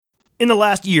in the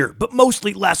last year, but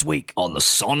mostly last week. On the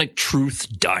Sonic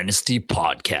Truth Dynasty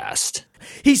podcast.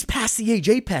 He's past the age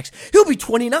apex. He'll be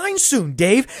 29 soon,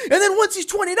 Dave. And then once he's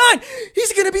 29,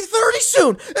 he's going to be 30 soon.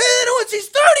 And then once he's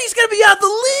 30, he's going to be out of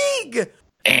the league.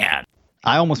 And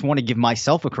I almost want to give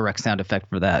myself a correct sound effect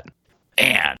for that.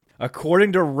 And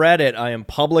according to Reddit, I am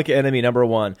public enemy number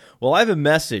one. Well, I have a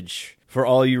message for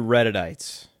all you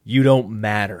Redditites. You don't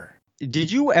matter.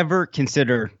 Did you ever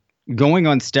consider going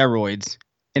on steroids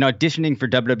and auditioning for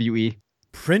WWE?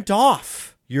 Print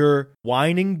off your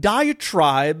whining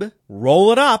diatribe,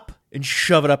 roll it up, and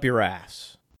shove it up your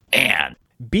ass. And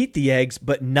beat the eggs,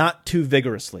 but not too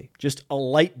vigorously. Just a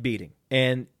light beating.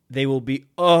 And they will be,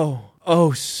 oh,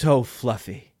 so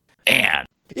fluffy. And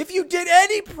if you did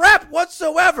any prep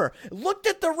whatsoever, looked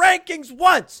at the rankings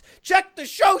once, checked the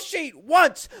show sheet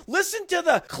once, listened to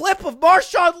the clip of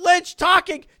Marshawn Lynch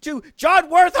talking to John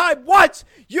Wertheim once,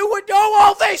 you would know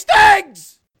all these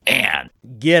things! And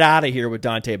get out of here with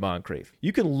Dante Moncrief.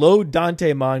 You can load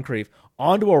Dante Moncrief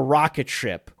onto a rocket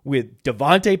ship with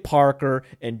Devontae Parker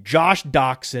and Josh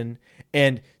Doxson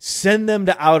and send them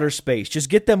to outer space. Just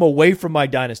get them away from my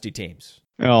dynasty teams.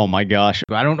 Oh my gosh.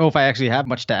 I don't know if I actually have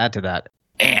much to add to that.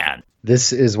 And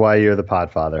this is why you're the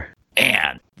podfather.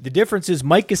 And the difference is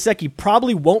Mike Gesicki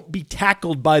probably won't be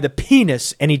tackled by the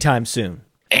penis anytime soon.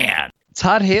 And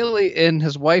Todd Haley and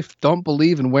his wife don't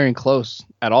believe in wearing clothes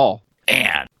at all.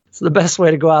 And it's the best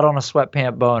way to go out on a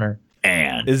sweatpant boner.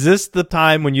 And is this the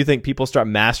time when you think people start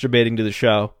masturbating to the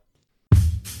show?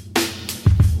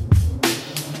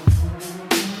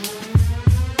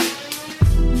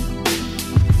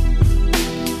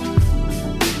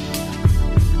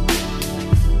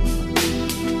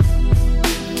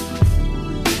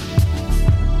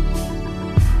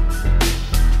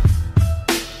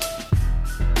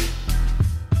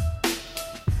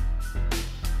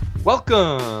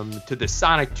 Welcome to the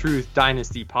Sonic Truth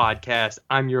Dynasty podcast.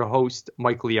 I'm your host,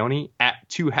 Mike Leone, at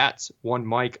 2 Hats, 1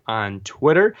 Mike on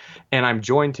Twitter. And I'm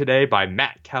joined today by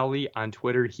Matt Kelly on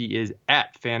Twitter. He is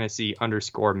at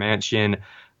fantasy_mansion.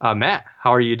 Matt,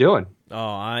 how are you doing? Oh,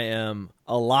 I am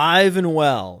alive and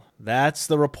well. That's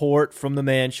the report from the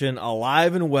mansion.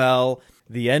 Alive and well.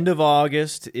 The end of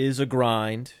August is a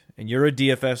grind, and you're a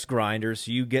DFS grinder,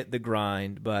 so you get the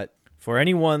grind. But for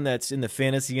anyone that's in the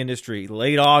fantasy industry,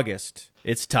 late August,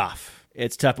 it's tough.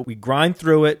 It's tough, but we grind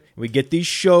through it. We get these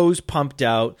shows pumped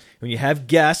out. When you have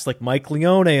guests like Mike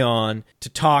Leone on to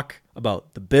talk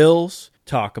about the Bills,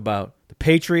 talk about the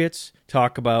Patriots,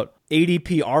 talk about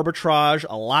ADP arbitrage,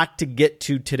 a lot to get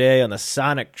to today on the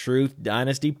Sonic Truth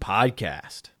Dynasty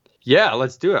podcast. Yeah,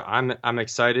 let's do it. I'm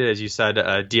excited, as you said,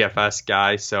 a DFS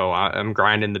guy, so I'm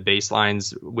grinding the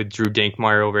baselines with Drew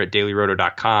Dinkmeyer over at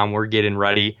dailyroto.com. We're getting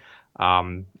ready.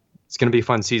 It's going to be a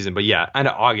fun season, but yeah, end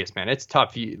of August, man, it's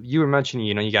tough. You were mentioning,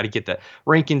 you got to get the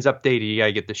rankings updated. You got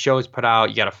to get the shows put out.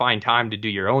 You got to find time to do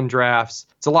your own drafts.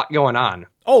 It's a lot going on.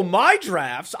 Oh, my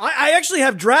drafts? I actually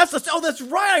have drafts. That's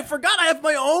right. I forgot I have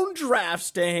my own drafts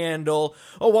to handle.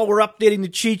 Oh, while we're updating the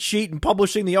cheat sheet and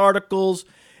publishing the articles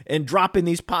and dropping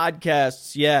these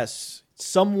podcasts. Yes,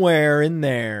 somewhere in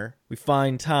there, we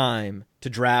find time to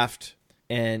draft.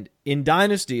 And in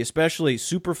Dynasty, especially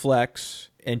Superflex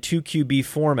and 2QB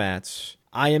formats,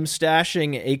 I am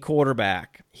stashing a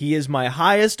quarterback. He is my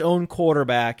highest owned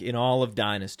quarterback in all of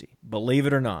Dynasty, believe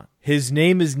it or not. His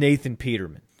name is Nathan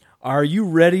Peterman. Are you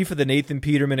ready for the Nathan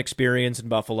Peterman experience in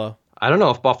Buffalo? I don't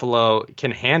know if Buffalo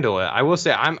can handle it. I will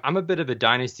say I'm a bit of a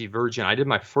Dynasty virgin. I did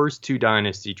my first 2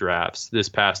 Dynasty drafts this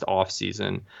past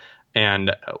offseason.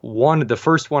 And the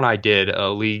first one I did, a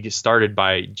league started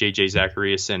by J.J.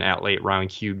 Zachariason at late round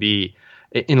QB,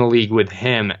 in a league with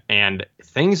him, and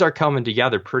things are coming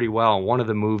together pretty well. One of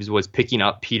the moves was picking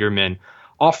up Peterman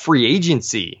off free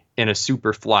agency in a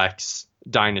super flex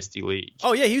dynasty league.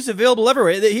 Oh yeah, he was available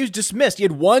everywhere. He was dismissed. He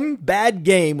had one bad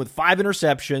game with 5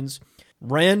 interceptions,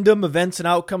 random events and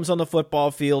outcomes on the football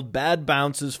field, bad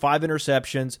bounces, 5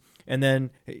 interceptions, and then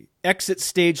exit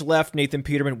stage left, Nathan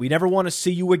Peterman. We never want to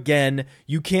see you again.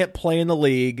 You can't play in the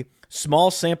league.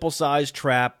 Small sample size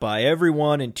trap by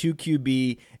everyone in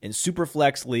 2QB and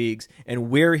Superflex leagues, and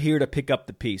we're here to pick up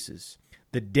the pieces.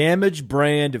 The damaged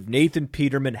brand of Nathan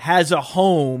Peterman has a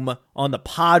home on the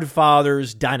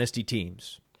Podfathers dynasty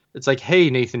teams. It's like, hey,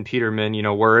 Nathan Peterman,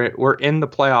 we're in the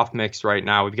playoff mix right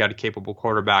now. We've got a capable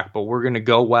quarterback, but we're going to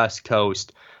go West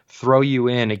Coast, throw you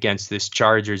in against this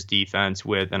Chargers defense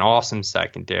with an awesome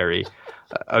secondary,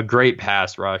 a great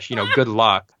pass rush, good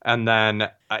luck. And then,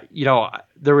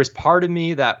 there was part of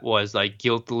me that was like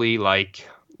guiltily,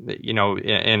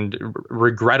 and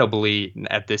regrettably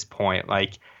at this point,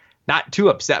 like, not too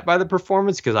upset by the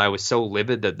performance because I was so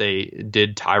livid that they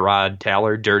did Tyrod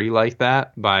Taylor dirty like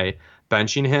that by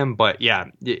benching him. But yeah,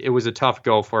 it was a tough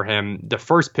go for him. The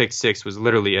first pick six was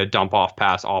literally a dump off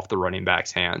pass off the running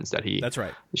back's hands that he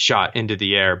shot into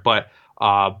the air. But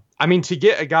I mean, to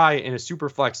get a guy in a super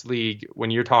flex league when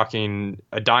you're talking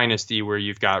a dynasty where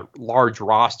you've got large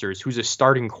rosters who's a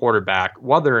starting quarterback,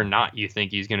 whether or not you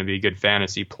think he's going to be a good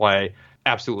fantasy play,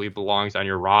 absolutely belongs on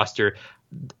your roster.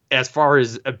 As far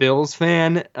as a Bills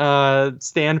fan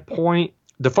standpoint,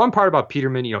 the fun part about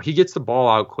Peterman, he gets the ball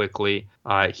out quickly.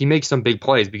 He makes some big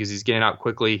plays because he's getting out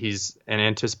quickly. He's an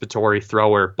anticipatory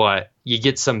thrower, but you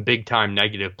get some big time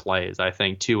negative plays, I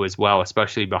think, too, as well,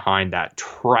 especially behind that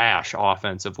trash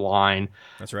offensive line.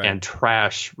 That's right. And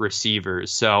trash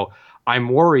receivers. So I'm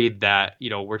worried that,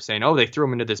 we're saying, they threw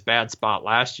him into this bad spot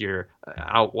last year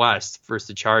out west versus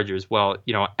the Chargers. Well,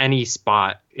 any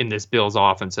spot in this Bills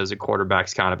offense as a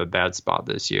quarterback's kind of a bad spot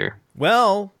this year.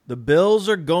 Well, the Bills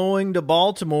are going to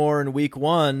Baltimore in week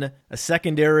 1, a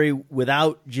secondary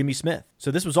without Jimmy Smith.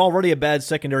 So this was already a bad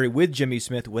secondary with Jimmy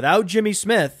Smith. Without Jimmy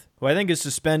Smith, who I think is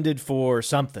suspended for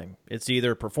something. It's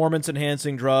either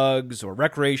performance-enhancing drugs or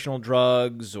recreational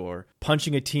drugs or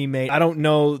punching a teammate. I don't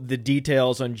know the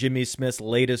details on Jimmy Smith's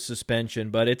latest suspension,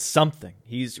 but it's something.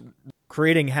 He's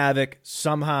creating havoc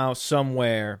somehow,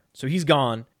 somewhere. So he's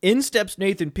gone. In steps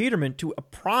Nathan Peterman to a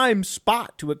prime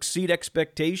spot to exceed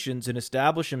expectations and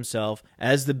establish himself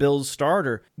as the Bills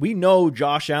starter. We know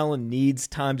Josh Allen needs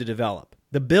time to develop.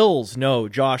 The Bills know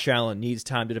Josh Allen needs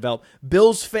time to develop.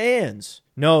 Bills fans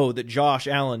know that Josh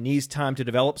Allen needs time to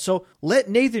develop. So let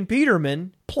Nathan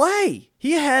Peterman play.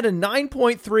 He had a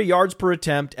 9.3 yards per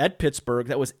attempt at Pittsburgh.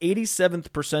 That was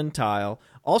 87th percentile.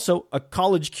 Also, a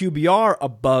college QBR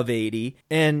above 80,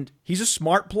 and he's a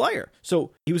smart player.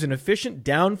 So he was an efficient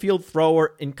downfield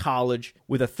thrower in college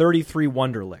with a 33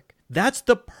 Wonderlic. That's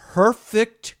the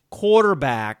perfect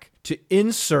quarterback to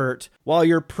insert while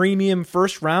your premium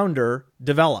first rounder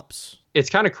develops. It's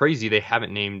kind of crazy they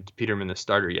haven't named Peterman the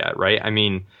starter yet, right? I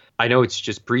mean, I know it's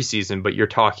just preseason, but you're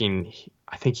talking,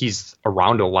 I think he's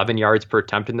around 11 yards per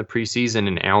attempt in the preseason,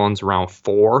 and Allen's around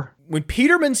 4. When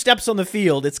Peterman steps on the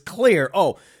field, it's clear,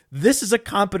 this is a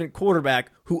competent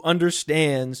quarterback who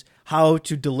understands how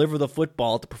to deliver the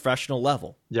football at the professional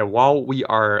level. Yeah, while we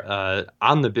are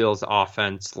on the Bills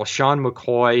offense, LaShawn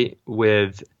McCoy,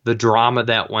 with the drama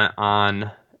that went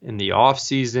on in the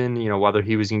offseason, whether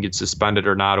he was going to get suspended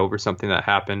or not over something that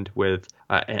happened with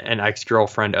an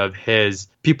ex-girlfriend of his.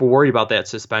 People worried about that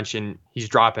suspension. He's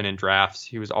dropping in drafts.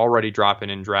 He was already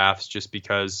dropping in drafts just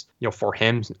because, for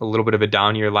him, a little bit of a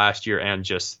down year last year and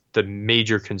just the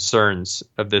major concerns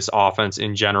of this offense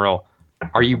in general.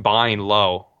 Are you buying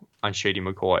low on Shady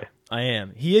McCoy? I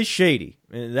am. He is shady.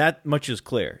 That much is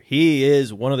clear. He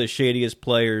is one of the shadiest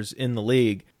players in the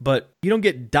league, but you don't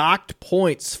get docked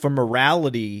points for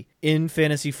morality in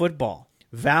fantasy football.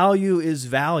 Value is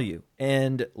value,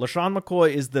 and LaShawn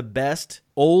McCoy is the best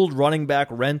old running back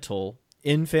rental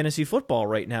in fantasy football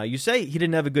right now. You say he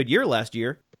didn't have a good year last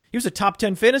year. He was a top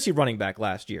 10 fantasy running back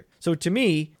last year. So to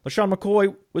me, LaShawn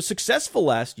McCoy was successful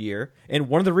last year, and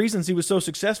one of the reasons he was so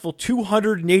successful,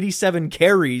 287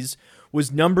 carries, was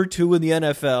number 2 in the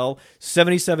NFL,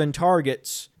 77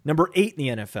 targets, number 8 in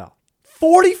the NFL.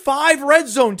 45 red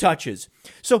zone touches.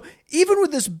 So even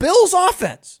with this Bills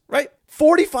offense, right?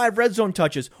 45 red zone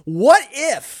touches. What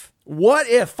if,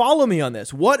 follow me on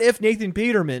this, what if Nathan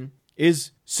Peterman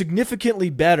is significantly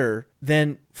better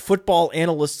than football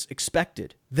analysts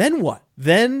expected? Then what?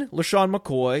 Then LaShawn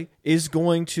McCoy is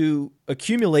going to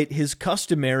accumulate his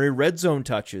customary red zone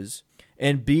touches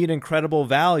and be an incredible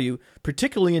value,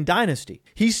 particularly in Dynasty.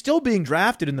 He's still being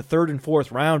drafted in the 3rd and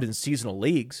 4th round in seasonal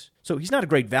leagues, so he's not a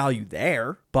great value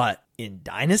there. But in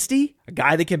Dynasty, a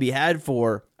guy that can be had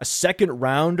for a 2nd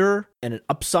rounder and an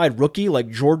upside rookie like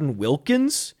Jordan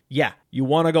Wilkins, yeah, you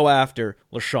want to go after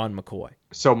LaShawn McCoy.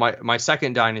 So my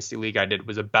second Dynasty league I did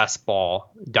was a best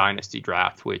ball Dynasty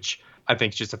draft, which I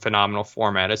think is just a phenomenal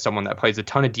format. As someone that plays a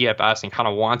ton of DFS and kind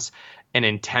of wants an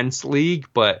intense league,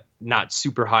 but not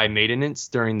super high maintenance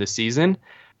during the season,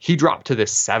 he dropped to the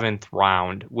 7th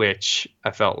round, which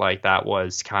I felt like that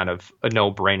was kind of a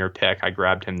no-brainer pick. I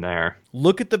grabbed him there.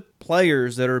 Look at the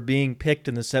players that are being picked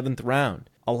in the 7th round.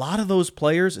 A lot of those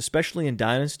players, especially in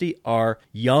Dynasty, are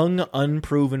young,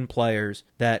 unproven players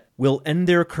that will end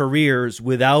their careers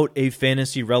without a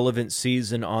fantasy-relevant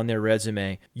season on their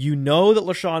resume. You know that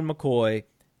LaShawn McCoy,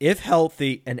 if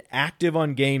healthy and active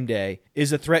on game day,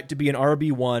 is a threat to be an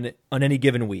RB1 on any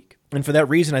given week. And for that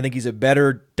reason, I think he's a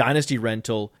better dynasty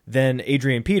rental than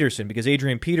Adrian Peterson, because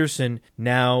Adrian Peterson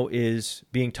now is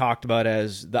being talked about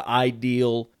as the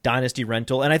ideal dynasty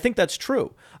rental. And I think that's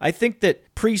true. I think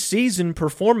that preseason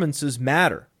performances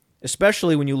matter,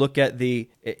 especially when you look at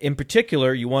in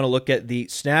particular, you want to look at the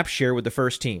snap share with the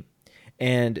first team.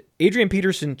 And Adrian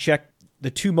Peterson checked the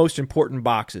two most important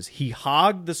boxes. He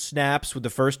hogged the snaps with the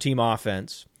first team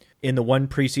offense in the one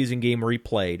preseason game where he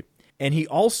played. And he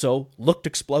also looked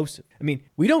explosive. I mean,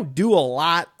 we don't do a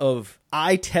lot of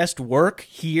eye test work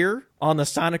here on the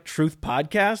Sonic Truth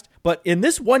podcast, but in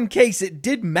this one case, it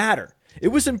did matter. It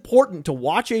was important to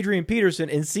watch Adrian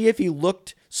Peterson and see if he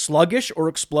looked sluggish or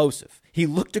explosive. He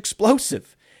looked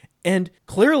explosive. And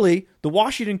clearly, the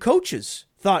Washington coaches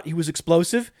thought he was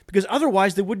explosive, because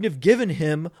otherwise they wouldn't have given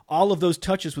him all of those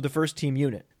touches with the first team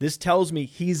unit. This tells me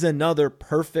he's another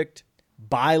perfect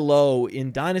buy low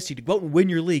in Dynasty to go out and win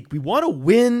your league. We want to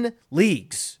win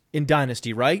leagues in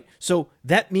Dynasty, right? So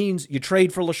that means you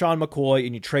trade for LaShawn McCoy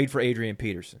and you trade for Adrian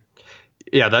Peterson.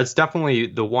 Yeah, that's definitely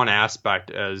the one aspect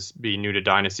as being new to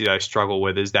Dynasty that I struggle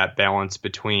with, is that balance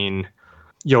between,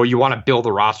 you want to build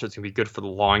a roster that's going to be good for the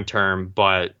long term,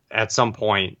 but at some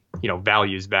point,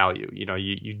 value is value.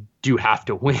 You do have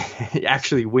to win,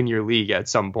 actually win your league at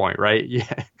some point, right?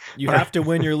 Yeah. You have to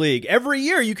win your league. Every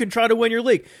year you can try to win your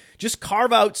league. Just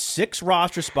carve out 6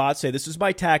 roster spots. Say, this is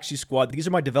my taxi squad. These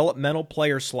are my developmental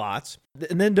player slots.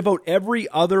 And then devote every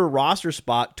other roster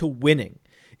spot to winning.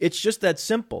 It's just that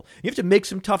simple. You have to make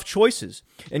some tough choices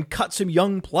and cut some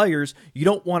young players you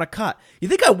don't want to cut. You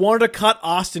think I wanted to cut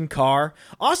Austin Carr?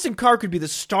 Austin Carr could be the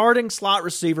starting slot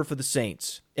receiver for the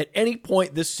Saints at any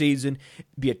point this season,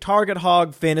 be a target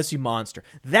hog fantasy monster.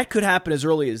 That could happen as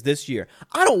early as this year.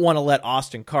 I don't want to let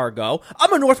Austin Carr go.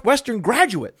 I'm a Northwestern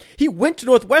graduate. He went to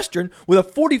Northwestern with a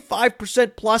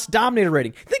 45% plus dominator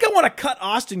rating. You think I want to cut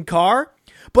Austin Carr?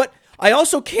 But I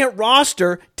also can't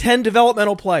roster 10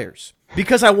 developmental players,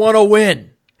 because I want to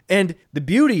win. And the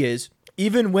beauty is,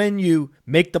 even when you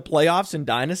make the playoffs in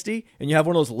Dynasty and you have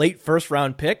one of those late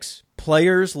first-round picks,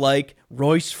 players like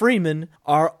Royce Freeman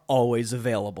are always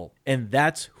available. And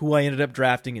that's who I ended up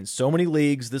drafting in so many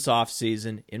leagues this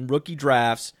offseason in rookie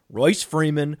drafts. Royce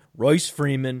Freeman, Royce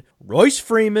Freeman, Royce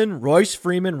Freeman, Royce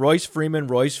Freeman, Royce Freeman,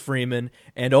 Royce Freeman,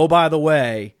 and oh, by the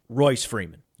way, Royce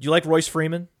Freeman. Do you like Royce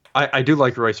Freeman? I do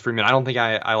like Royce Freeman. I don't think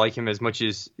I like him as much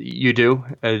as you do.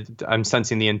 I'm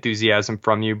sensing the enthusiasm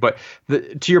from you. But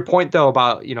to your point, though,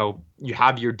 about, you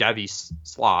have your Devy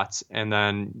slots and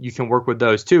then you can work with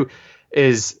those too,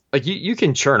 is like you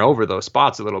can churn over those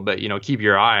spots a little bit. Keep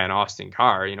your eye on Austin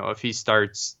Carr.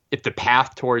 If the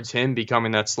path towards him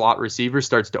becoming that slot receiver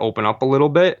starts to open up a little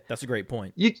bit. That's a great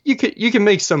point. You can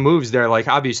make some moves there. Like,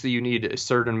 obviously you need a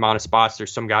certain amount of spots.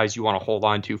 There's some guys you want to hold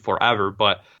on to forever,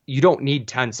 but you don't need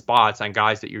 10 spots on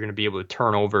guys that you're going to be able to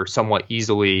turn over somewhat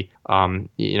easily, in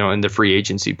the free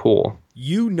agency pool.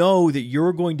 You know that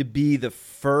you're going to be the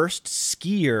first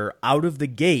skier out of the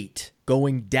gate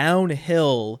going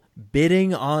downhill,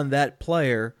 bidding on that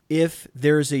player if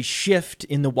there's a shift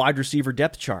in the wide receiver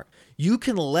depth chart. You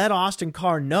can let Austin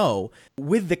Carr know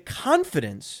with the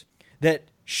confidence that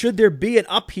should there be an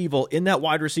upheaval in that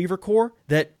wide receiver core,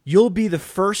 that you'll be the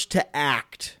first to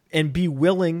act and be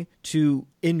willing to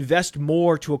invest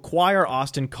more to acquire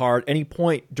Austin Carr at any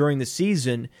point during the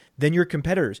season than your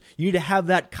competitors. You need to have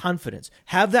that confidence.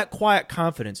 Have that quiet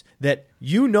confidence that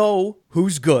you know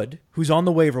who's good, who's on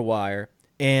the waiver wire,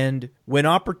 and when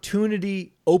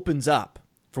opportunity opens up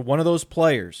for one of those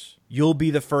players, you'll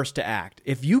be the first to act.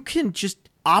 If you can just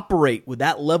operate with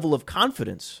that level of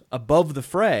confidence above the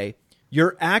fray,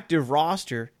 your active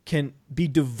roster can be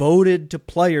devoted to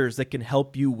players that can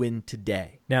help you win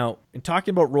today. Now, in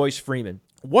talking about Royce Freeman,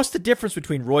 what's the difference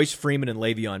between Royce Freeman and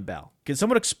Le'Veon Bell? Can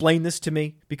someone explain this to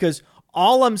me? Because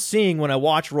all I'm seeing when I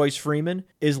watch Royce Freeman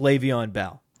is Le'Veon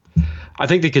Bell. I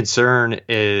think the concern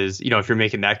is, if you're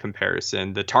making that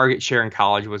comparison, the target share in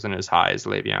college wasn't as high as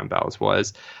Le'Veon Bell's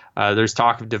was. There's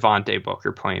talk of Devontae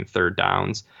Booker playing third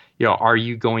downs. Are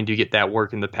you going to get that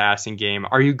work in the passing game?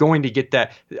 Are you going to get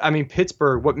that? I mean,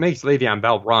 Pittsburgh, what makes Le'Veon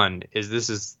Bell run is this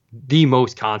is the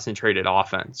most concentrated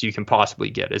offense you can possibly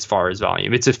get as far as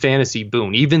volume. It's a fantasy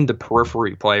boon. Even the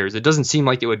periphery players, it doesn't seem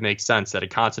like it would make sense that a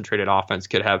concentrated offense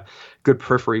could have good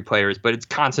periphery players, but it's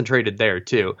concentrated there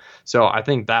too. So I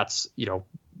think that's,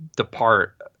 the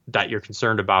part that you're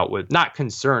concerned about with, not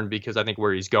concerned because I think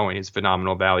where he's going is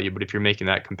phenomenal value, but if you're making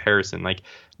that comparison, like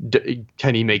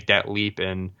can he make that leap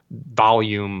in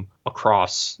volume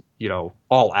across,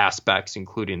 all aspects,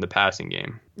 including the passing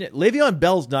game? Yeah, Le'Veon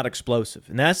Bell's not explosive,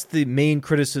 and that's the main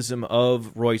criticism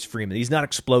of Royce Freeman. He's not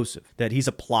explosive, that he's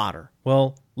a plotter.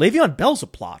 Well, Le'Veon Bell's a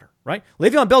plotter. right?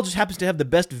 Le'Veon Bell just happens to have the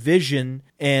best vision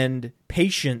and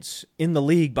patience in the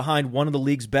league behind one of the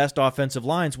league's best offensive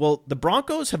lines. Well, the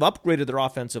Broncos have upgraded their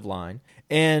offensive line,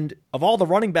 and of all the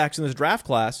running backs in this draft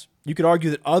class, you could argue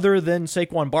that other than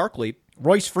Saquon Barkley,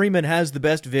 Royce Freeman has the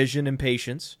best vision and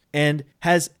patience and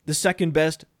has the second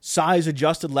best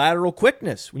size-adjusted lateral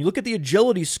quickness. When you look at the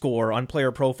agility score on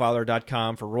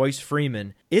playerprofiler.com for Royce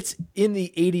Freeman, it's in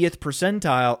the 80th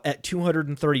percentile at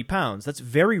 230 pounds. That's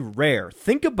very rare.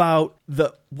 Think about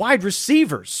the wide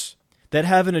receivers that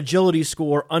have an agility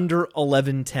score under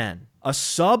 1110. A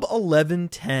sub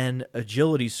 1110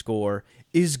 agility score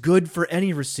is good for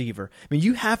any receiver. I mean,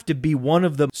 you have to be one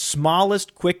of the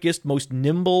smallest, quickest, most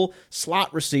nimble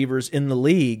slot receivers in the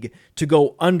league to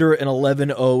go under an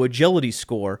 11.0 agility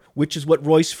score, which is what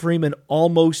Royce Freeman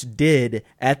almost did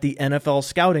at the NFL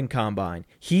Scouting Combine.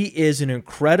 He is an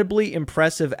incredibly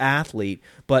impressive athlete,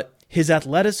 but his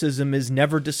athleticism is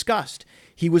never discussed.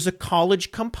 He was a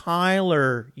college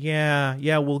compiler.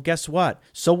 Yeah, well, guess what?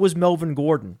 So was Melvin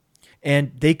Gordon.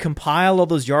 And they compile all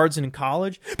those yards in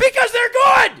college because they're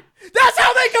good. That's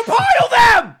how they compile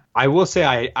them. I will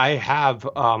say I have,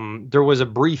 there was a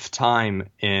brief time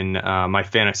in my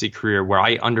fantasy career where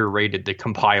I underrated the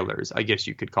compilers, I guess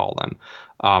you could call them.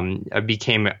 I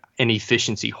became an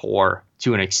efficiency whore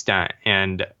to an extent.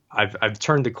 And I've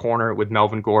turned the corner with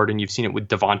Melvin Gordon. You've seen it with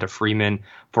Devonta Freeman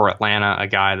for Atlanta, a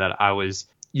guy that I was,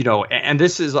 and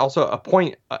this is also a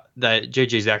point that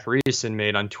JJ Zachariason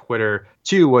made on Twitter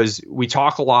too, was we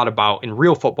talk a lot about in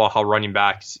real football how running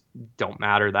backs don't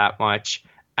matter that much.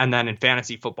 And then in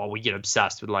fantasy football, we get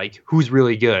obsessed with like who's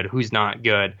really good, who's not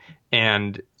good.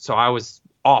 And so I was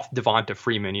off Devonta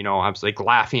Freeman. I was like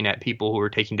laughing at people who were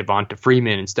taking Devonta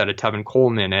Freeman instead of Tevin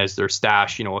Coleman as their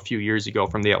stash, a few years ago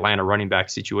from the Atlanta running back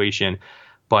situation.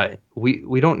 But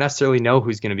we don't necessarily know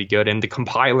who's going to be good, and the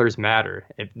compilers matter.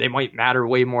 They might matter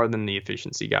way more than the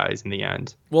efficiency guys in the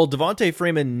end. Well, Devonta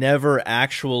Freeman never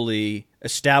actually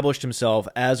established himself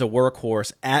as a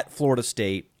workhorse at Florida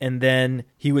State, and then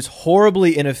he was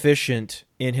horribly inefficient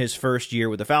in his first year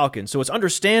with the Falcons. So it's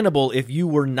understandable if you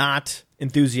were not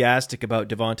enthusiastic about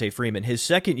Devonta Freeman. His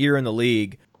second year in the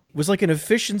league was like an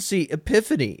efficiency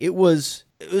epiphany. It was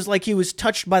like he was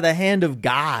touched by the hand of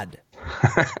God.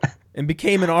 And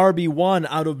became an RB1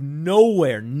 out of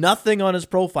nowhere. Nothing on his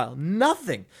profile.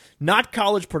 Nothing. Not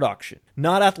college production.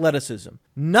 Not athleticism.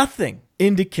 Nothing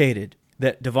indicated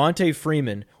that Devonta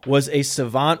Freeman was a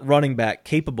savant running back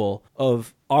capable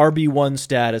of RB1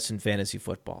 status in fantasy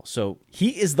football. So he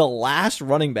is the last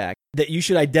running back that you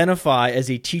should identify as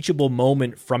a teachable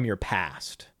moment from your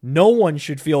past. No one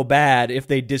should feel bad if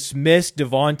they dismiss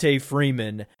Devonta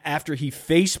Freeman after he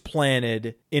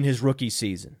face-planted in his rookie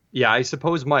season. Yeah, I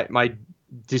suppose my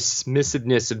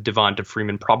dismissiveness of Devonta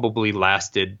Freeman probably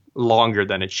lasted longer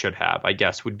than it should have, I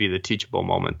guess, would be the teachable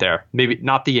moment there. Maybe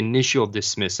not the initial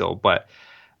dismissal, but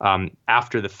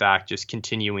after the fact, just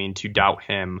continuing to doubt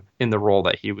him in the role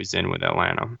that he was in with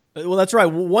Atlanta. Well, that's right.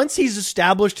 Once he's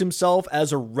established himself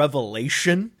as a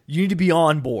revelation, you need to be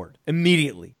on board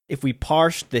immediately. If we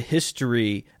parse the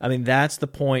history, that's the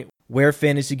point where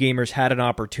fantasy gamers had an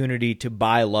opportunity to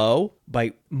buy low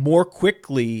by more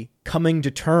quickly coming to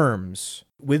terms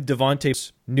with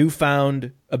Devontae's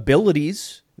newfound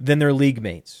abilities than their league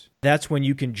mates. That's when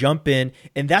you can jump in,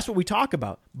 and that's what we talk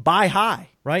about. Buy high,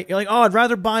 right? You're like, oh, I'd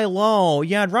rather buy low.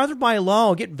 Yeah, I'd rather buy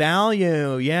low, get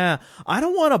value. Yeah, I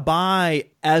don't want to buy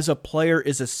as a player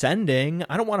is ascending.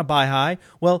 I don't want to buy high.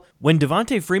 Well, when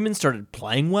Devonta Freeman started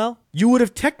playing well, you would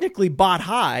have technically bought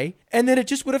high, and then it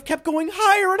just would have kept going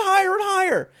higher and higher and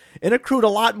higher and accrued a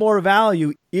lot more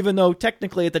value, even though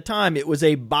technically at the time it was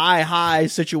a buy high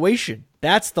situation.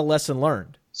 That's the lesson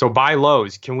learned. So buy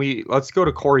lows. Let's go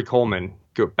to Corey Coleman.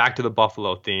 Go back to the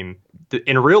Buffalo theme.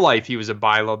 In real life, he was a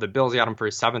buy low. The Bills got him for a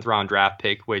 7th round draft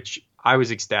pick, which I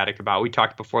was ecstatic about. We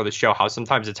talked before the show how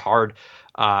sometimes it's hard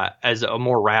as a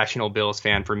more rational Bills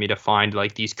fan for me to find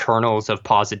like these kernels of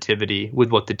positivity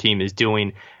with what the team is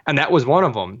doing. And that was one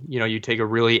of them. You take a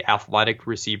really athletic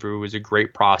receiver who was a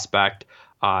great prospect.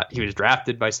 He was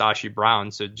drafted by Sashi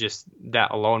Brown. So just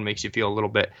that alone makes you feel a little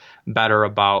bit better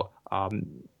about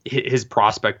his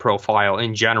prospect profile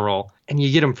in general, and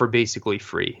you get him for basically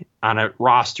free on a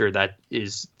roster that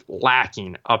is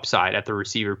lacking upside at the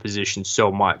receiver position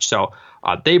so much. So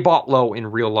they bought low in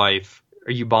real life.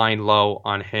 Are you buying low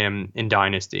on him in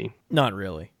Dynasty? Not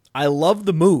really. I love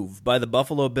the move by the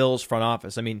Buffalo Bills front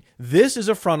office. This is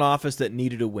a front office that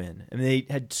needed a win.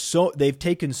 They've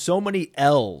taken so many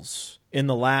L's in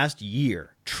the last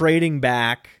year, trading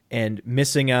back and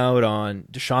missing out on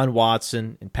Deshaun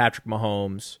Watson and Patrick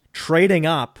Mahomes, trading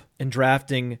up and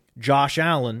drafting Josh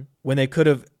Allen when they could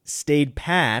have stayed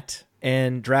pat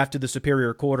and drafted the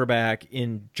superior quarterback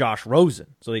in Josh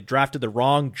Rosen. So they drafted the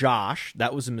wrong Josh.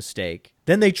 That was a mistake.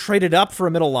 Then they traded up for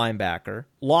a middle linebacker,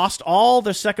 lost all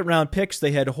the second-round picks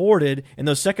they had hoarded, and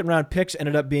those second-round picks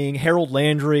ended up being Harold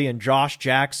Landry and Josh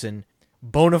Jackson,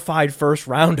 bona fide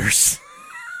first-rounders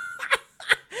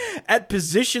at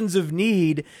positions of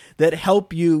need that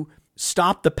help you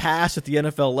stop the pass at the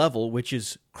NFL level, which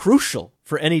is crucial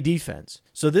for any defense.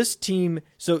 So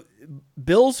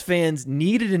Bills fans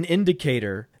needed an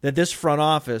indicator that this front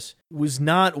office was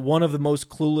not one of the most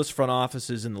clueless front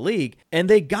offices in the league, and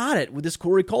they got it with this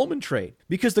Corey Coleman trade.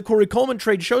 Because the Corey Coleman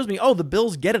trade shows me, the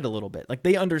Bills get it a little bit. Like,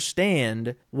 they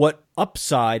understand what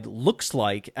upside looks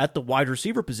like at the wide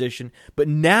receiver position, but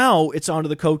now it's on to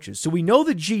the coaches. So we know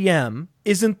the GM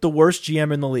isn't the worst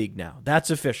GM in the league now. That's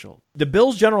official. The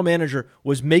Bills general manager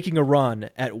was making a run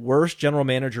at worst general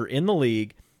manager in the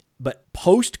league, but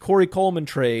post Corey Coleman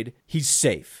trade, he's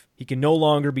safe. He can no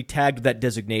longer be tagged with that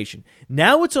designation.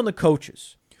 Now it's on the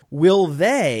coaches. Will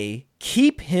they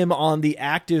keep him on the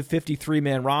active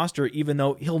 53-man roster even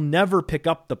though he'll never pick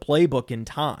up the playbook in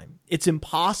time? It's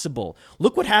impossible.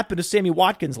 Look what happened to Sammy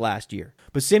Watkins last year.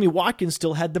 But Sammy Watkins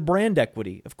still had the brand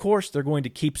equity. Of course, they're going to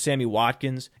keep Sammy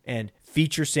Watkins and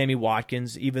feature Sammy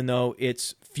Watkins even though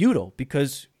it's futile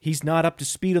because he's not up to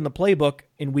speed on the playbook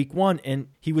in week 1 and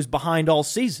he was behind all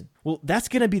season. Well, that's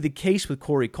going to be the case with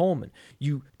Corey Coleman.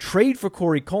 You trade for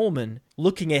Corey Coleman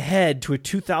looking ahead to a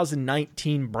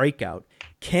 2019 breakout.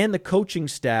 Can the coaching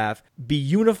staff be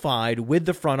unified with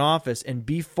the front office and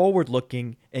be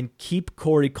forward-looking and keep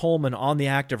Corey Coleman on the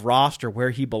active roster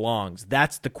where he belongs?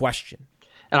 That's the question.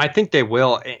 And I think they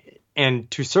will.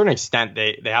 And to a certain extent,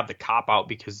 they have the cop-out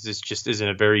because this just isn't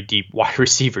a very deep wide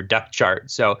receiver depth chart.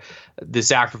 So the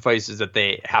sacrifices that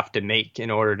they have to make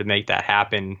in order to make that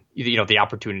happen, the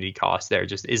opportunity cost there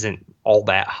just isn't all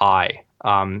that high.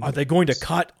 Are they going to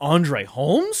cut Andre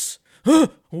Holmes?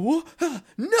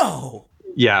 No.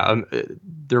 Yeah,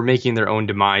 they're making their own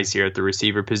demise here at the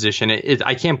receiver position.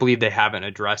 I can't believe they haven't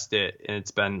addressed it, and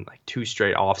it's been like 2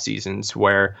 straight off seasons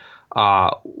where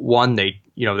one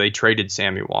they traded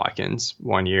Sammy Watkins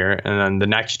one year, and then the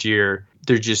next year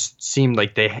there just seemed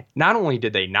like they not only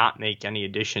did they not make any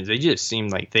additions, they just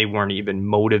seemed like they weren't even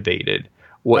motivated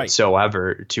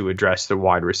whatsoever to address the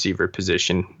wide receiver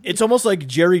position. It's almost like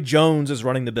Jerry Jones is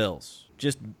running the Bills,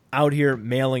 just out here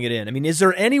mailing it in. I mean, is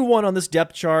there anyone on this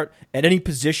depth chart at any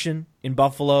position in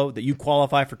Buffalo that you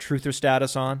qualify for truther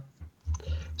status on?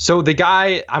 So the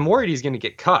guy, I'm worried he's going to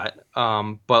get cut,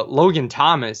 but Logan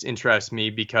Thomas interests me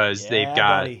because they've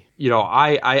got,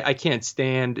 I can't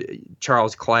stand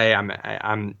Charles Clay.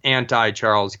 I'm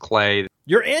anti-Charles Clay.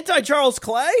 You're anti-Charles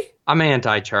Clay? I'm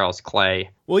anti-Charles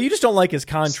Clay. Well, you just don't like his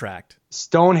contract.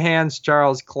 Stonehands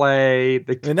Charles Clay.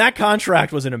 And that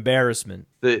contract was an embarrassment.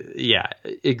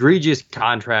 Egregious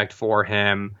contract for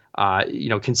him,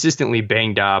 consistently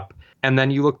banged up. And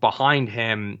then you look behind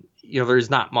him,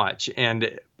 there's not much.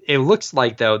 And it looks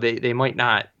like, though, they might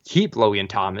not keep Logan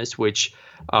Thomas, which,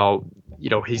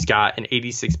 he's got an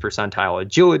 86th percentile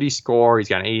agility score. He's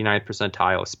got an 89th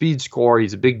percentile speed score.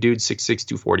 He's a big dude, 6'6",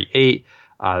 248.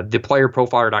 The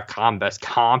playerprofiler.com best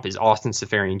comp is Austin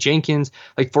Seferian-Jenkins.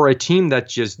 Like, for a team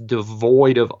that's just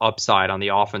devoid of upside on the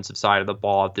offensive side of the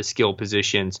ball at the skill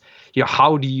positions,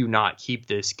 how do you not keep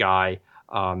this guy?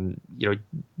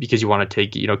 Because you want to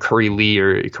take, Capri Lee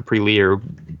or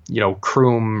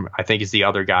Kroom, I think, is the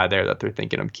other guy there that they're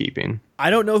thinking of keeping. I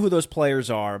don't know who those players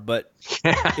are, but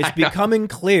it's becoming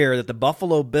clear that the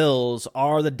Buffalo Bills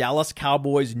are the Dallas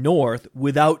Cowboys North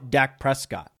without Dak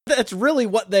Prescott. That's really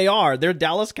what they are. They're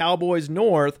Dallas Cowboys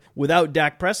North without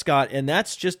Dak Prescott, and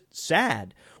that's just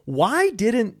sad. Why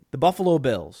didn't the Buffalo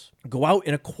Bills go out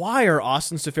and acquire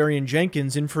Austin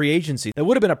Seferian-Jenkins in free agency? That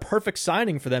would have been a perfect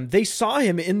signing for them. They saw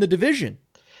him in the division.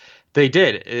 They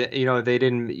did. They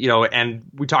didn't, and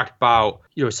we talked about,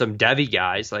 some Devy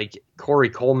guys like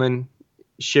Corey Coleman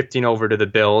shifting over to the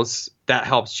Bills. That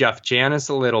helps Jeff Janis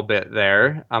a little bit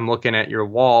there. I'm looking at your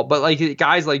wall. But like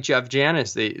guys like Jeff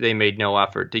Janis, they made no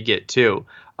effort to get to.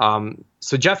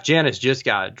 So Jeff Janis just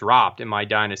got dropped in my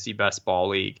Dynasty Best Ball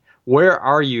League. Where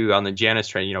are you on the Janis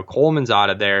train? Coleman's out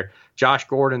of there. Josh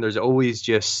Gordon, there's always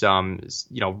just some,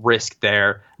 risk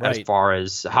there as far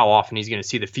as how often he's going to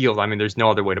see the field. I mean, there's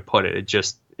no other way to put it.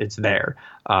 It's there.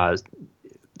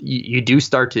 You do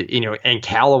start to, and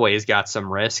Callaway's got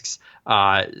some risks.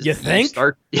 You think?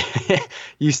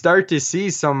 You start to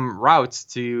see some routes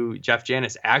to Jeff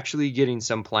Janis actually getting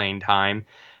some playing time.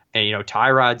 And,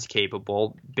 Tyrod's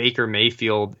capable. Baker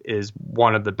Mayfield is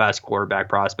one of the best quarterback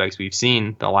prospects we've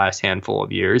seen the last handful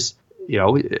of years.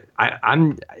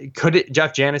 could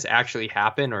Jeff Janis actually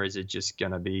happen, or is it just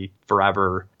going to be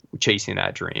forever chasing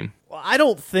that dream? Well, I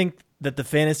don't think that the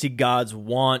fantasy gods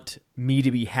want me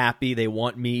to be happy. They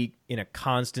want me in a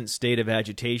constant state of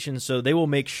agitation, so they will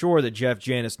make sure that Jeff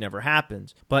Janis never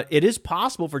happens. But it is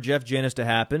possible for Jeff Janis to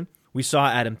happen. We saw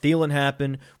Adam Thielen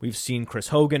happen. We've seen Chris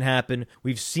Hogan happen.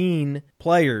 We've seen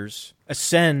players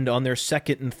ascend on their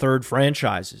second and third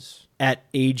franchises at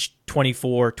age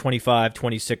 24, 25,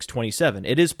 26, 27.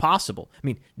 It is possible. I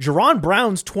mean, Jerron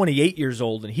Brown's 28 years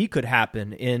old, and he could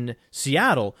happen in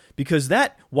Seattle because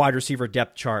that wide receiver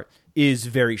depth chart is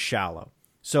very shallow.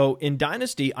 So in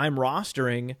Dynasty, I'm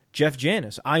rostering Jeff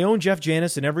Janis. I own Jeff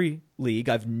Janis in every league.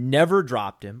 I've never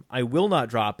dropped him. I will not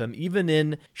drop him. Even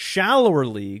in shallower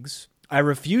leagues, I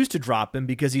refuse to drop him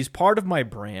because he's part of my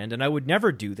brand, and I would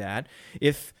never do that.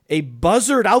 If a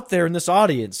buzzard out there in this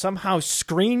audience somehow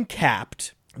screen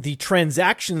capped the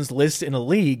transactions list in a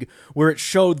league where it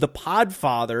showed the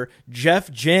Podfather,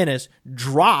 Jeff Janis,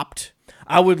 dropped,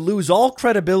 I would lose all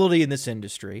credibility in this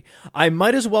industry. I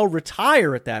might as well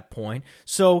retire at that point.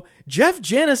 So Jeff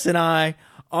Janis and I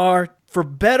are, for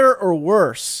better or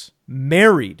worse,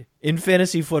 married in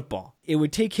fantasy football. It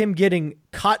would take him getting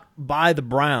cut by the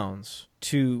Browns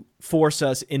to force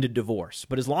us into divorce.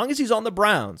 But as long as he's on the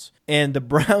Browns, and the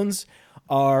Browns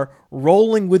are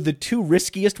rolling with the two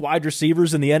riskiest wide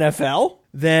receivers in the NFL,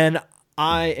 then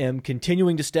I am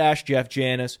continuing to stash Jeff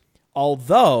Janis.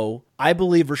 Although I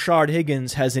believe Rashard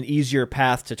Higgins has an easier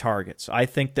path to targets. I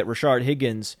think that Rashard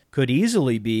Higgins could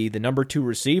easily be the number 2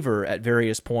 receiver at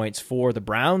various points for the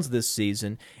Browns this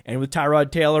season. And with Tyrod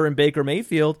Taylor and Baker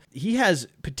Mayfield, he has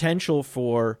potential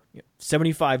for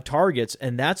 75 targets,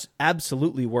 and that's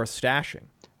absolutely worth stashing.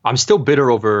 I'm still bitter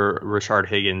over Rashard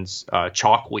Higgins'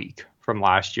 chalk week from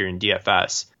last year in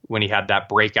DFS when he had that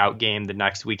breakout game. The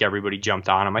next week, everybody jumped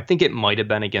on him. I think it might have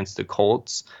been against the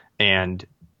Colts, and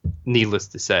needless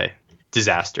to say,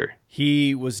 disaster.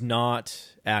 He was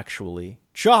not actually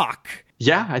chalk.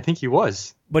 Yeah, I think he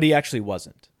was. But he actually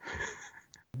wasn't.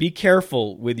 Be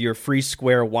careful with your free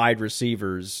square wide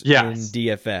receivers in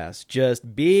DFS.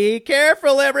 Just be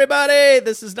careful, everybody.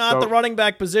 This is not the running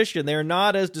back position. They're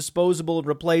not as disposable and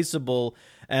replaceable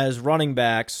as running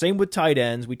backs. Same with tight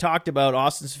ends. We talked about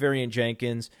Austin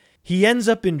Seferian-Jenkins. He ends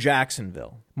up in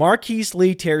Jacksonville. Marquise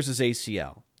Lee tears his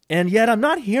ACL. And yet I'm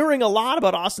not hearing a lot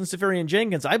about Austin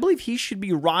Seferian-Jenkins. I believe he should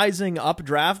be rising up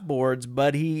draft boards,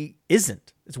 but he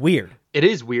isn't. It's weird. It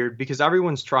is weird because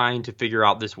everyone's trying to figure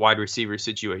out this wide receiver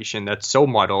situation that's so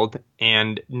muddled,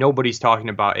 and nobody's talking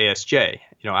about ASJ.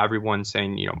 Everyone's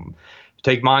saying,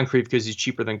 take Moncrief because he's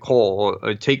cheaper than Cole.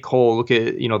 Take Cole. Look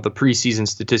at, the preseason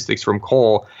statistics from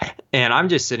Cole. And I'm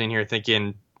just sitting here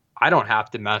thinking, I don't have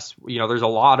to mess. There's a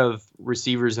lot of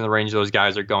receivers in the range those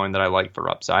guys are going that I like for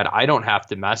upside. I don't have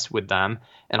to mess with them,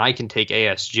 and I can take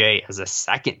ASJ as a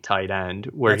second tight end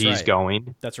where he's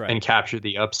going. That's right. And capture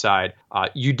the upside.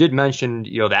 You did mention,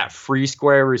 that free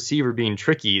square receiver being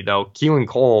tricky, though. Keelan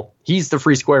Cole, he's the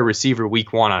free square receiver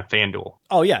week 1 on FanDuel.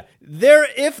 Oh, yeah.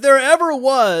 If there ever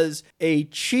was a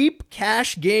cheap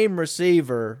cash game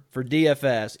receiver for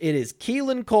DFS, it is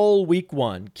Keelan Cole week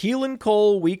 1. Keelan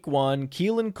Cole week 1.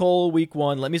 Keelan Cole week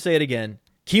 1. Let me say it again.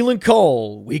 Keelan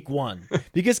Cole week 1.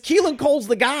 Because Keelan Cole's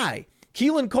the guy.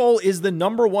 Keelan Cole is the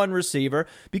number 1 receiver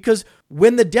because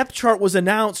when the depth chart was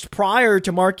announced prior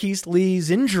to Marquise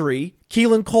Lee's injury,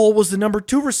 Keelan Cole was the number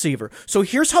 2 receiver. So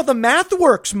here's how the math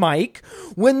works, Mike.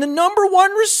 When the number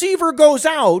 1 receiver goes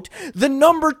out, the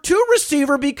number 2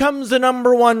 receiver becomes the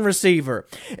number 1 receiver.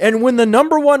 And when the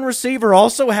number 1 receiver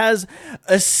also has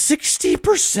a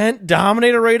 60%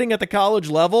 dominator rating at the college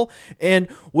level and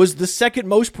was the second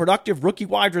most productive rookie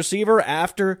wide receiver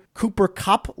after Cooper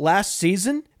Kupp last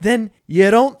season, then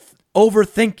you don't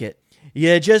overthink it.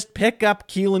 You just pick up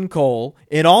Keelan Cole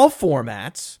in all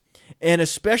formats. And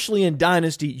especially in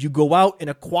Dynasty, you go out and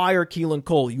acquire Keelan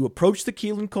Cole. You approach the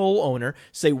Keelan Cole owner,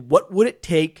 say, what would it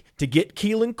take to get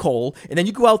Keelan Cole? And then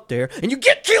you go out there and you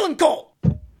get Keelan Cole.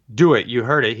 Do it. You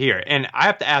heard it here. And I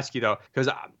have to ask you, though, because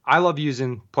I love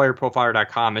using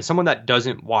playerprofiler.com. As someone that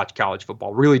doesn't watch college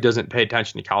football, really doesn't pay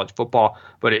attention to college football,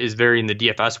 but is very in the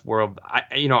DFS world,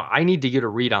 I need to get a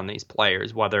read on these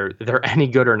players, whether they're any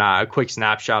good or not. A quick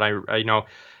snapshot.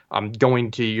 I'm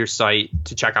going to your site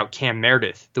to check out Cam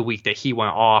Meredith the week that he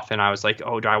went off, and I was like,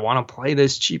 oh, do I want to play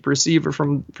this cheap receiver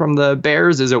from the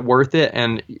Bears? Is it worth it?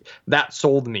 And that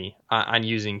sold me on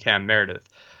using Cam Meredith.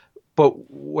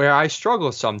 But where I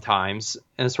struggle sometimes,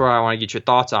 and that's where I want to get your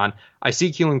thoughts on, I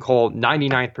see Keelan Cole,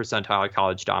 99th percentile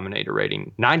college dominator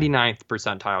rating, 99th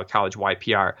percentile college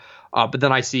YPR. But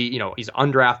then I see, he's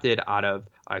undrafted out of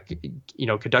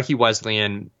Kentucky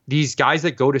Wesleyan, these guys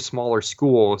that go to smaller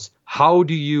schools, how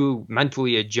do you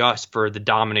mentally adjust for the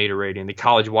Dominator rating, the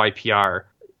college YPR?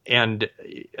 And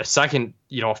a second,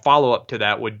 follow-up to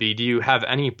that would be, do you have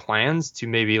any plans to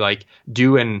maybe like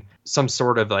do some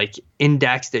sort of like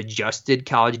indexed adjusted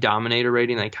college Dominator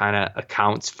rating that kind of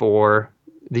accounts for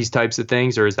these types of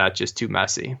things, or is that just too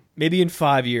messy? Maybe in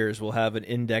 5 years we'll have an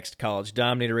indexed college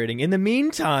Dominator rating. In the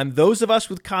meantime, those of us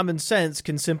with common sense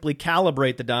can simply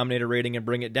calibrate the Dominator rating and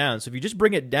bring it down. So if you just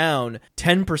bring it down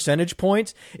 10 percentage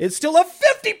points, it's still a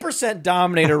 50%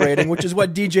 Dominator rating, which is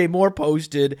what DJ Moore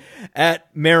posted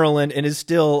at Maryland and is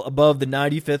still above the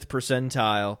 95th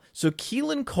percentile. So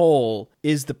Keelan Cole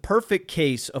is the perfect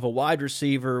case of a wide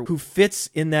receiver who fits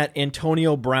in that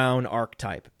Antonio Brown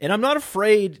archetype. And I'm not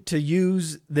afraid to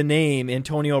use the name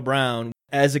Antonio Brown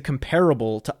as a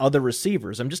comparable to other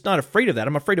receivers. I'm just not afraid of that.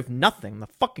 I'm afraid of nothing. I'm the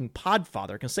fucking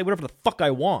podfather. I can say whatever the fuck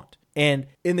I want. And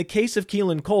in the case of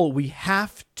Keelan Cole, we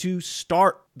have to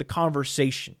start the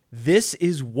conversation. This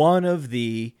is one of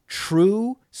the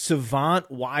true savant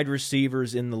wide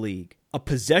receivers in the league. A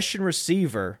possession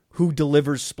receiver who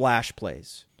delivers splash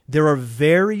plays. There are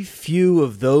very few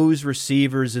of those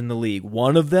receivers in the league.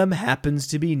 One of them happens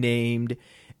to be named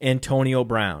Antonio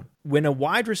Brown. When a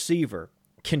wide receiver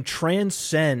can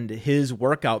transcend his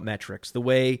workout metrics the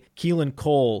way Keelan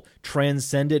Cole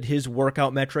transcended his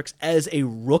workout metrics as a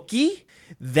rookie,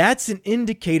 that's an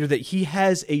indicator that he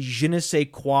has a je ne sais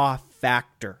quoi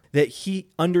factor, that he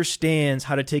understands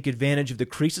how to take advantage of the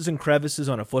creases and crevices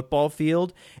on a football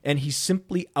field, and he's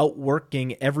simply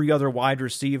outworking every other wide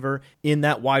receiver in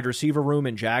that wide receiver room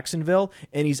in Jacksonville,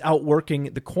 and he's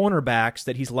outworking the cornerbacks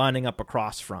that he's lining up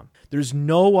across from. There's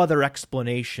no other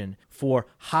explanation for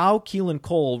how Keelan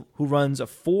Cole, who runs a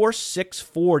 4.6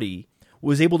 40,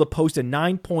 was able to post a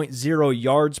 9.0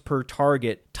 yards per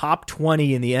target, top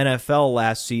 20 in the NFL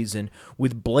last season,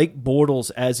 with Blake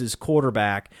Bortles as his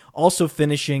quarterback, also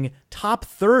finishing top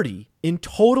 30 in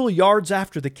total yards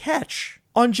after the catch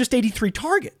on just 83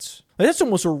 targets. Like, that's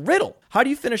almost a riddle. How do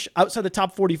you finish outside the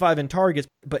top 45 in targets,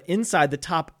 but inside the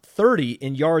top 30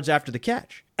 in yards after the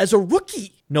catch? As a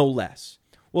rookie, no less.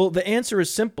 Well, the answer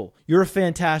is simple. You're a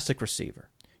fantastic receiver.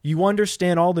 You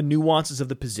understand all the nuances of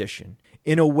the position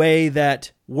in a way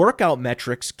that workout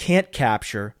metrics can't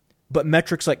capture, but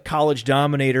metrics like college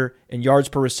Dominator and yards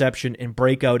per reception and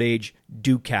breakout age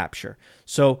do capture.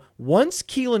 So once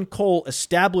Keelan Cole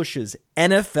establishes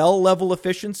NFL level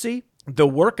efficiency, the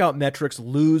workout metrics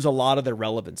lose a lot of their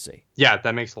relevancy. Yeah,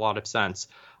 that makes a lot of sense.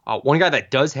 One guy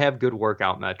that does have good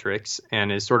workout metrics and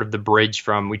is sort of the bridge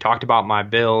from, we talked about my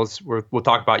Bills, we'll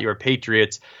talk about your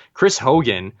Patriots. Chris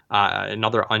Hogan,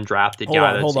 another undrafted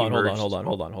guy.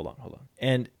 Hold on.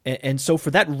 And so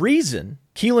for that reason,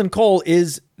 Keelan Cole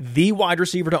is the wide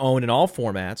receiver to own in all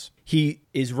formats. He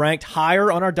is ranked higher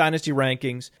on our dynasty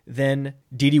rankings than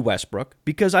Dede Westbrook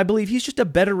because I believe he's just a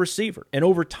better receiver. And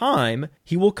over time,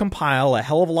 he will compile a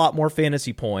hell of a lot more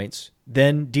fantasy points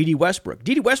than Dede Westbrook.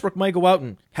 Dede Westbrook might go out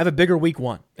and have a bigger week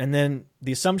one. And then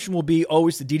the assumption will be, oh,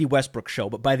 it's the Dede Westbrook show.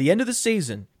 But by the end of the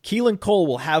season, Keelan Cole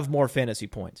will have more fantasy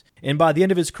points. And by the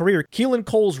end of his career, Keelan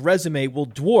Cole's resume will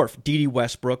dwarf Dede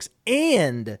Westbrook's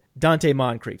and Donte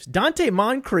Moncrief's. Donte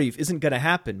Moncrief isn't going to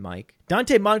happen, Mike.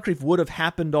 Donte Moncrief would have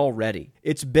happened already.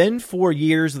 It's been 4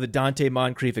 years of the Donte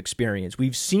Moncrief experience.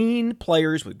 We've seen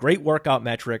players with great workout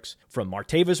metrics, from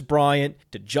Martavis Bryant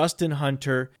to Justin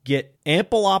Hunter, get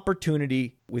ample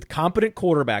opportunity with competent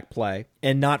quarterback play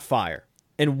and not fire.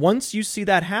 And once you see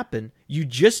that happen, you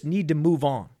just need to move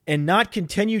on and not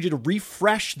continue to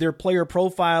refresh their player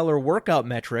profile or workout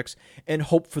metrics and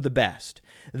hope for the best.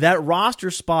 That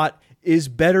roster spot is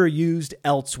better used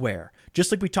elsewhere. Just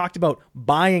like we talked about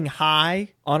buying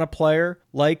high on a player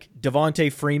like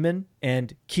Devontae Freeman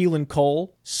and Keelan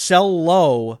Cole, sell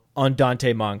low on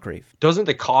Donte Moncrief. Doesn't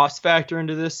the cost factor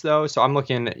into this, though? So I'm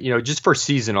looking, just for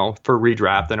seasonal, for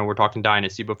redraft. I know we're talking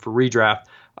dynasty, but for redraft,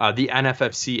 the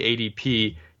NFFC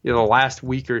ADP, the last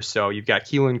week or so, you've got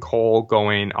Keelan Cole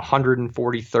going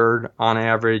 143rd on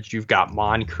average. You've got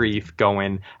Moncrief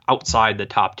going outside the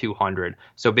top 200.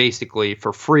 So basically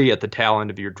for free at the tail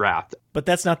end of your draft. But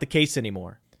that's not the case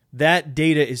anymore. That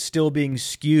data is still being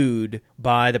skewed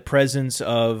by the presence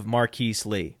of Marquise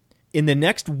Lee. In the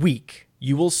next week,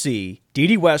 you will see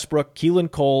Dede Westbrook, Keelan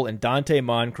Cole, and Donte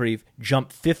Moncrief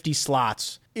jump 50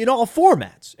 slots in all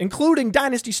formats, including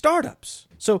dynasty startups.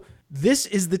 So this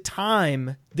is the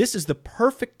time, this is the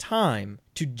perfect time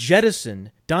to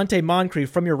jettison Donte Moncrief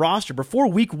from your roster before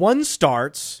week one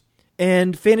starts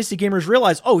and fantasy gamers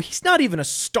realize, oh, he's not even a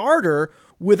starter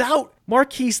without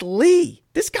Marquise Lee.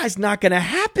 This guy's not going to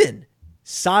happen.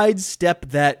 sidestep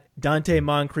that Dante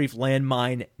Moncrief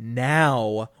landmine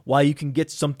now while you can get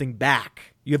something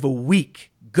back. You have a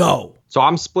week. Go. So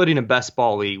I'm splitting a best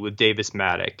ball league with Davis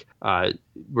Maddock.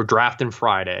 We're drafting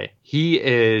Friday. He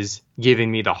is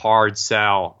giving me the hard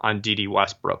sell on Dede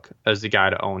Westbrook as the guy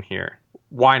to own here.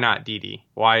 Why not Dede?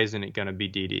 Why isn't it going to be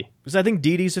Dede? Because I think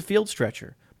Dede's a field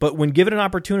stretcher. But when given an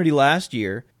opportunity last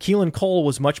year, Keelan Cole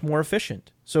was much more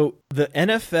efficient. So the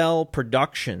NFL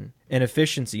production and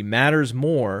efficiency matters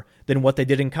more than what they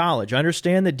did in college. I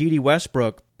understand that Dede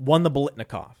Westbrook won the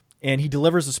Biletnikoff, and he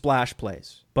delivers the splash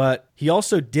plays. But he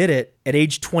also did it at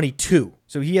age 22.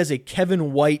 So he has a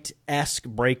Kevin White-esque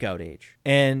breakout age.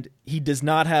 And he does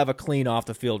not have a clean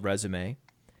off-the-field resume.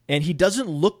 And he doesn't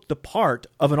look the part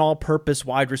of an all-purpose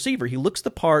wide receiver. He looks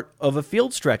the part of a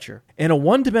field stretcher. And a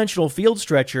one-dimensional field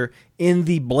stretcher in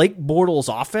the Blake Bortles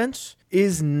offense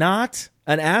is not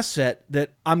an asset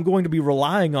that I'm going to be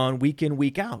relying on week in,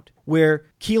 week out, where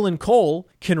Keelan Cole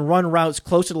can run routes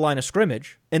close to the line of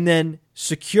scrimmage and then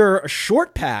secure a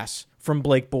short pass from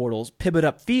Blake Bortles, pivot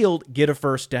upfield, get a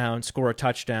first down, score a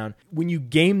touchdown. When you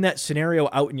game that scenario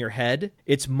out in your head,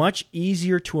 it's much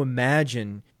easier to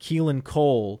imagine Keelan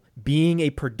Cole being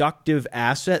a productive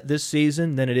asset this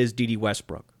season than it is Dede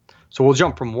Westbrook. So we'll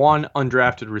jump from one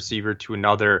undrafted receiver to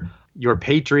another. Your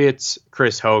Patriots,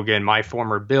 Chris Hogan, my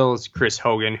former Bills, Chris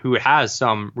Hogan, who has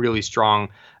some really strong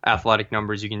athletic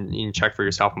numbers. You can check for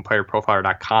yourself on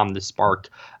playerprofiler.com. The Spark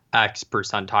X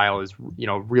percentile is,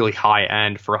 really high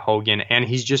end for Hogan, and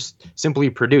he's just simply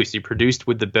produced. He produced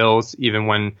with the Bills even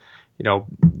when,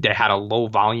 they had a low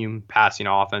volume passing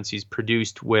offense. He's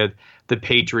produced with the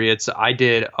Patriots. I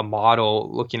did a model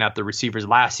looking at the receivers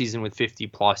last season with 50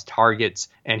 plus targets,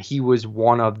 and he was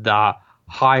one of the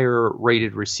higher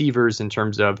rated receivers in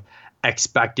terms of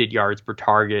expected yards per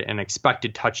target and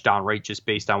expected touchdown rate just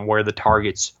based on where the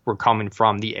targets were coming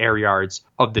from, the air yards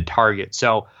of the target.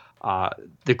 So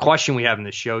the question we have in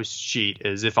the show sheet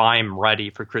is if I am ready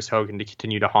for Chris Hogan to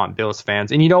continue to haunt Bills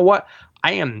fans. And you know what?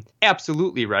 I am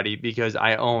absolutely ready because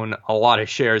I own a lot of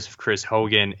shares of Chris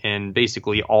Hogan in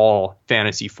basically all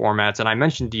fantasy formats. And I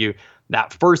mentioned to you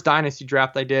that first dynasty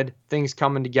draft I did, things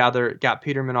coming together, got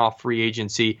Peterman off free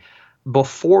agency.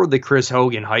 Before the Chris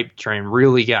Hogan hype train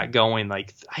really got going,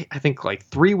 I think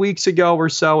 3 weeks ago or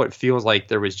so, it feels like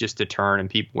there was just a turn and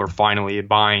people were finally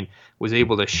buying, was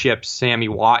able to ship Sammy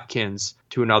Watkins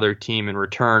to another team in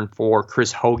return for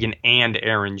Chris Hogan and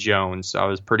Aaron Jones. So I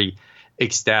was pretty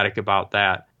ecstatic about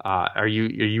that. Are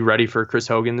you ready for Chris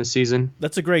Hogan this season?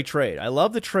 That's a great trade. I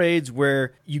love the trades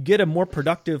where you get a more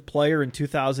productive player in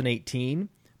 2018,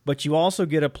 but you also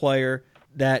get a player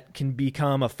that can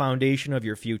become a foundation of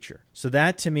your future. So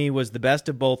that to me was the best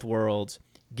of both worlds,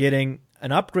 getting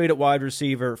an upgrade at wide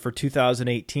receiver for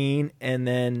 2018, and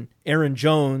then Aaron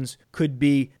Jones could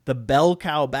be the bell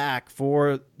cow back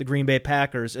for the Green Bay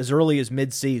Packers as early as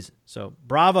midseason. So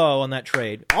bravo on that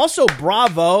trade. Also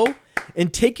bravo in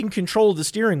taking control of the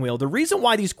steering wheel. The reason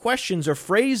why these questions are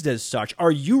phrased as such,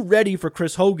 are you ready for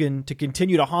Chris Hogan to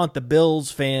continue to haunt the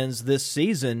Bills fans this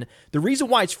season? The reason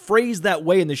why it's phrased that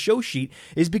way in the show sheet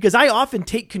is because I often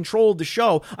take control of the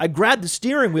show. I grab the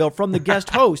steering wheel from the guest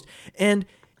host, and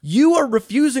you are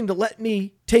refusing to let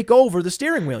me take over the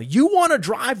steering wheel. You want to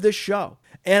drive this show,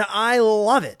 and I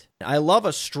love it. I love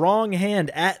a strong hand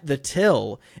at the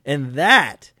till, and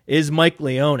that is Mike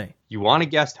Leone. You want a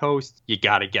guest host, you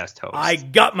got a guest host. I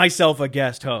got myself a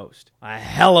guest host. A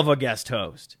hell of a guest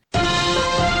host.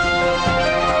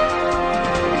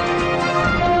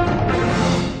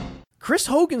 Chris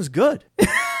Hogan's good.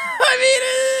 I mean,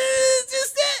 it's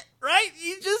just it, right?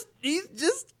 He's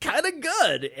just kind of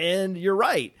good, and you're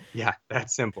right. Yeah,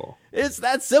 that's simple. It's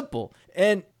that simple.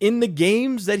 And in the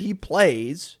games that he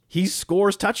plays, he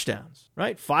scores touchdowns,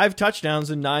 right? 5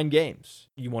 touchdowns in 9 games.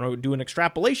 You want to do an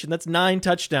extrapolation, that's 9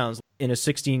 touchdowns in a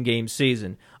 16-game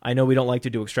season. I know we don't like to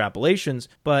do extrapolations,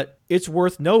 but it's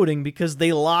worth noting because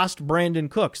they lost Brandon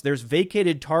Cooks. There's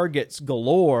vacated targets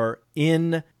galore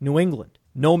in New England.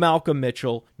 No Malcolm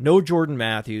Mitchell, no Jordan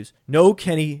Matthews, no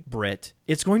Kenny Britt.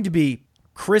 It's going to be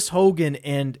Chris Hogan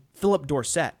and Philip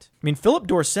Dorsett. I mean, Philip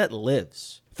Dorsett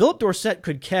lives. Philip Dorsett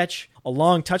could catch a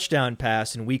long touchdown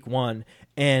pass in week 1,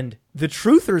 and the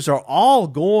truthers are all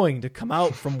going to come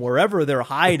out from wherever they're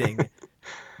hiding,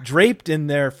 draped in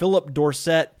their Philip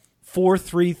Dorsett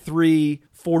 4-3-3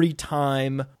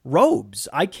 40-time robes.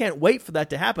 I can't wait for that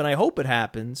to happen. I hope it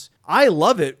happens. I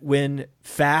love it when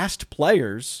fast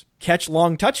players catch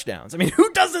long touchdowns. I mean,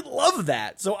 who doesn't love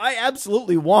that? So I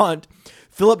absolutely want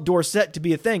Philip Dorsett to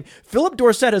be a thing. Philip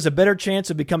Dorsett has a better chance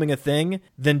of becoming a thing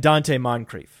than Dante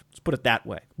Moncrief. put it that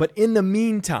way. But in the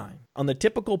meantime, on the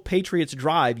typical Patriots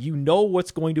drive, you know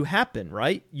what's going to happen,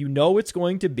 right? You know it's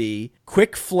going to be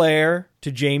quick flare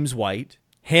to James White,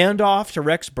 handoff to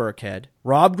Rex Burkhead,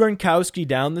 Rob Gronkowski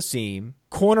down the seam,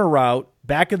 corner route,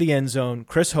 back of the end zone,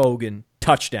 Chris Hogan,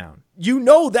 touchdown. You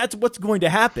know that's what's going to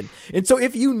happen. And so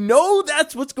if you know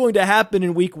that's what's going to happen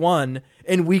in week 1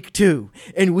 and week 2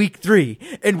 and week 3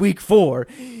 and week 4,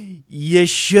 you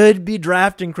should be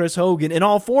drafting Chris Hogan in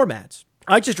all formats.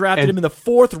 I just drafted him in the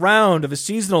 4th round of a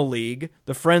seasonal league,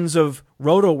 the Friends of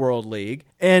Roto World League,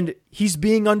 and he's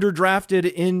being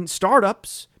underdrafted in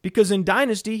startups because in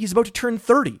Dynasty, he's about to turn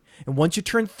 30. And once you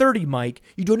turn 30, Mike,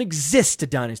 you don't exist to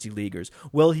Dynasty Leaguers.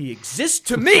 Well, he exists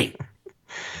to me.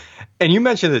 And you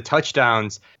mentioned the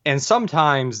touchdowns, and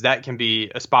sometimes that can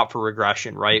be a spot for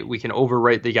regression, right? We can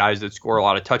overrate the guys that score a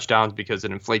lot of touchdowns because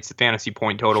it inflates the fantasy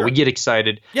point total. Sure. We get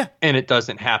excited, and it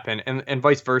doesn't happen. And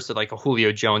vice versa, like a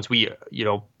Julio Jones, we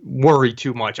worry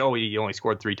too much. Oh, he only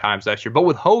scored 3 times last year. But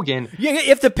with Hogan... Yeah,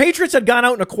 if the Patriots had gone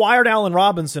out and acquired Allen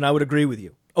Robinson, I would agree with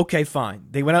you. Okay, fine.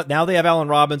 They went out. Now they have Allen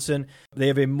Robinson. They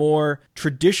have a more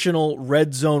traditional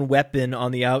red zone weapon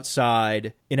on the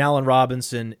outside in Allen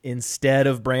Robinson instead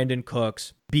of Brandon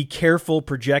Cooks. Be careful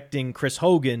projecting Chris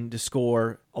Hogan to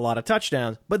score a lot of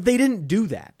touchdowns. But they didn't do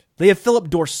that. They have Philip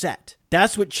Dorsett.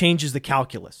 That's what changes the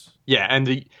calculus. Yeah,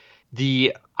 and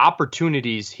the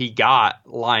opportunities he got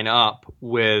line up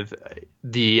with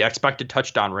the expected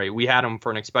touchdown rate. We had him for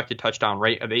an expected touchdown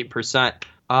rate of 8%.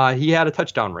 He had a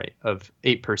touchdown rate of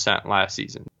 8% last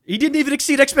season. He didn't even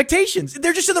exceed expectations.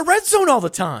 They're just in the red zone all the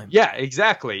time. Yeah,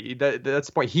 exactly. That's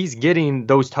the point. He's getting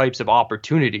those types of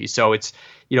opportunities. So it's,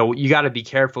 you got to be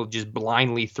careful just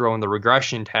blindly throwing the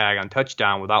regression tag on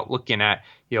touchdown without looking at,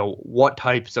 what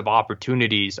types of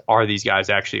opportunities are these guys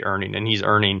actually earning. And he's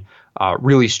earning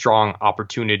really strong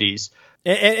opportunities.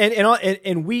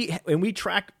 And we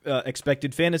track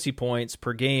expected fantasy points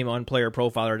per game on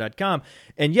playerprofiler.com.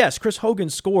 And yes, Chris Hogan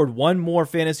scored 1 more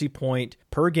fantasy point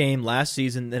per game last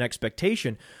season than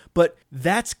expectation. But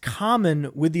that's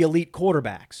common with the elite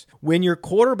quarterbacks. When your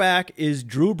quarterback is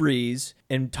Drew Brees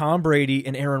and Tom Brady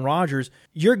and Aaron Rodgers,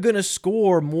 you're going to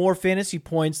score more fantasy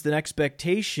points than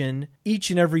expectation each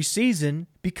and every season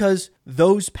because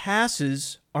those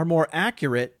passes are more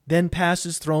accurate than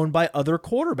passes thrown by other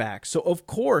quarterbacks. So, of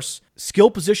course,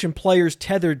 skill position players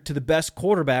tethered to the best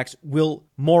quarterbacks will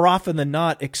more often than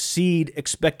not exceed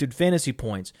expected fantasy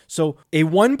points. So, a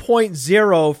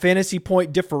 1.0 fantasy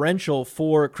point differential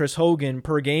for Chris Hogan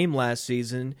per game last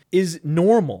season is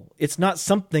normal. It's not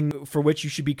something for which you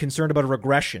should be concerned about a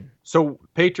regression. So,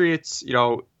 Patriots,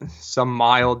 some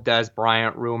mild Dez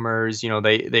Bryant rumors,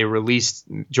 they released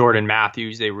Jordan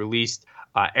Matthews, they released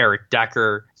Eric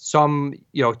Decker. Some,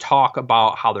 talk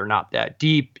about how they're not that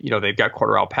deep. They've got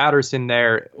Cordarrelle Patterson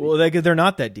there. Well, they're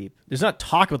not that deep. There's not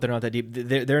talk about they're not that deep.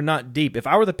 They're not deep. If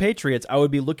I were the Patriots, I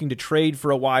would be looking to trade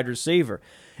for a wide receiver.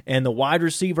 And the wide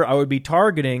receiver I would be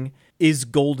targeting is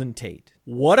Golden Tate.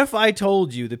 What if I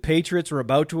told you the Patriots were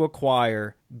about to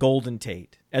acquire Golden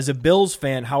Tate? As a Bills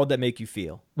fan, how would that make you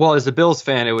feel? Well, as a Bills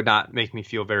fan, it would not make me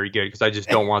feel very good because I just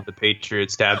don't want the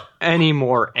Patriots to have any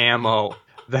more ammo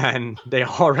than they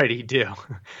already do.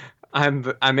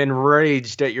 I'm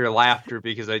enraged at your laughter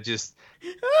because I just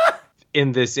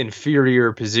in this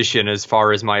inferior position as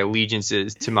far as my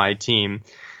allegiances to my team.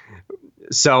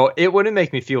 So it wouldn't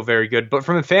make me feel very good. But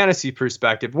from a fantasy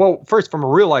perspective, well, first from a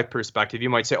real life perspective, you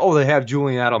might say, oh, they have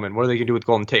Julian Edelman. What are they going to do with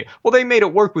Golden Tate? Well, they made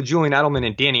it work with Julian Edelman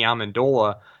and Danny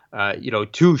Amendola.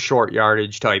 2 short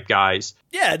yardage type guys.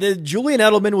 Yeah, the Julian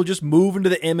Edelman will just move into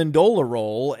the Amendola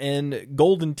role, and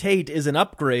Golden Tate is an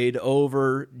upgrade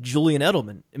over Julian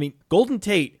Edelman. I mean, Golden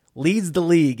Tate leads the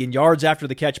league in yards after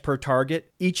the catch per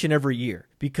target each and every year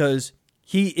because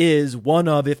he is one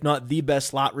of, if not the best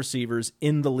slot receivers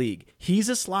in the league. He's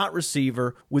a slot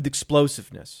receiver with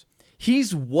explosiveness.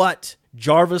 He's what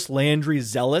Jarvis Landry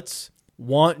zealots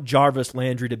want Jarvis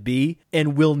Landry to be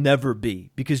and will never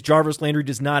be because Jarvis Landry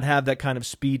does not have that kind of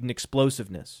speed and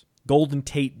explosiveness. Golden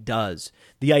Tate does.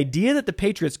 The idea that the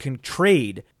Patriots can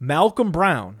trade Malcolm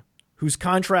Brown, whose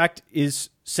contract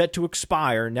is set to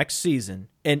expire next season,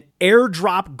 and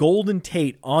airdrop Golden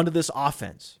Tate onto this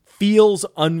offense feels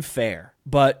unfair.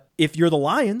 But if you're the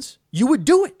Lions, you would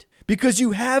do it because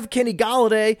you have Kenny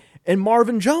Golladay and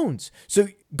Marvin Jones. So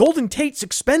Golden Tate's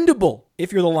expendable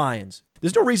if you're the Lions.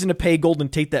 There's no reason to pay Golden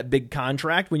Tate that big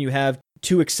contract when you have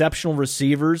 2 exceptional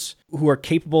receivers who are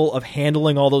capable of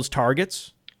handling all those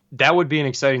targets. That would be an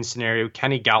exciting scenario.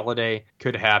 Kenny Golladay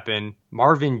could happen.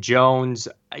 Marvin Jones,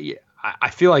 I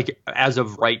feel like as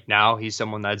of right now, he's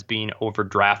someone that's being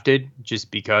overdrafted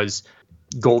just because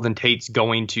Golden Tate's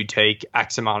going to take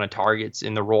X amount of targets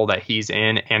in the role that he's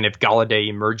in, and if Galladay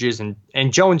emerges,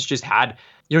 and Jones just had,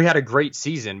 he had a great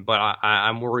season, but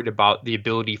I'm worried about the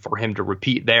ability for him to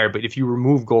repeat there. But if you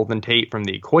remove Golden Tate from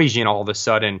the equation, all of a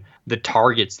sudden the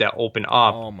targets that open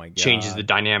up changes the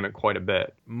dynamic quite a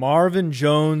bit. Marvin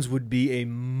Jones would be a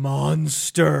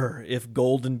monster if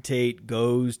Golden Tate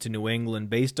goes to New England.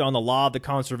 Based on the law of the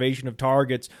conservation of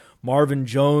targets, Marvin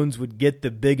Jones would get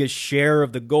the biggest share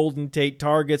of the Golden Tate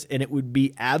targets, and it would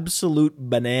be absolute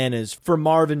bananas for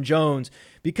Marvin Jones,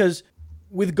 because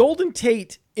with Golden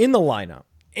Tate in the lineup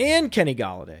and Kenny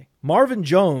Galladay, Marvin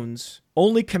Jones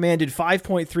only commanded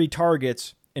 5.3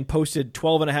 targets and posted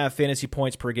 12.5 fantasy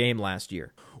points per game last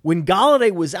year. When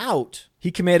Galladay was out, he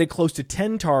commanded close to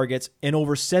 10 targets and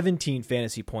over 17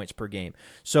 fantasy points per game.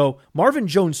 So Marvin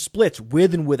Jones' splits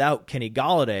with and without Kenny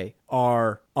Galladay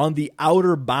are on the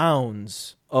outer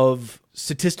bounds of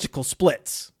statistical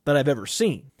splits that I've ever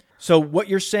seen. So what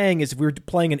you're saying is, if we're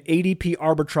playing an ADP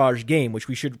arbitrage game, which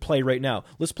we should play right now,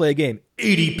 let's play a game.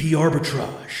 ADP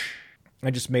arbitrage.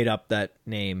 I just made up that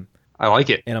name. I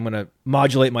like it. And I'm going to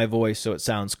modulate my voice so it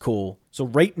sounds cool. So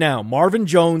right now, Marvin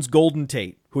Jones, Golden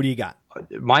Tate. Who do you got?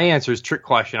 My answer is trick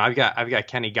question. I've got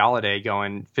Kenny Galladay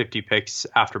going 50 picks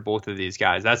after both of these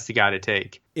guys. That's the guy to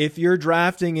take. If you're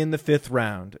drafting in the 5th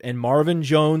round and Marvin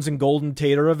Jones and Golden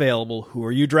Tate are available, who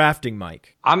are you drafting,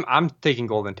 Mike? I'm taking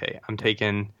Golden Tate. I'm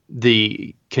taking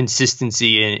the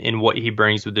consistency in what he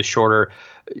brings with the shorter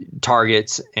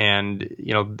targets, and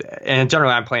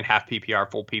generally I'm playing half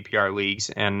PPR, full PPR leagues,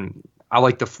 and I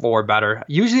like the floor better.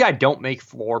 Usually I don't make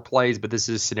floor plays, but this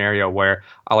is a scenario where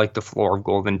I like the floor of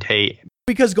Golden Tate.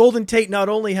 Because Golden Tate not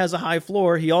only has a high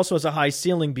floor, he also has a high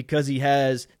ceiling because he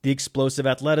has the explosive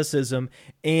athleticism,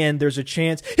 and there's a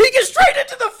chance he gets straight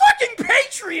into the fucking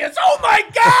Patriots! Oh my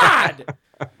God!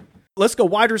 Let's go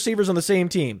wide receivers on the same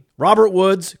team. Robert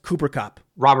Woods, Cooper Kupp.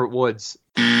 Robert Woods.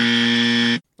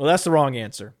 Well, that's the wrong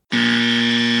answer.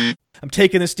 I'm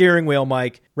taking the steering wheel,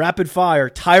 Mike. Rapid fire.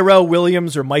 Tyrell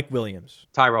Williams or Mike Williams?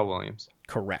 Tyrell Williams.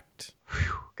 Correct.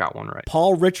 Whew, got one right.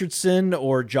 Paul Richardson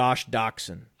or Josh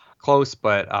Doxson? Close,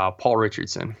 but Paul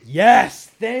Richardson. Yes,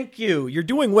 thank you. You're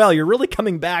doing well. You're really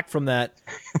coming back from that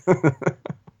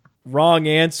wrong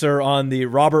answer on the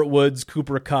Robert Woods,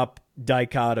 Cooper Kupp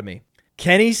dichotomy.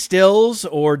 Kenny Stills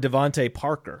or Devontae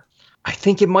Parker? I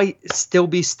think it might still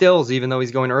be Stills, even though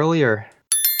he's going earlier.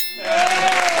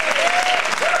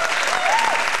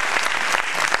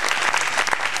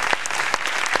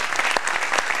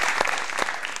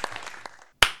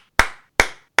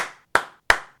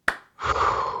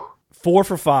 Four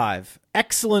for five.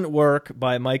 Excellent work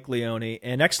by Mike Leone,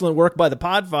 and excellent work by the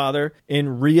Podfather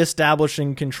in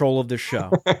reestablishing control of the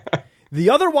show. The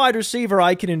other wide receiver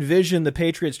I can envision the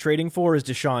Patriots trading for is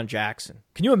Deshaun Jackson.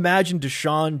 Can you imagine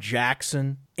Deshaun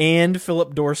Jackson and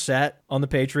Philip Dorsett on the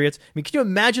Patriots? I mean, can you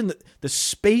imagine the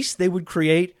space they would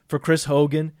create for Chris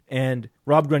Hogan and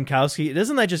Rob Gronkowski?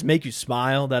 Doesn't that just make you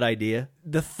smile, that idea?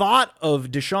 The thought of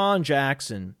Deshaun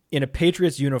Jackson in a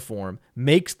Patriots uniform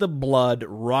makes the blood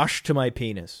rush to my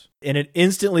penis, and it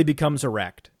instantly becomes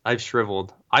erect. I've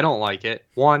shriveled. I don't like it.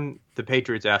 One, the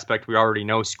Patriots aspect we already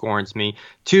know scorns me.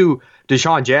 Two,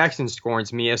 Deshaun Jackson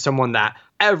scorns me as someone that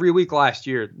every week last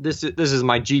year, this is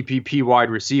my GPP wide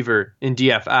receiver in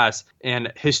DFS,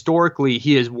 and historically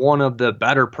he is one of the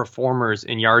better performers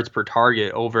in yards per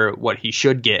target over what he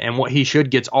should get, and what he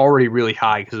should get's already really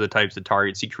high because of the types of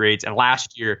targets he creates, and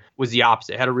last year was the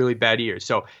opposite, had a really bad year.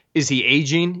 So is he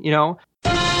aging?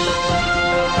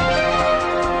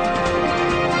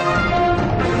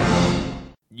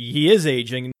 He is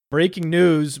aging. Breaking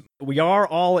news, we are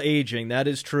all aging. That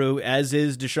is true, as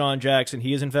is Deshaun Jackson.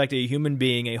 He is, in fact, a human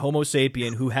being, a Homo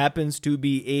sapien who happens to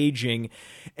be aging.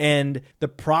 And the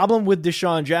problem with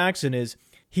Deshaun Jackson is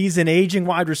he's an aging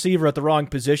wide receiver at the wrong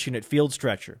position at field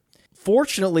stretcher.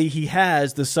 Fortunately, he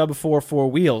has the sub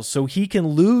 4.4 wheels, so he can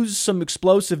lose some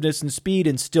explosiveness and speed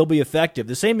and still be effective.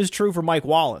 The same is true for Mike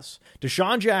Wallace.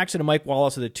 Deshaun Jackson and Mike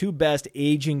Wallace are the two best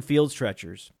aging field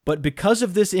stretchers. But because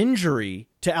of this injury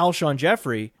to Alshon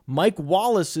Jeffrey, Mike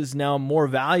Wallace is now more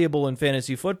valuable in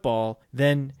fantasy football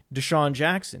than Deshaun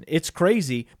Jackson. It's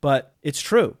crazy, but it's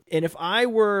true. And if I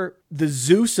were the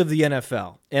Zeus of the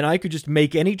NFL and I could just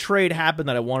make any trade happen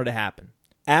that I wanted to happen,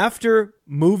 after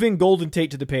moving Golden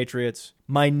Tate to the Patriots,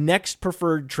 my next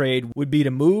preferred trade would be to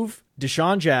move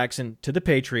Deshaun Jackson to the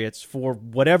Patriots for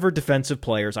whatever defensive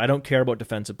players. I don't care about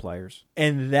defensive players.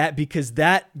 And because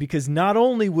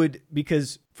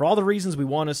for all the reasons we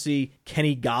want to see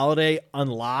Kenny Galladay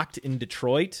unlocked in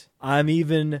Detroit, I'm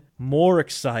even more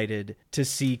excited to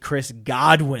see Chris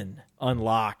Godwin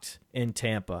unlocked in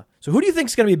Tampa. So who do you think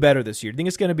is going to be better this year? Do you think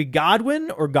it's going to be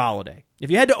Godwin or Galladay?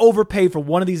 If you had to overpay for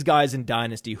one of these guys in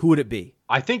Dynasty, who would it be?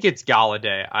 I think it's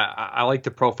Galladay. I like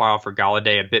the profile for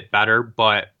Galladay a bit better,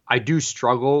 but I do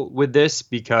struggle with this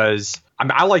because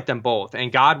I like them both.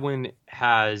 And Godwin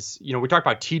has, we talked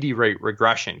about TD rate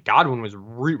regression. Godwin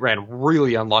ran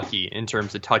really unlucky in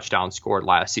terms of touchdowns scored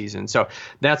last season. So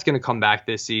that's going to come back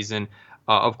this season.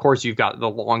 Of course, you've got the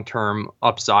long-term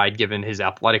upside given his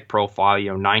athletic profile,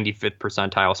 95th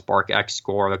percentile Spark X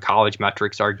score. The college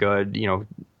metrics are good,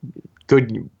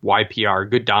 good YPR,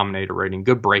 good dominator rating,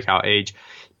 good breakout age.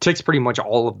 Ticks pretty much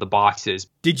all of the boxes.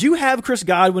 Did you have Chris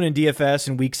Godwin in DFS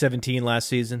in week 17 last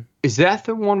season? Is that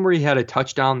the one where he had a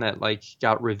touchdown that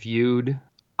got reviewed?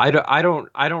 I don't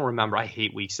remember. I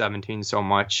hate week 17 so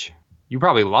much. You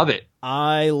probably love it.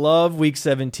 I love week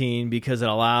 17 because it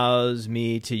allows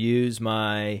me to use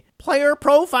my player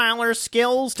profiler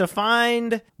skills to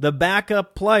find the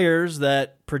backup players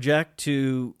that project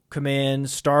to command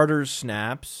starters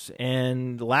snaps.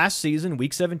 And last season,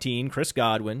 week 17, Chris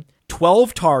Godwin,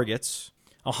 12 targets,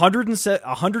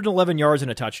 111 yards and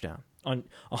a touchdown. On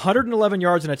 111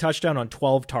 yards and a touchdown on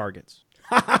 12 targets.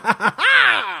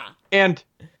 And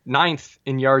 9th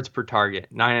in yards per target,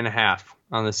 9.5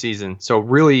 on the season. So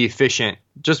really efficient.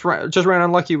 Just ran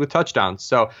unlucky with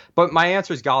touchdowns. But my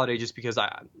answer is Galladay just because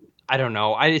I don't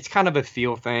know. It's kind of a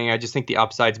feel thing. I just think the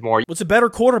upside's more. It's a better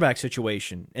quarterback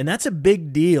situation, and that's a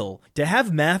big deal. To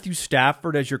have Matthew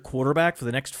Stafford as your quarterback for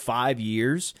the next 5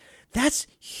 years, that's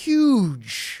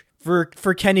huge for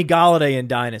Kenny Galladay in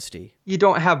Dynasty. You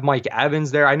don't have Mike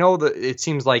Evans there. I know that it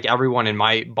seems like everyone in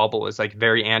my bubble is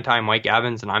very anti-Mike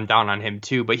Evans, and I'm down on him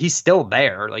too, but he's still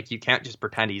there. You can't just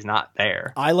pretend he's not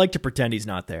there. I like to pretend he's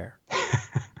not there.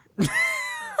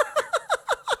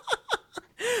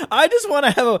 I just want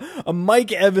to have a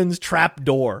Mike Evans trap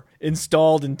door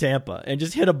installed in Tampa and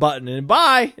just hit a button and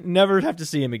bye, never have to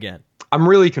see him again. I'm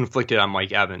really conflicted on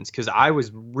Mike Evans because I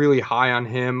was really high on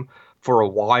him for a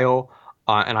while.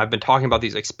 And I've been talking about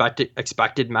these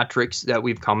expected metrics that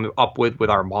we've come up with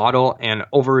our model. And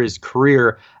over his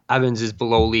career, Evans is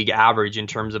below league average in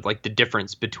terms of the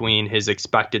difference between his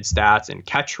expected stats and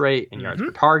catch rate and yards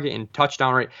per target and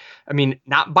touchdown rate. I mean,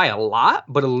 not by a lot,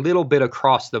 but a little bit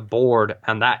across the board.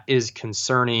 And that is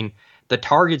concerning. The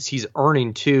targets he's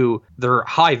earning too, they're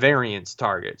high variance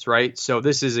targets, right? So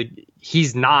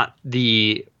he's not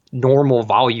the normal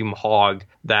volume hog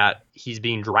that he's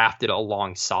being drafted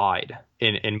alongside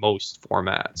in most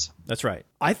formats. That's right.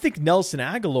 I think Nelson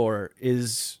Agholor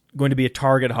is going to be a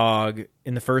target hog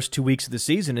in the first 2 weeks of the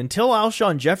season until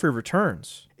Alshon Jeffrey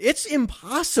returns. It's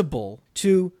impossible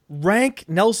to rank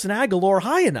Nelson Agholor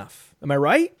high enough. Am I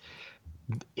right?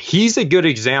 He's a good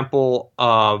example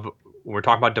of, when we're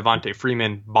talking about Devonta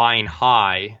Freeman buying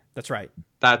high. That's right.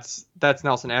 That's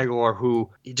Nelson Agholor,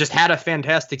 who just had a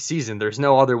fantastic season. There's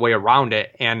no other way around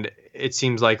it. And it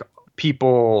seems like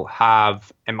people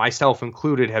have, and myself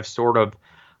included, have sort of,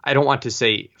 I don't want to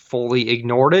say fully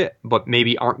ignored it, but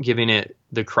maybe aren't giving it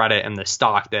the credit and the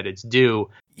stock that it's due.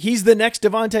 He's the next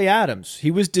Davante Adams. He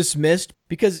was dismissed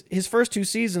because his first 2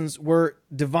 seasons were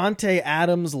Davante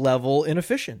Adams level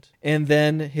inefficient. And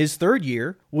then his third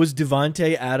year was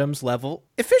Davante Adams level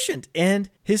efficient. And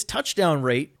his touchdown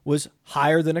rate was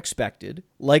higher than expected,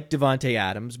 like Davante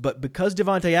Adams. But because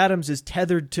Davante Adams is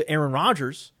tethered to Aaron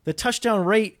Rodgers, the touchdown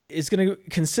rate is going to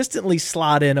consistently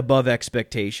slot in above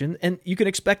expectation. And you can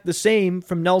expect the same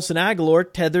from Nelson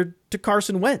Agholor tethered to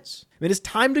Carson Wentz. I mean, it's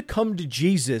time to come to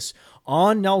Jesus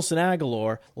on Nelson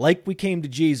Agholor like we came to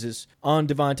Jesus on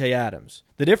Davante Adams.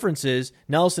 The difference is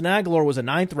Nelson Agholor was a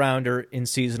 9th rounder in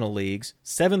seasonal leagues,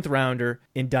 7th rounder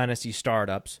in dynasty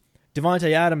startups.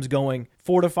 Davante Adams going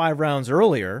 4 to 5 rounds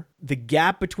earlier. The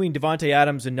gap between Davante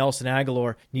Adams and Nelson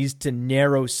Agholor needs to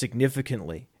narrow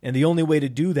significantly. And the only way to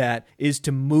do that is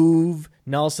to move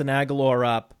Nelson Agholor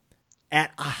up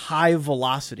at a high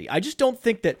velocity. I just don't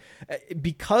think that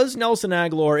because Nelson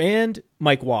Agholor and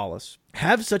Mike Wallace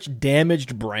have such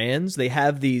damaged brands, they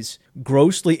have these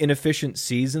grossly inefficient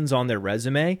seasons on their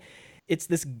resume. It's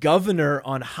this governor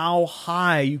on how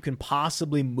high you can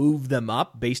possibly move them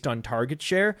up based on target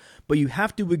share, but you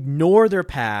have to ignore their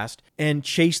past and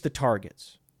chase the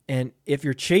targets. And if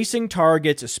you're chasing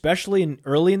targets, especially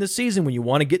early in the season when you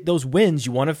want to get those wins,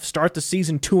 you want to start the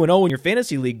season 2-0 in your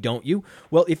fantasy league, don't you?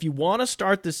 Well, if you want to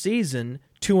start the season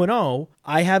 2-0,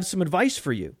 I have some advice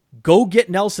for you. Go get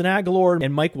Nelson Agholor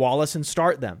and Mike Wallace and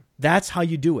start them. That's how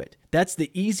you do it. That's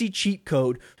the easy cheat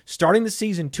code. Starting the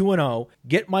season 2-0,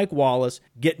 get Mike Wallace,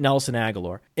 get Nelson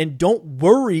Agholor. And don't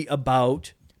worry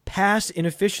about past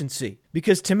inefficiency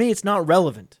because to me, it's not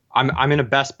relevant. I'm in a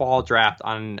best ball draft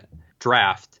on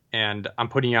draft, and I'm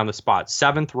putting you on the spot.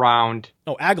 7th round.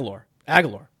 Oh, Aguilar.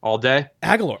 All day?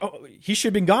 Aguilar. Oh, he should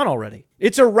have been gone already.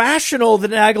 It's irrational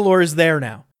that Aguilar is there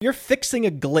now. You're fixing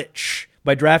a glitch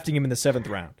by drafting him in the 7th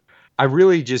round. I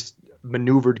really just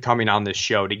maneuvered coming on this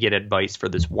show to get advice for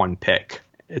this one pick.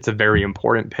 It's a very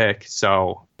important pick,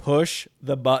 so push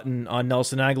the button on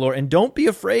Nelson Aguilar, and don't be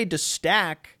afraid to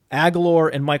stack Aguilar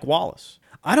and Mike Wallace.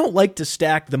 I don't like to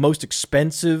stack the most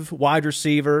expensive wide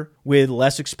receiver with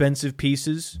less expensive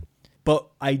pieces, but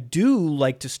I do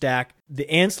like to stack the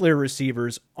ancillary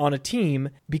receivers on a team,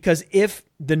 because if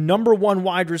the number one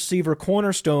wide receiver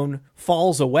cornerstone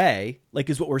falls away, like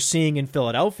is what we're seeing in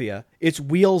Philadelphia, it's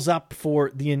wheels up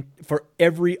for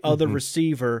every other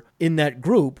receiver in that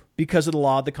group because of the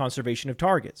law of the conservation of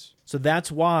targets. So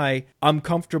that's why I'm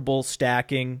comfortable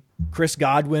stacking Chris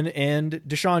Godwin and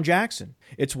Deshaun Jackson.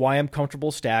 It's why I'm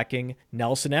comfortable stacking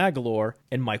Nelson Aguilar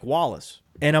and Mike Wallace.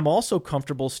 And I'm also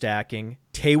comfortable stacking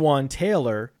Taywan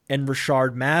Taylor and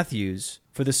Rashard Matthews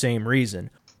for the same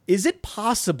reason. Is it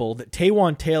possible that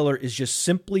Taywan Taylor is just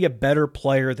simply a better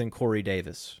player than Corey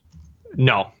Davis?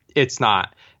 No, it's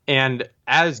not. And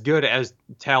as good as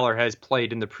Taylor has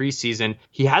played in the preseason,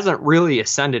 he hasn't really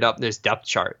ascended up this depth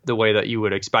chart the way that you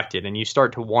would expect it. And you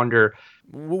start to wonder,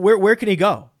 where can he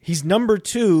go? He's number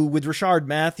 2 with Rashard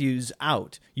Matthews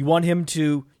out. You want him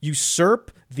to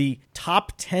usurp the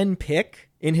top 10 pick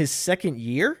in his second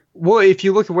year? Well, if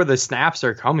you look at where the snaps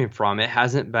are coming from, it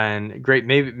hasn't been great.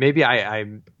 Maybe I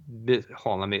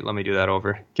hold on, let me do that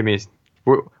over.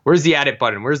 Where's the edit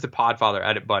button? Where's the Podfather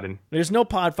edit button? There's no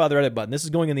Podfather edit button. This is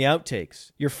going in the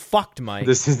outtakes. You're fucked, Mike.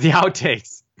 This is the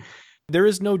outtakes. There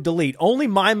is no delete. Only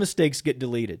my mistakes get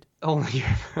deleted. Only.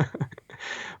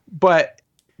 But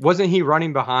wasn't he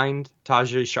running behind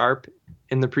Tajay Sharp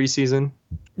in the preseason?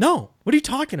 No. What are you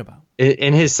talking about?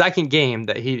 In his second game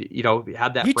that he,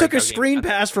 had that. He took a screen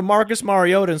pass from Marcus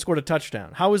Mariota and scored a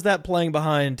touchdown. How is that playing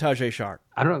behind Tajay Sharp?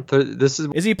 I don't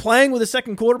know. Is he playing with a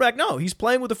second quarterback? No, he's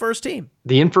playing with the first team.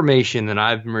 The information that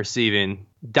I've been receiving,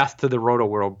 death to the Roto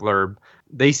World blurb,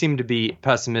 they seem to be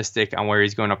pessimistic on where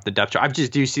he's going up the depth chart.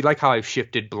 Do you see like how I've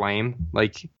shifted blame?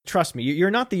 Like, trust me,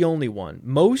 you're not the only one.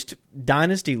 Most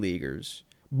dynasty leaguers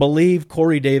believe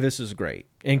Corey Davis is great.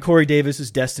 And Corey Davis is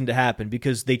destined to happen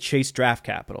because they chase draft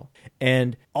capital.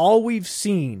 And all we've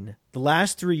seen the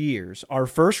last 3 years are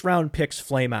first round picks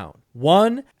flame out.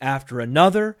 One after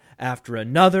another, after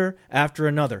another, after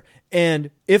another. And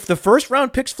if the first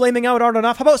round picks flaming out aren't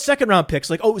enough, how about second round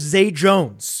picks? Like, Zay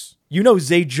Jones. You know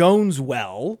Zay Jones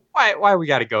well. Why we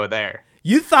got to go there?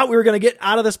 You thought we were going to get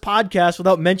out of this podcast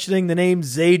without mentioning the name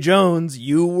Zay Jones.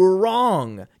 You were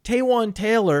wrong. Taywan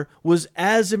Taylor was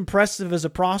as impressive as a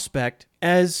prospect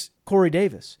as Corey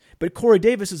Davis. But Corey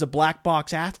Davis is a black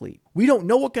box athlete. We don't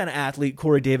know what kind of athlete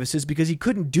Corey Davis is because he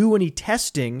couldn't do any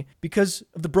testing because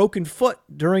of the broken foot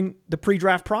during the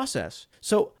pre-draft process.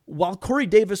 So while Corey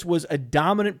Davis was a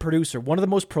dominant producer, one of the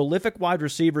most prolific wide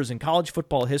receivers in college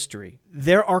football history,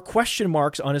 there are question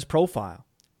marks on his profile.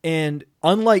 And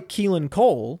unlike Keelan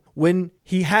Cole, when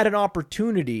he had an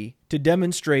opportunity to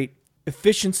demonstrate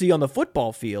efficiency on the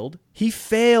football field, he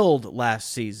failed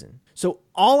last season. So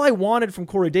all I wanted from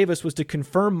Corey Davis was to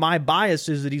confirm my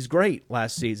biases that he's great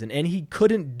last season, and he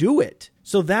couldn't do it.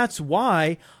 So that's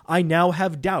why I now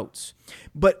have doubts.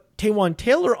 But Taywan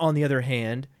Taylor, on the other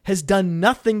hand, has done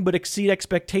nothing but exceed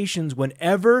expectations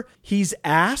whenever he's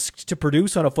asked to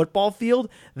produce on a football field.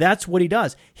 That's what he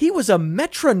does. He was a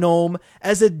metronome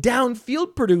as a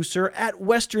downfield producer at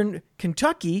Western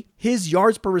Kentucky. His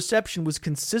yards per reception was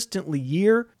consistently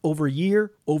year over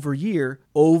year over year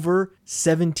over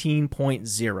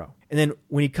 17.0. And then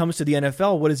when he comes to the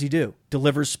NFL, what does he do?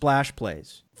 Delivers splash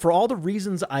plays. For all the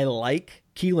reasons I like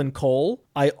Keelan Cole,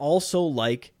 I also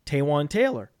like Taywan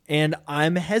Taylor. And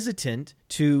I'm hesitant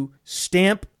to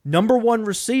stamp number one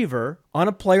receiver on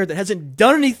a player that hasn't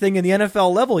done anything in the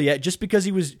NFL level yet just because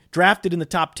he was drafted in the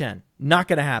top 10. Not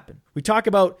going to happen. We talk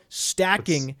about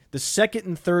stacking the second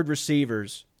and third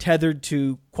receivers tethered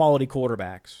to quality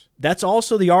quarterbacks. That's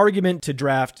also the argument to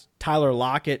draft Tyler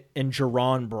Lockett and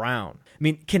Jerron Brown. I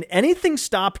mean, can anything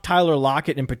stop Tyler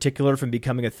Lockett in particular from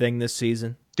becoming a thing this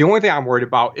season? The only thing I'm worried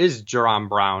about is Jerron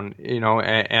Brown,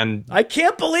 and I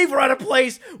can't believe we're at a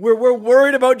place where we're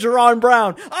worried about Jerron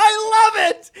Brown. I love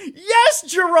it. Yes,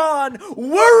 Jerron,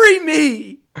 worry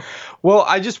me. Well,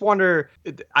 I just wonder,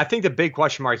 I think the big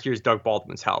question mark here is Doug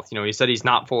Baldwin's health. He said he's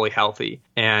not fully healthy.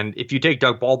 And if you take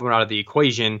Doug Baldwin out of the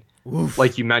equation,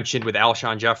 like you mentioned with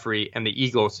Alshon Jeffrey and the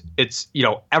Eagles, it's,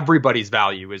 everybody's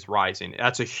value is rising.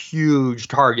 That's a huge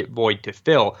target void to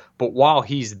fill. But while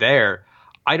he's there,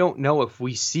 I don't know if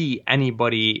we see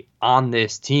anybody on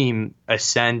this team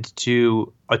ascend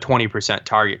to a 20%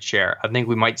 target share. I think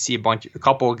we might see a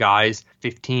couple of guys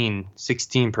 15,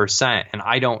 16%, and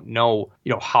I don't know,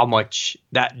 how much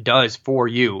that does for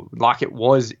you. Lockett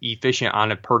was efficient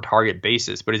on a per target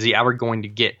basis, but is he ever going to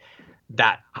get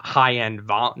that high-end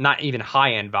not even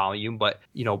high-end volume, but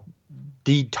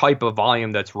the type of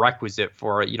volume that's requisite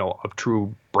for a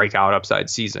true breakout upside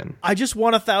season? I just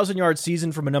want a 1,000-yard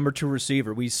season from a number 2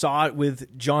 receiver. We saw it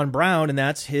with John Brown, and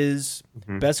that's his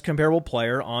best comparable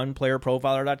player on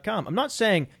playerprofiler.com. I'm not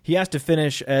saying he has to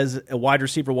finish as a wide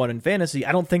receiver 1 in fantasy.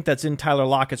 I don't think that's in Tyler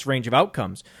Lockett's range of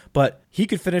outcomes, but he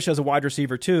could finish as a wide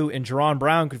receiver 2, and Jerron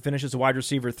Brown could finish as a wide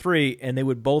receiver 3, and they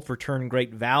would both return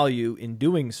great value in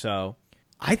doing so.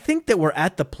 I think that we're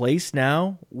at the place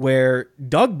now where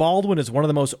Doug Baldwin is one of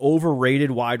the most overrated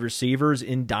wide receivers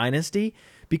in Dynasty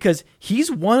because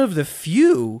he's one of the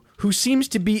few who seems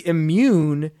to be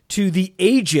immune to the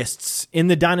ageists in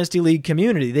the Dynasty League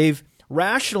community. They've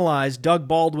rationalized Doug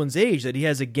Baldwin's age, that he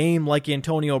has a game like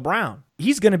Antonio Brown.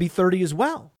 He's going to be 30 as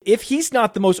well. If he's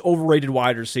not the most overrated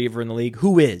wide receiver in the league,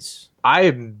 who is?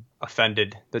 I'm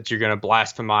offended that you're going to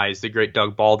blasphemize the great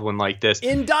Doug Baldwin like this.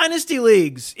 In dynasty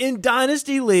leagues,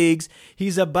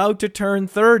 he's about to turn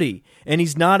 30, and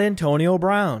he's not Antonio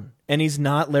Brown, and he's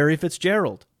not Larry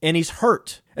Fitzgerald, and he's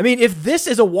hurt. I mean, if this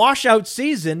is a washout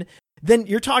season, then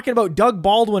you're talking about Doug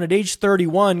Baldwin at age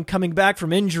 31 coming back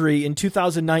from injury in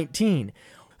 2019.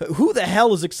 Who the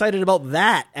hell is excited about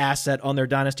that asset on their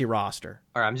dynasty roster?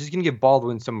 All right, I'm just going to give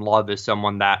Baldwin some love as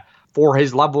someone that, for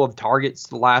his level of targets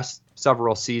the last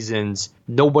several seasons,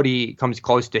 nobody comes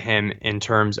close to him in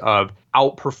terms of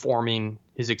outperforming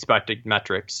his expected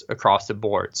metrics across the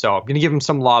board. So I'm going to give him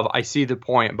some love. I see the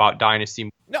point about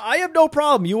dynasty. No, I have no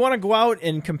problem. You want to go out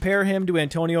and compare him to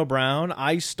Antonio Brown?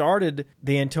 I started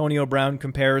the Antonio Brown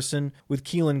comparison with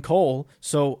Keelan Cole,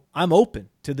 so I'm open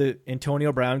to the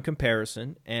Antonio Brown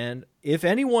comparison. And if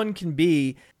anyone can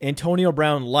be Antonio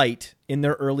Brown light in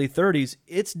their early 30s,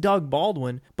 it's Doug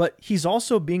Baldwin, but he's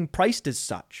also being priced as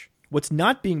such. What's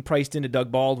not being priced into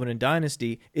Doug Baldwin in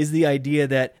Dynasty is the idea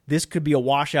that this could be a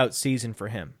washout season for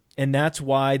him. And that's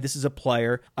why this is a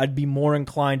player I'd be more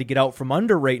inclined to get out from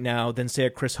under right now than, say, a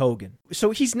Chris Hogan.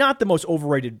 So he's not the most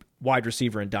overrated wide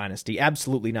receiver in Dynasty.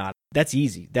 Absolutely not. That's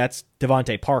easy. That's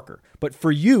Devontae Parker. But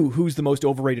for you, who's the most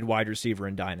overrated wide receiver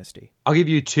in Dynasty? I'll give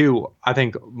you two. I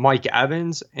think Mike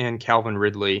Evans and Calvin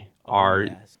Ridley are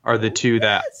the two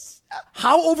that...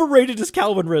 How overrated is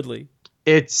Calvin Ridley?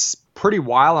 It's pretty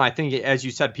wild, and I think, as you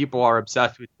said, people are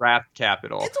obsessed with draft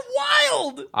capital. It's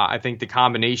wild! I think the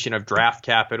combination of draft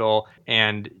capital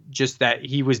and just that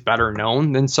he was better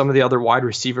known than some of the other wide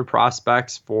receiver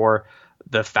prospects for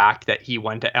the fact that he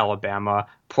went to Alabama,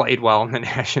 played well in the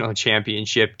national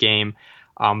championship game.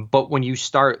 But when you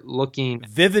start looking...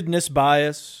 Vividness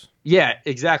bias. Yeah,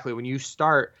 exactly. When you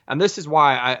start... And this is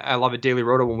why I love at Daily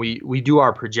Roto, when we do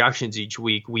our projections each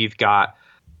week,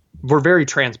 we're very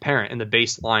transparent in the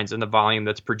baselines and the volume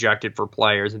that's projected for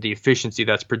players and the efficiency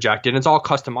that's projected. And it's all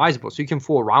customizable, so you can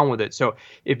fool around with it. So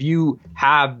if you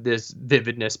have this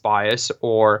vividness bias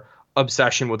or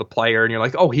obsession with a player and you're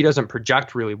like, oh, he doesn't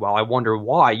project really well, I wonder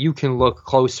why, you can look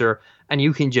closer and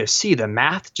you can just see the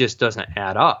math just doesn't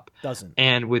add up. Doesn't.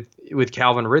 And with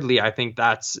Calvin Ridley, I think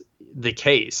that's the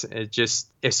case. It's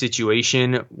just a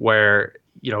situation where,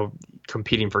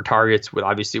 competing for targets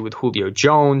with Julio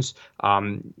Jones,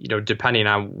 depending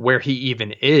on where he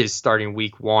even is starting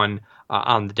week 1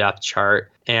 on the depth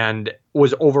chart, and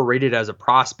was overrated as a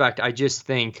prospect. I just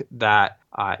think that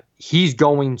he's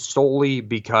going solely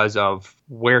because of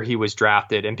where he was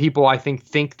drafted. And people, I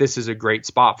think this is a great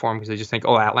spot for him because they just think,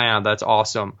 oh, Atlanta, that's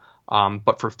awesome.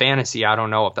 But for fantasy, I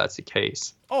don't know if that's the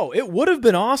case. Oh, it would have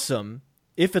been awesome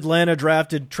if Atlanta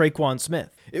drafted Traquan Smith.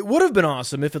 It would have been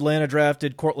awesome if Atlanta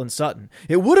drafted Cortland Sutton.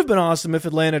 It would have been awesome if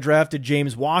Atlanta drafted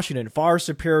James Washington, far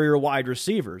superior wide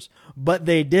receivers. But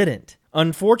they didn't.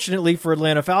 Unfortunately for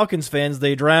Atlanta Falcons fans,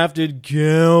 they drafted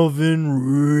Calvin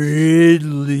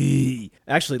Ridley.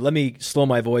 Actually, let me slow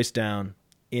my voice down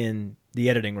in the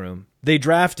editing room. They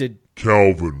drafted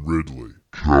Calvin Ridley.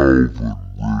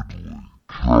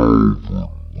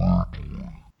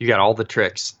 You got all the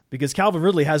tricks. Because Calvin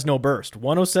Ridley has no burst.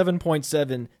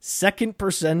 107.7 second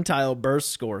percentile burst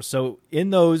score. So in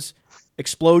those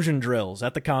explosion drills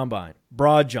at the combine,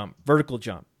 broad jump, vertical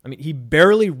jump, he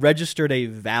barely registered a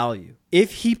value.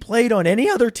 If he played on any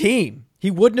other team, he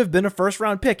wouldn't have been a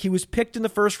first-round pick. He was picked in the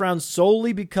first round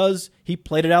solely because he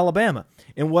played at Alabama.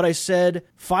 And what I said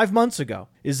 5 months ago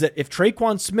is that if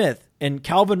Traquan Smith and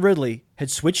Calvin Ridley had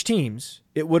switched teams,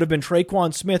 it would have been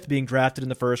Traquan Smith being drafted in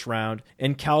the first round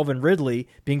and Calvin Ridley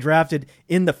being drafted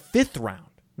in the 5th round.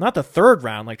 Not the 3rd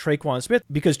round like Traquan Smith,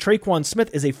 because Traquan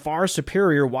Smith is a far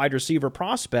superior wide receiver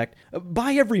prospect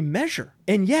by every measure.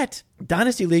 And yet,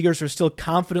 Dynasty Leaguers are still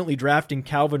confidently drafting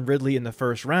Calvin Ridley in the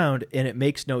first round, and it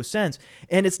makes no sense.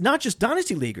 And it's not just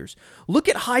Dynasty Leaguers. Look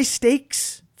at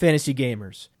high-stakes fantasy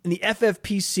gamers. In the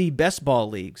FFPC best ball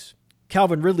leagues,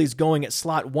 Calvin Ridley's going at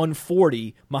slot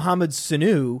 140. Mohamed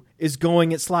Sanu is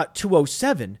going at slot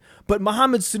 207. But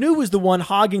Mohamed Sanu is the one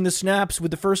hogging the snaps with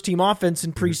the first-team offense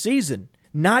in preseason.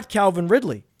 Not Calvin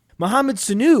Ridley. Mohamed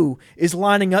Sanu is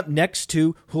lining up next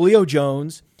to Julio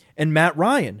Jones and Matt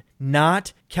Ryan,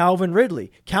 not Calvin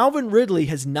Ridley. Calvin Ridley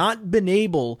has not been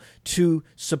able to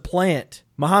supplant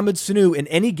Mohamed Sanu in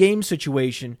any game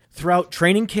situation throughout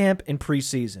training camp and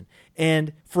preseason.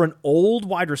 And for an old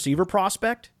wide receiver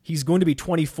prospect, he's going to be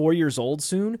 24 years old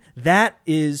soon. That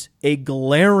is a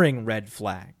glaring red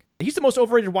flag. He's the most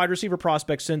overrated wide receiver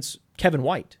prospect since Kevin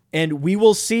White. And we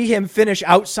will see him finish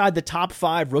outside the top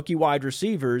 5 rookie wide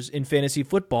receivers in fantasy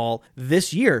football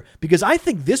this year, because I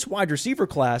think this wide receiver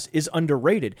class is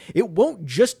underrated. It won't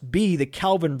just be the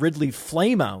Calvin Ridley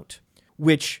flameout,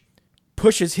 which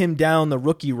pushes him down the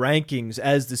rookie rankings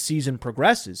as the season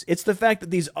progresses. It's the fact that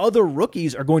these other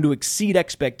rookies are going to exceed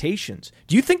expectations.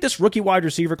 Do you think this rookie wide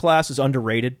receiver class is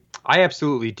underrated? I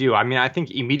absolutely do. I mean, I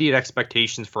think immediate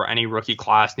expectations for any rookie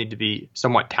class need to be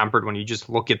somewhat tempered when you just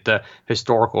look at the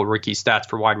historical rookie stats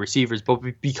for wide receivers. But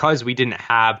because we didn't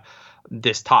have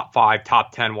this top 5,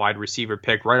 top 10 wide receiver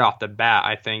pick right off the bat,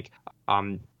 I think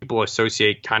people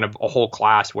associate kind of a whole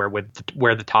class where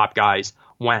the top guys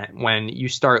went. When you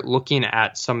start looking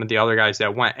at some of the other guys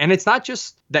that went, and it's not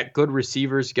just that good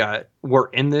receivers were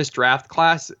in this draft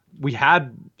class. We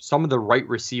had some of the right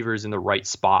receivers in the right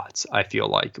spots, I feel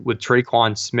like, with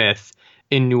Traquan Smith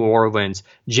in New Orleans,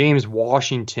 James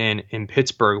Washington in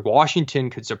Pittsburgh. Washington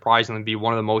could surprisingly be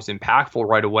one of the most impactful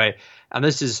right away. And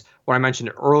this is what I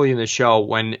mentioned early in the show.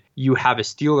 When you have a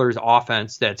Steelers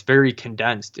offense that's very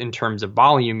condensed in terms of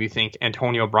volume, you think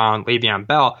Antonio Brown, Le'Veon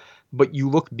Bell, but you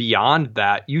look beyond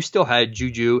that, you still had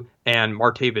Juju and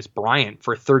Martavis Bryant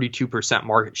for 32%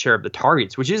 market share of the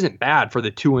targets, which isn't bad for the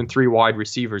 2 and 3 wide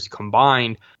receivers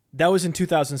combined. That was in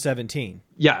 2017.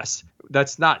 Yes,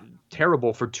 that's not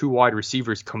terrible for 2 wide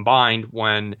receivers combined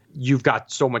when you've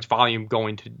got so much volume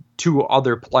going to 2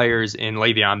 other players in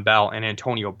Le'Veon Bell and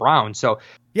Antonio Brown. So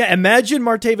yeah, imagine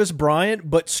Martavis Bryant,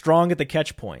 but strong at the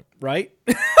catch point, right?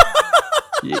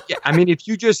 Yeah, I mean, if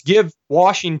you just give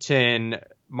Washington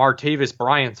Martavis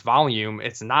Bryant's volume,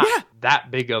 it's not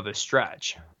that big of a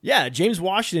stretch. Yeah, James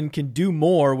Washington can do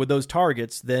more with those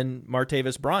targets than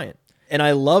Martavis Bryant. And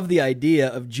I love the idea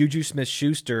of Juju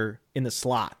Smith-Schuster in the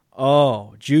slot.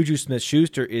 Oh, Juju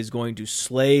Smith-Schuster is going to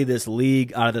slay this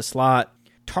league out of the slot.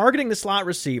 Targeting the slot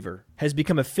receiver has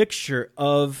become a fixture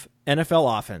of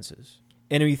NFL offenses.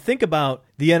 And when you think about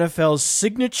the NFL's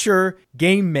signature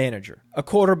game manager, a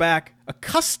quarterback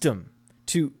accustomed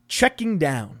to checking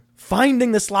down,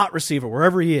 finding the slot receiver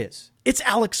wherever he is, it's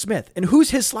Alex Smith. And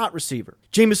who's his slot receiver?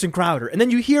 Jamison Crowder. And then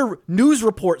you hear news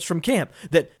reports from camp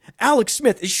that Alex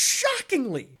Smith is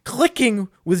shockingly clicking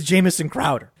with Jamison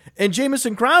Crowder. And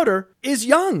Jamison Crowder is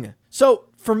young. So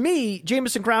for me,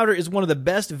 Jamison Crowder is one of the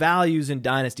best values in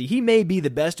Dynasty. He may be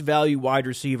the best value wide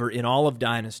receiver in all of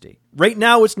Dynasty. Right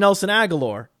now it's Nelson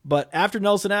Aguilar. But after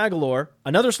Nelson Aguilar,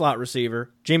 another slot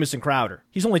receiver, Jamison Crowder.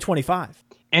 He's only 25.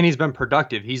 And he's been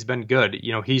productive. He's been good.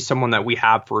 You know, he's someone that we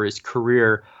have for his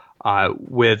career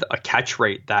with a catch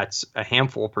rate that's a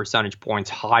handful of percentage points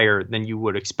higher than you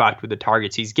would expect with the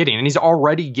targets he's getting. And he's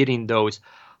already getting those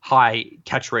high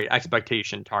catch rate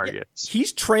expectation targets. Yeah,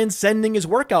 he's transcending his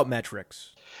workout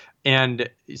metrics. And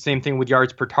same thing with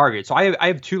yards per target. So I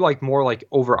have 2 more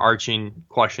overarching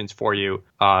questions for you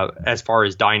as far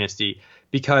as Dynasty,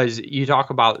 because you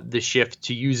talk about the shift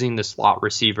to using the slot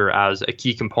receiver as a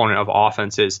key component of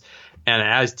offenses. And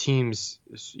as teams,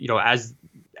 as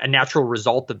a natural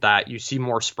result of that, you see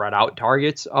more spread out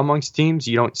targets amongst teams.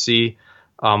 You don't see,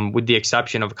 with the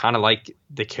exception of kind of like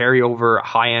the carryover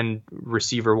high end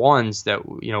receiver ones that,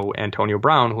 Antonio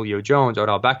Brown, Julio Jones,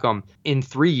 Odell Beckham. In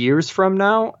 3 years from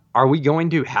now, are we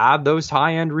going to have those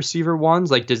high end receiver ones?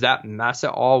 Like, does that mess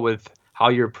at all with how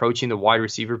you're approaching the wide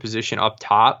receiver position up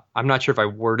top? I'm not sure if I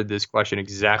worded this question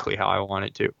exactly how I want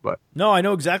it to, but no, I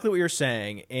know exactly what you're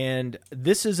saying. And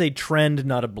this is a trend,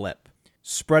 not a blip.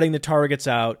 Spreading the targets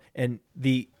out, and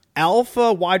the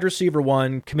alpha wide receiver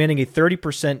one commanding a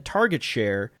 30% target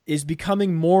share is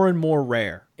becoming more and more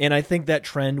rare. And I think that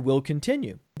trend will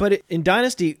continue. But in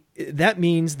Dynasty, that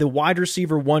means the wide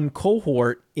receiver one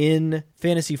cohort in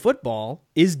fantasy football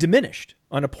is diminished.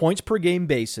 On a points per game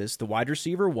basis, the wide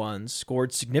receiver ones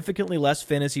scored significantly less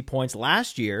fantasy points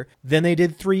last year than they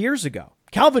did 3 years ago.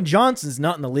 Calvin Johnson's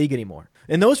not in the league anymore,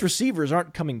 and those receivers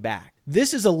aren't coming back.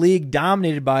 This is a league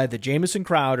dominated by the Jamison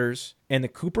Crowders and the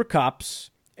Cooper Kupps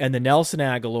and the Nelson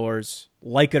Aguilars,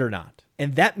 like it or not.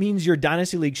 And that means your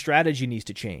Dynasty League strategy needs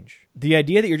to change. The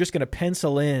idea that you're just going to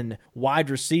pencil in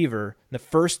wide receiver in the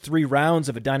first 3 rounds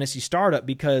of a Dynasty startup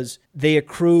because they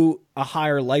accrue a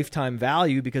higher lifetime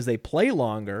value because they play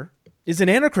longer is an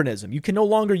anachronism. You can no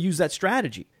longer use that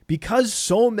strategy. Because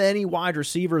so many wide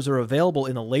receivers are available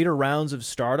in the later rounds of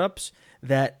startups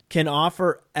that can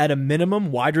offer, at a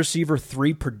minimum, wide receiver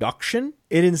 3 production,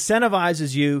 it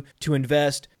incentivizes you to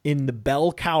invest in the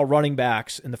bell cow running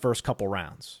backs in the first couple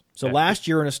rounds. So last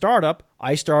year in a startup,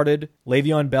 I started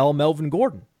Le'Veon Bell, Melvin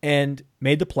Gordon, and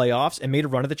made the playoffs and made a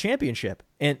run at the championship.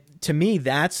 And to me,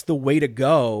 that's the way to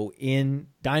go in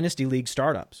Dynasty League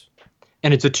startups.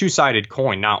 And it's a two-sided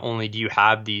coin. Not only do you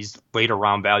have these later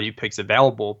round value picks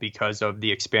available because of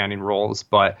the expanding roles,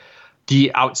 but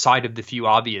outside of the few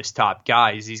obvious top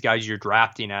guys, these guys you're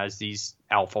drafting as these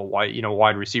alpha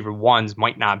wide receiver ones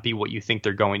might not be what you think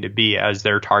they're going to be, as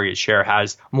their target share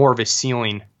has more of a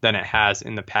ceiling than it has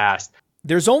in the past.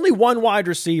 There's only one wide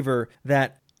receiver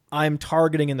that I'm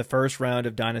targeting in the first round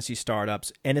of Dynasty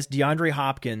startups, and it's DeAndre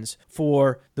Hopkins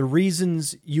for the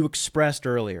reasons you expressed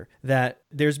earlier, that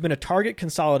there's been a target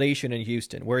consolidation in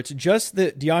Houston where it's just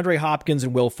the DeAndre Hopkins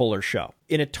and Will Fuller show.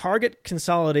 In a target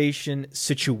consolidation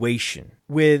situation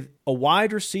with a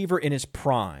wide receiver in his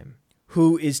prime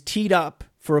who is teed up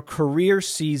for a career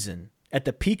season at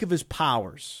the peak of his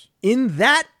powers, in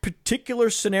that particular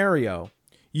scenario,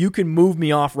 you can move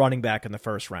me off running back in the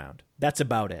first round. That's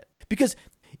about it. Because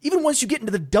even once you get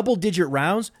into the double-digit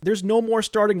rounds, there's no more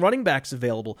starting running backs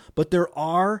available, but there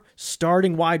are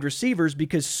starting wide receivers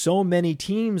because so many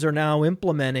teams are now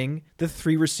implementing the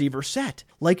 3-receiver set,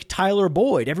 like Tyler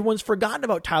Boyd. Everyone's forgotten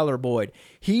about Tyler Boyd.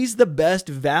 He's the best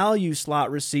value slot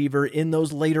receiver in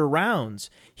those later rounds.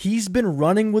 He's been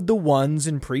running with the ones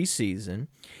in preseason.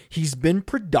 He's been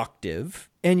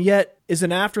productive, and yet is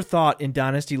an afterthought in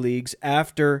Dynasty Leagues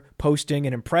after posting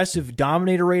an impressive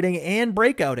dominator rating and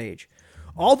breakout age.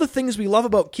 All the things we love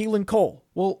about Keelan Cole.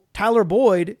 Well, Tyler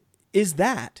Boyd is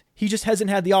that. He just hasn't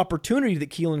had the opportunity that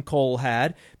Keelan Cole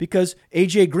had because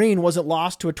A.J. Green wasn't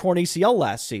lost to a torn ACL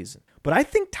last season. But I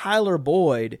think Tyler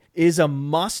Boyd is a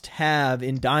must-have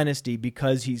in Dynasty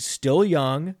because he's still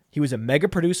young. He was a mega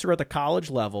producer at the college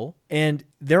level, and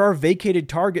there are vacated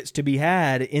targets to be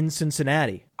had in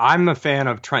Cincinnati. I'm a fan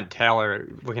of Trent Taylor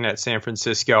looking at San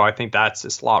Francisco. I think that's a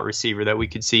slot receiver that we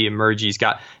could see emerge. He's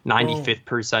got 95th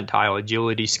percentile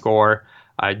agility score.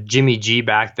 Jimmy G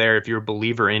back there, if you're a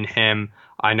believer in him.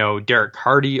 I know Derek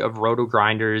Hardy of Roto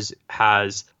Grinders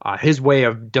has his way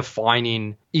of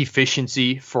defining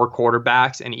efficiency for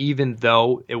quarterbacks. And even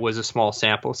though it was a small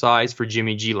sample size for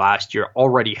Jimmy G last year,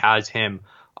 already has him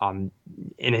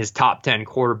in his top 10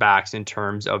 quarterbacks in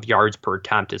terms of yards per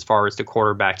attempt as far as the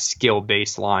quarterback skill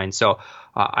baseline. So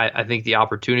I think the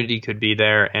opportunity could be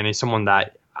there. And it's someone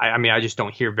that I just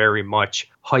don't hear very much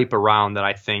hype around that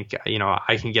I think,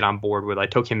 I can get on board with. I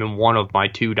took him in one of my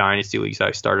 2 Dynasty Leagues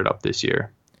I started up this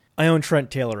year. I own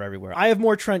Trent Taylor everywhere. I have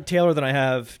more Trent Taylor than I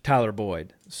have Tyler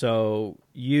Boyd. So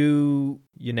you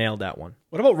nailed that one.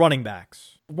 What about running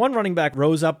backs? One running back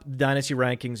rose up the Dynasty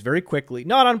rankings very quickly,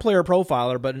 not on Player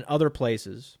Profiler, but in other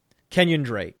places. Kenyon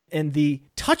Drake. And the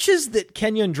touches that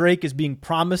Kenyon Drake is being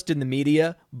promised in the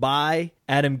media by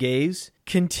Adam Gase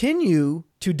continue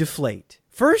to deflate.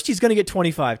 First, he's going to get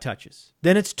 25 touches.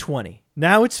 Then it's 20.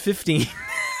 Now it's 15.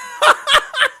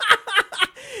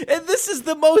 And this is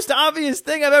the most obvious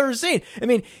thing I've ever seen. I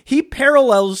mean, he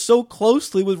parallels so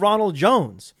closely with Ronald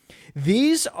Jones.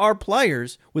 These are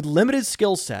players with limited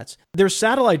skill sets. They're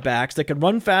satellite backs that can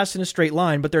run fast in a straight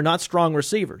line, but they're not strong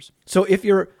receivers. So if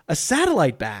you're a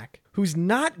satellite back who's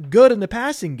not good in the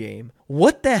passing game,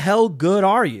 what the hell good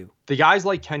are you? The guys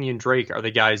like Kenyon Drake are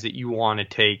the guys that you want to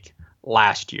take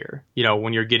last year,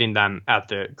 when you're getting them at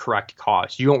the correct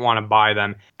cost. You don't want to buy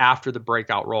them after the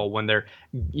breakout role when they're,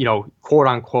 quote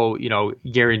unquote,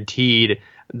 guaranteed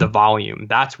the volume.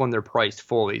 That's when they're priced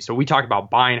fully. So we talk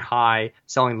about buying high,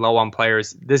 selling low on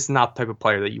players. This is not the type of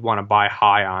player that you want to buy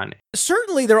high on.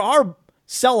 Certainly there are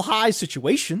sell high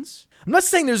situations. I'm not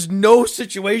saying there's no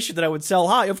situation that I would sell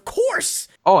high. Of course.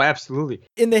 Oh, absolutely.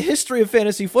 In the history of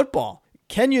fantasy football,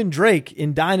 Kenyon Drake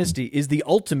in Dynasty is the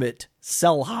ultimate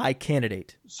sell high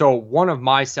candidate. So one of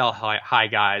my sell high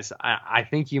guys, I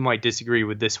think you might disagree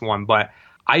with this one, but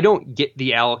I don't get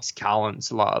the Alex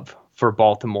Collins love for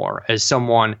Baltimore as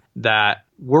someone that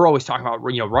we're always talking about,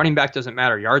 running back doesn't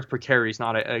matter. Yards per carry is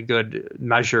not a good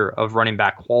measure of running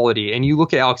back quality. And you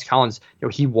look at Alex Collins,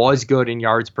 he was good in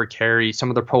yards per carry. Some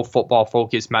of the Pro Football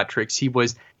Focus metrics, he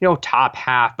was, top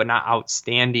half, but not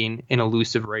outstanding in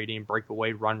elusive rating,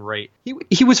 breakaway run rate.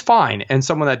 He was fine. And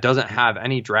someone that doesn't have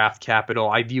any draft capital,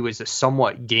 I view as a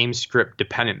somewhat game script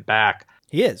dependent back.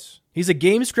 He is. He's a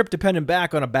game script dependent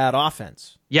back on a bad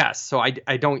offense. Yes, so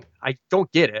I don't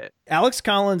get it. Alex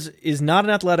Collins is not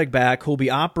an athletic back who will be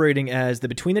operating as the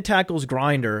between the tackles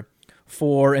grinder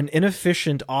for an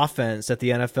inefficient offense at the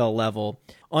NFL level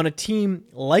on a team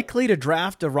likely to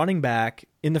draft a running back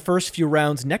in the first few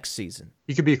rounds next season.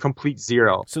 He could be a complete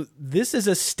zero. So this is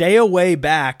a stay away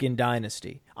back in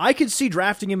Dynasty. I could see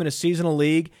drafting him in a seasonal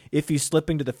league if he's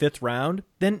slipping to the 5th round.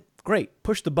 Then great,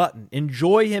 push the button.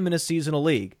 Enjoy him in a seasonal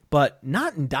league, but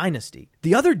not in Dynasty.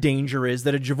 The other danger is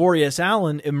that a Javorius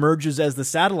Allen emerges as the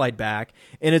satellite back,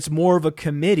 and it's more of a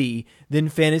committee than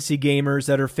fantasy gamers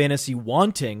that are fantasy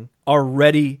wanting are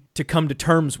ready to come to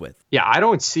terms with. Yeah, I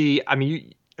don't see,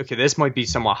 okay, this might be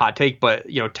somewhat hot take, but,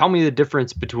 tell me the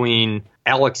difference between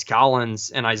Alex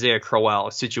Collins and Isaiah Crowell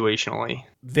situationally.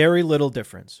 Very little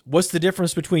difference. What's the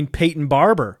difference between Peyton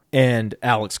Barber and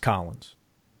Alex Collins?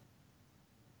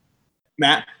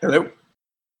 Matt, hello?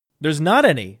 There's not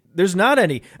any.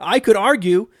 I could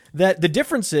argue that the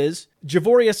difference is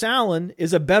Javorius Allen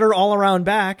is a better all-around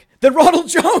back than Ronald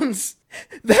Jones.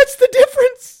 That's the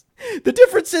difference. The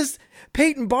difference is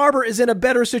Peyton Barber is in a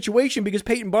better situation because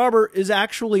Peyton Barber is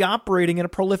actually operating in a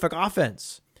prolific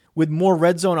offense with more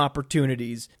red zone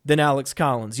opportunities than Alex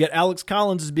Collins. Yet Alex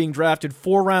Collins is being drafted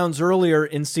 4 rounds earlier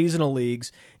in seasonal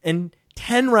leagues and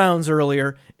 10 rounds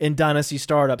earlier in dynasty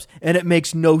startups, and it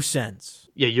makes no sense.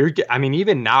 Yeah,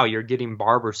 even now you're getting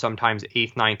Barber sometimes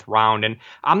 8th, 9th round, and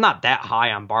I'm not that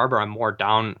high on Barber. I'm more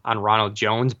down on Ronald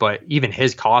Jones, but even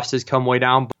his cost has come way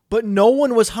down. But no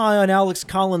one was high on Alex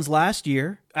Collins last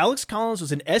year. Alex Collins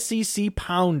was an SEC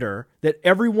pounder that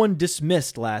everyone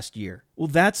dismissed last year. Well,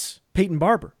 that's Peyton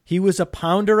Barber. He was a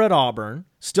pounder at Auburn,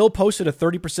 still posted a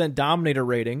 30% dominator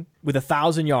rating with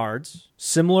 1,000 yards.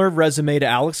 Similar resume to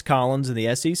Alex Collins in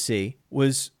the SEC,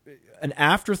 was an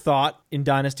afterthought in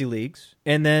dynasty leagues,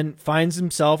 and then finds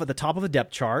himself at the top of the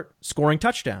depth chart scoring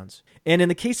touchdowns. And in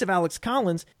the case of Alex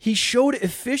Collins, he showed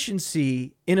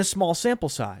efficiency in a small sample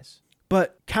size.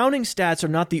 But counting stats are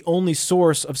not the only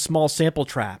source of small sample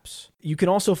traps. You can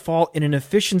also fall in an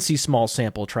efficiency small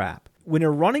sample trap. When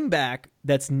a running back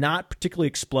that's not particularly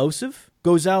explosive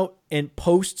goes out and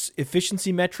posts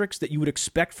efficiency metrics that you would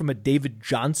expect from a David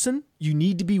Johnson, you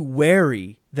need to be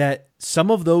wary that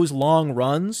some of those long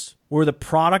runs were the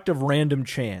product of random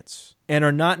chance and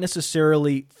are not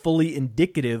necessarily fully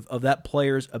indicative of that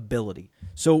player's ability.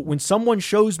 So when someone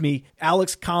shows me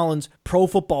Alex Collins' Pro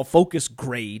Football Focus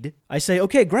grade, I say,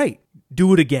 okay, great,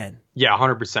 do it again. Yeah,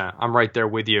 100%. I'm right there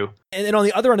with you. And then on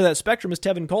the other end of that spectrum is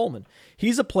Tevin Coleman.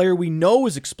 He's a player we know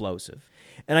is explosive.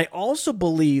 And I also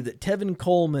believe that Tevin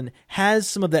Coleman has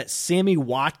some of that Sammy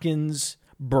Watkins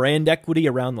brand equity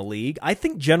around the league. I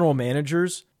think general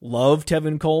managers love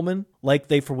Tevin Coleman like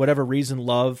they, for whatever reason,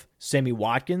 love Sammy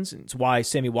Watkins. It's why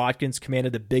Sammy Watkins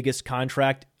commanded the biggest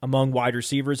contract among wide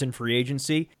receivers in free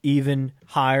agency, even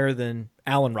higher than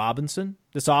Allen Robinson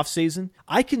this offseason.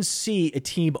 I can see a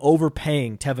team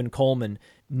overpaying Tevin Coleman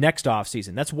next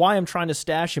offseason. That's why I'm trying to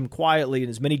stash him quietly in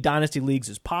as many dynasty leagues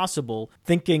as possible,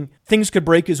 thinking things could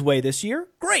break his way this year.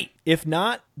 Great. If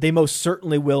not, they most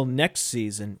certainly will next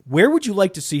season. Where would you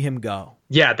like to see him go?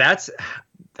 Yeah, that's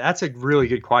a really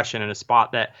good question and a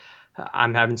spot that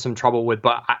I'm having some trouble with.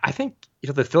 But I think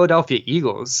the Philadelphia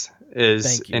Eagles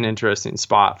is an interesting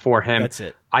spot for him. That's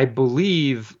it. I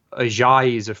believe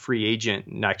Ajayi is a free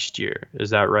agent next year.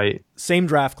 Is that right? Same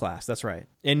draft class. That's right.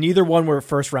 And neither one were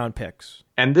first-round picks.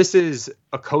 And this is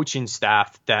a coaching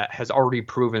staff that has already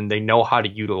proven they know how to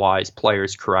utilize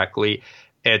players correctly.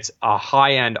 It's a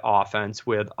high-end offense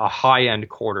with a high-end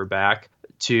quarterback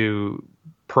to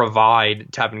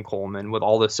provide Tevin Coleman with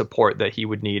all the support that he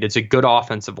would need. It's a good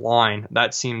offensive line.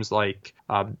 That seems like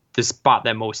the spot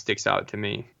that most sticks out to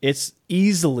me. It's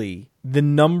easily the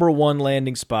number one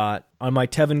landing spot on my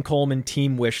Tevin Coleman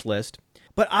team wish list.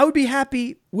 But I would be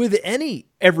happy with any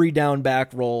every down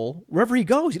back role wherever he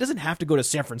goes. He doesn't have to go to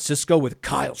San Francisco with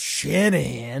Kyle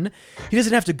Shanahan. He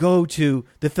doesn't have to go to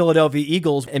the Philadelphia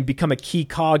Eagles and become a key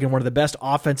cog in one of the best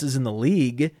offenses in the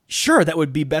league. Sure, that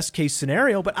would be best case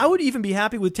scenario, but I would even be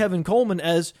happy with Tevin Coleman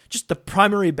as just the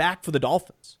primary back for the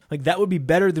Dolphins. Like, that would be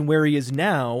better than where he is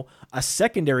now, a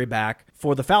secondary back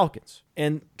for the Falcons.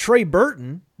 And Trey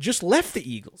Burton just left the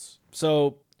Eagles.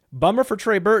 So, bummer for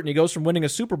Trey Burton. He goes from winning a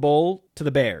Super Bowl to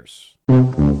the Bears.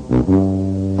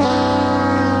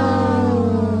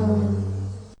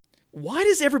 Why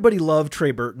does everybody love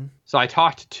Trey Burton? So I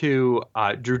talked to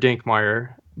Drew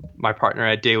Dinkmeyer, my partner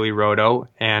at Daily Roto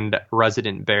and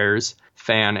resident Bears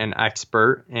fan and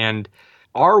expert, and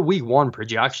our week one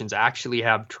projections actually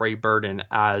have Trey Burton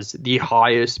as the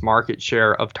highest market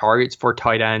share of targets for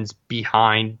tight ends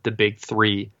behind the big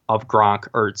three of Gronk,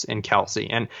 Ertz, and Kelsey.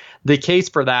 And the case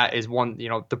for that is one,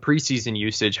 the preseason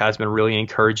usage has been really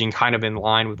encouraging, kind of in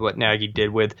line with what Nagy did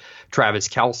with Travis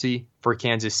Kelsey for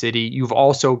Kansas City. You've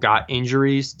also got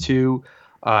injuries to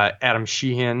Adam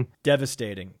Sheehan.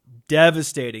 Devastating.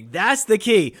 That's the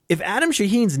key. If Adam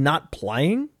Shaheen's not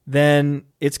playing, then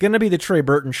it's going to be the Trey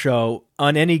Burton show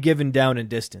on any given down and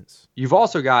distance. You've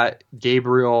also got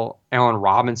Gabriel, Allen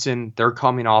Robinson. They're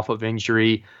coming off of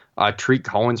injury. Tariq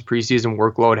Cohen's preseason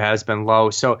workload has been low.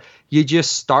 So you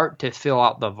just start to fill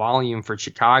out the volume for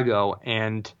Chicago,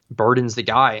 and Burton's the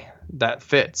guy that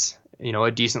fits,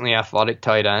 a decently athletic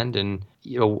tight end. And,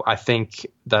 I think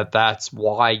that's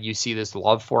why you see this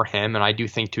love for him. And I do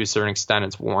think to a certain extent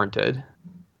it's warranted.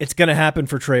 It's going to happen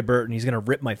for Trey Burton. He's going to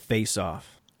rip my face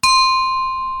off.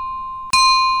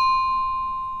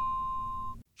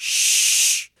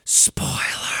 Shh!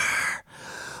 Spoiler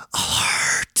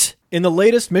alert! In the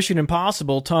latest Mission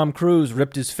Impossible, Tom Cruise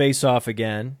ripped his face off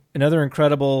again. Another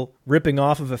incredible ripping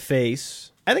off of a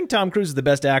face. I think Tom Cruise is the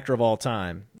best actor of all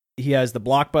time. He has the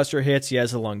blockbuster hits, he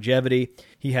has the longevity,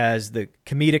 he has the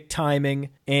comedic timing,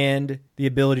 and the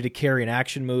ability to carry an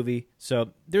action movie. So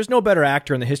there's no better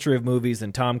actor in the history of movies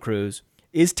than Tom Cruise.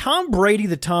 Is Tom Brady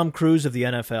the Tom Cruise of the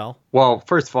NFL? Well,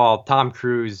 first of all, Tom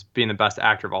Cruise being the best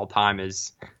actor of all time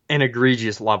is an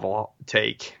egregious level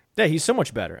take. Yeah, he's so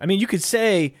much better. I mean, you could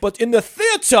say, but in the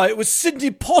theater, it was Sidney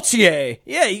Poitier.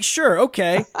 Yeah, sure,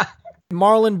 okay.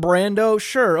 Marlon Brando,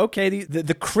 sure, okay.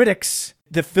 The critics,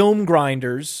 the film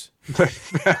grinders,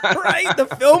 right? The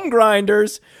film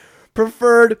grinders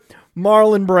preferred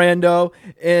Marlon Brando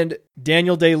and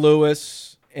Daniel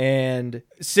Day-Lewis and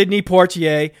Sidney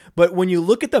Poitier. But when you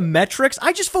look at the metrics,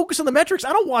 I just focus on the metrics.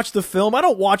 I don't watch the film. I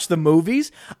don't watch the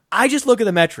movies. I just look at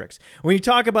the metrics. When you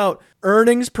talk about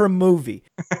earnings per movie,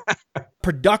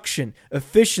 production,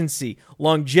 efficiency,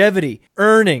 longevity,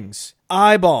 earnings,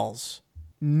 eyeballs,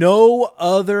 no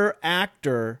other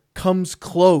actor comes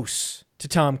close to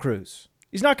Tom Cruise.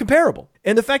 He's not comparable.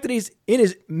 And the fact that he's in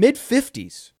his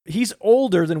mid-50s, he's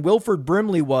older than Wilford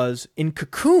Brimley was in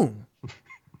Cocoon.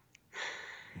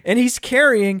 And he's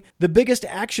carrying the biggest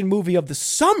action movie of the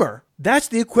summer. That's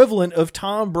the equivalent of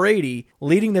Tom Brady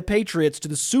leading the Patriots to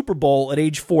the Super Bowl at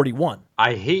age 41.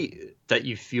 I hate that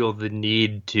you feel the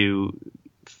need to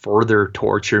further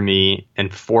torture me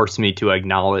and force me to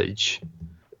acknowledge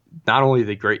not only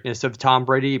the greatness of Tom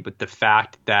Brady, but the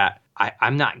fact that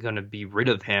I'm not going to be rid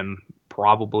of him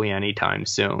probably anytime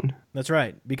soon. That's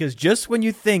right. Because just when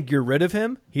you think you're rid of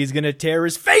him, he's going to tear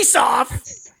his face off.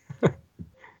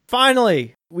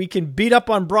 Finally, we can beat up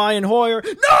on Brian Hoyer.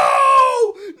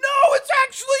 No, it's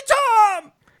actually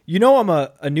Tom. I'm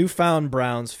a newfound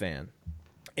Browns fan,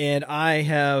 and I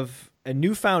have a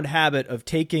newfound habit of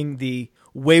taking the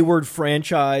wayward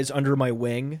franchise under my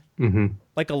wing,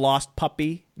 like a lost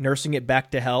puppy, nursing it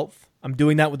back to health. I'm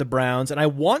doing that with the Browns, and I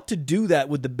want to do that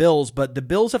with the Bills, but the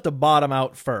Bills have to bottom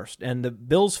out first, and the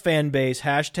Bills fan base,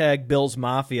 #Bills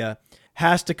Mafia,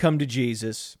 has to come to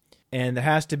Jesus. And there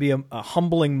has to be a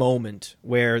humbling moment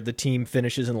where the team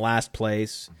finishes in last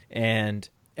place and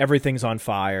everything's on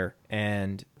fire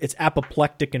and it's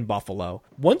apoplectic in Buffalo.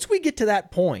 Once we get to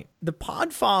that point, the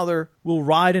Podfather will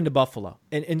ride into Buffalo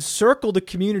and encircle the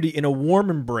community in a warm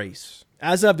embrace,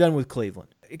 as I've done with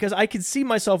Cleveland. Because I could see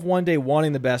myself one day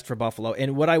wanting the best for Buffalo,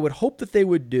 and what I would hope that they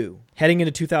would do heading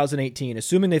into 2018,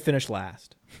 assuming they finish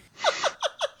last.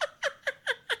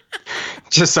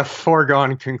 Just a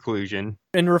foregone conclusion.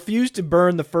 And refuse to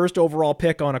burn the first overall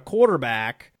pick on a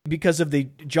quarterback because of the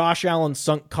Josh Allen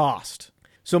sunk cost.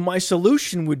 So my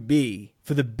solution would be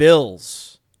for the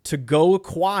Bills to go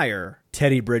acquire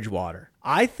Teddy Bridgewater.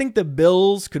 I think the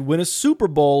Bills could win a Super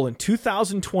Bowl in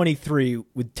 2023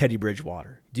 with Teddy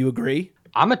Bridgewater. Do you agree?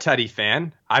 I'm a Teddy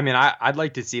fan. I mean, I'd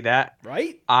like to see that.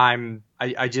 Right?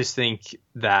 I just think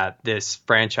that this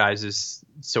franchise is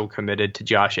so committed to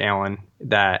Josh Allen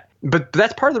but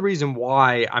that's part of the reason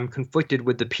why I'm conflicted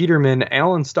with the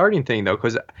Peterman-Allen starting thing, though,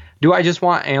 because do I just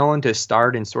want Allen to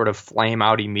start and sort of flame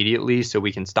out immediately so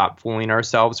we can stop fooling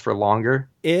ourselves for longer?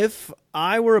 If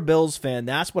I were a Bills fan,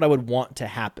 that's what I would want to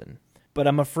happen. But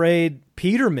I'm afraid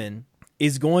Peterman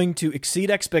is going to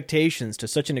exceed expectations to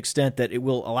such an extent that it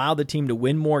will allow the team to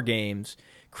win more games,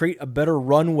 create a better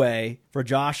runway for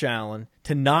Josh Allen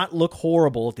to not look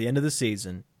horrible at the end of the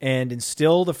season, and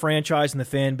instill the franchise and the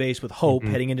fan base with hope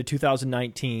heading into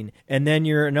 2019, and then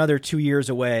you're another 2 years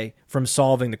away from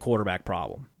solving the quarterback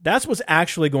problem. That's what's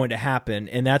actually going to happen,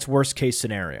 and that's worst case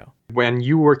scenario. When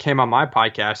you came on my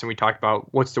podcast and we talked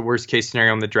about what's the worst case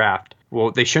scenario in the draft, well,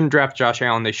 they shouldn't draft Josh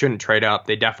Allen. They shouldn't trade up.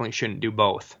 They definitely shouldn't do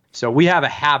both. So we have a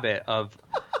habit of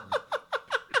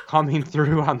coming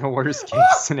through on the worst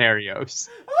case scenarios.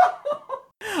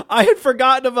 I had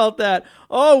forgotten about that.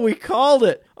 Oh, we called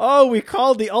it. Oh, we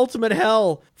called the ultimate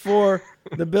hell for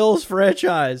the Bills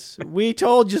franchise. We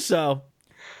told you so.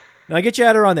 Now, I get you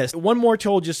out on this. One more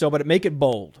told you so, but make it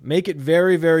bold. Make it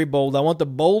very, very bold. I want the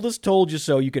boldest told you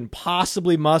so you can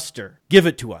possibly muster. Give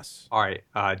it to us. All right.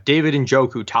 David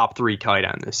Njoku, top 3 tight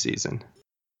end this season.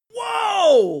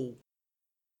 Whoa!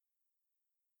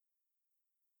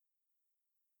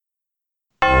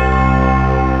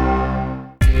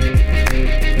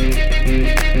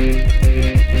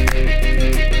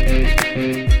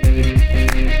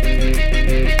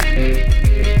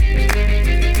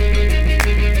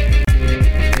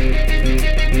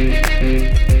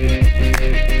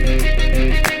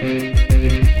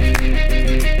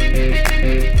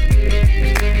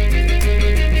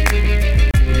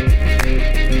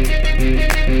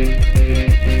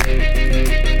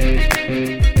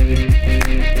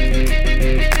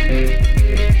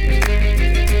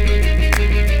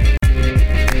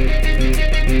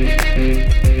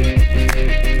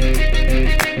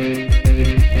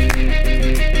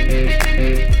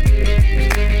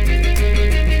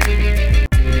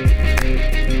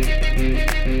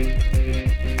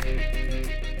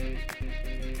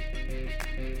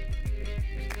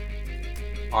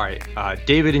 All right.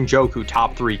 David Njoku,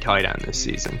 top 3 tight end this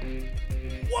season.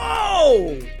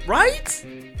 Whoa! Right?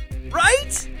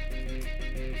 Right?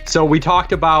 So we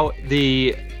talked about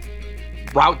the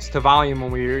routes to volume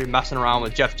when we were messing around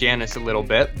with Jeff Janis a little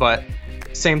bit, but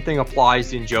same thing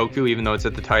applies to Njoku, even though it's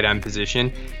at the tight end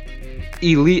position.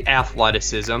 Elite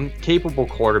athleticism, capable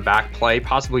quarterback play,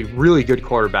 possibly really good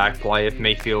quarterback play if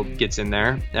Mayfield gets in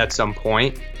there at some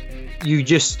point. You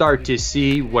just start to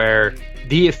see where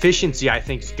the efficiency, I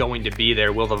think, is going to be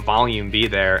there. Will the volume be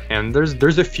there? And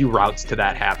there's a few routes to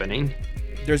that happening.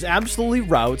 There's absolutely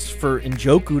routes for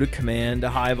Njoku to command a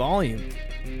high volume.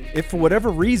 If for whatever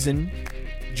reason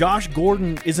Josh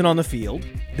Gordon isn't on the field,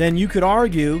 then you could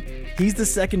argue he's the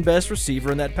second best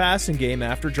receiver in that passing game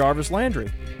after Jarvis Landry.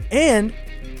 And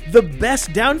the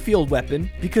best downfield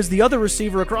weapon, because the other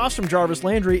receiver across from Jarvis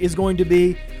Landry is going to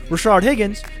be Rashard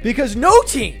Higgins, because no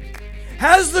team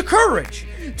has the courage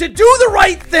to do the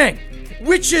right thing,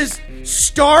 which is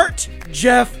start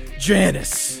Jeff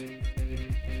Janis.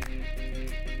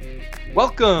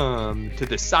 Welcome to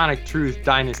the Sonic Truth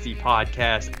Dynasty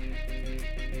podcast.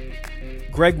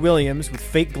 Greg Williams with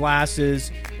fake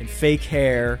glasses and fake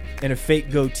hair and a fake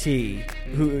goatee,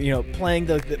 who, playing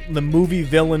the movie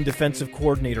villain defensive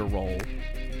coordinator role.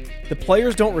 The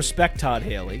players don't respect Todd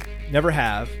Haley, never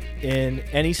have, in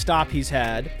any stop he's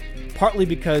had, partly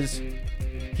because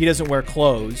he doesn't wear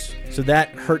clothes, so that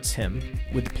hurts him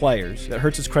with the players. That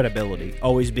hurts his credibility,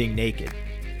 always being naked.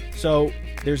 So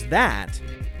there's that.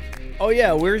 Oh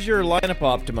yeah, where's your lineup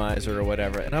optimizer or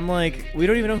whatever? And I'm like, we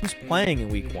don't even know who's playing in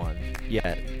week 1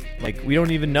 yet. Like, we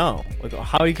don't even know. Like,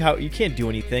 how you can't do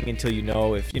anything until you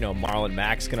know if, Marlon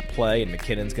Mack's going to play and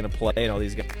McKinnon's going to play and all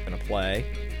these guys are going to play.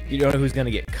 You don't know who's going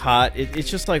to get cut. It's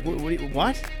just like, what? You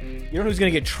don't know who's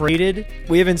going to get traded?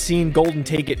 We haven't seen Golden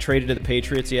Tate get traded to the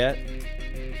Patriots yet.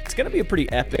 It's going to be a pretty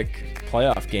epic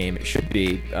playoff game. It should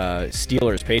be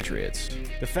Steelers-Patriots.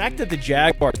 The fact that the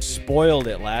Jaguars spoiled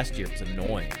it last year was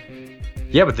annoying.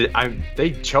 Yeah, but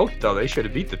they choked, though. They should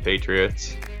have beat the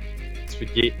Patriots.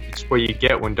 It's what you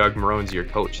get when Doug Marrone's your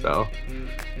coach, though.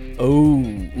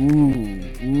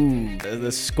 Ooh.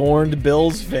 The scorned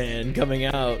Bills fan coming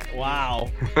out.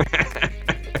 Wow.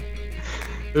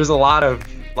 There's a lot of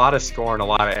scorn, a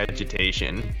lot of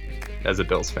agitation as a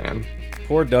Bills fan.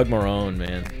 Poor Doug Marrone,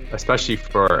 man. Especially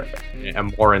for a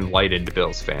more enlightened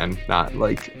Bills fan, not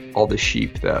like all the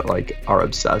sheep that are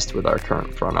obsessed with our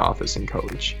current front office and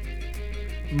coach.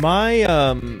 My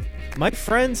My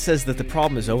friend says that the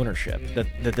problem is ownership,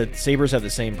 that the Sabres have the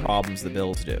same problems the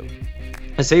Bills do.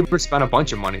 The Sabres spent a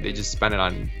bunch of money. They just spent it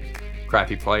on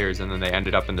crappy players, and then they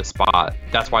ended up in the spot.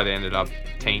 That's why they ended up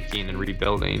tanking and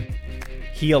rebuilding.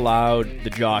 He allowed the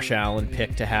Josh Allen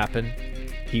pick to happen.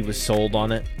 He was sold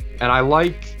on it. And I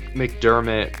like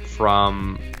McDermott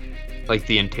from like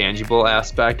the intangible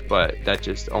aspect, but that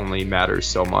just only matters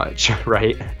so much,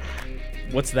 right?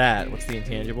 What's that? What's the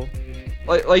intangible?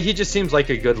 Like he just seems like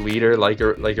a good leader, like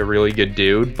a really good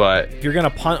dude, but If you're gonna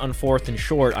punt on 4th and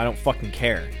short, I don't fucking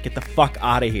care. Get the fuck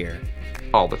out of here.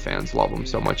 all the fans love him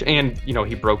so much. And, you know,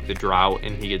 he broke the drought,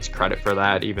 and he gets credit for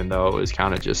that, even though it was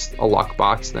kind of just a luck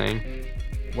box thing.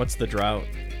 What's the drought?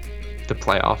 The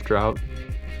playoff drought.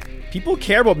 People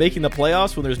care about making the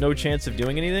playoffs when there's no chance of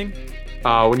doing anything?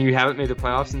 When you haven't made the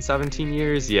playoffs in 17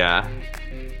 years, yeah.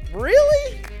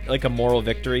 Really? Like a moral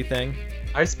victory thing?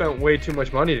 I spent way too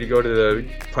much money to go to the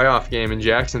playoff game in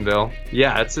Jacksonville.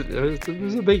 Yeah, it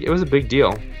was a big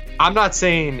deal. I'm not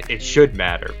saying it should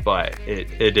matter, but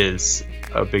it is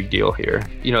a big deal here.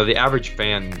 You know, the average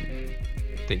fan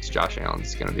thinks Josh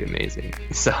Allen's going to be amazing.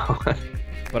 So,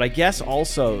 But I guess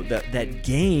also that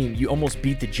game, you almost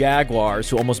beat the Jaguars,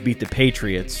 who almost beat the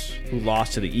Patriots, who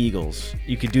lost to the Eagles.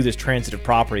 You could do this transitive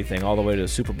property thing all the way to the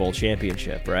Super Bowl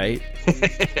championship, right?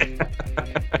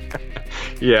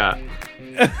 yeah.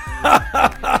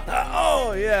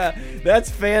 Oh, yeah. That's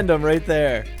fandom right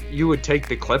there. You would take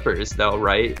the Clippers, though,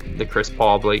 right? The Chris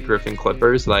Paul, Blake Griffin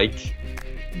Clippers, like,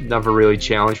 never really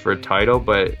challenged for a title,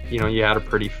 but, you know, you had a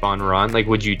pretty fun run. Like,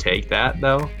 would you take that,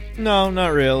 though? No,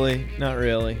 not really. Not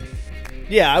really.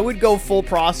 Yeah, I would go full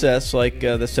process like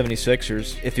the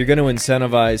 76ers. If you're going to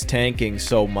incentivize tanking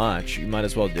so much, you might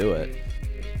as well do it.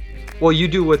 Well, you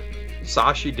do what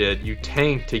Sashi did. You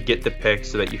tank to get the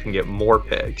picks so that you can get more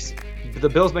picks. The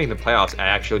Bills making the playoffs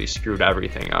actually screwed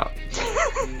everything up.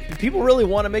 Do people really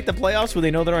want to make the playoffs when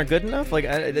they know they aren't good enough? Like,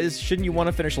 shouldn't you want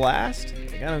to finish last?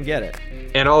 Like, I don't get it.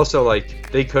 And also, like,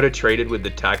 they could have traded with the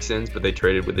Texans, but they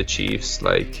traded with the Chiefs.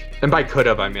 Like, and by could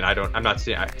have, I mean, I'm not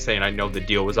saying I know the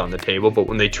deal was on the table, but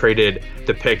when they traded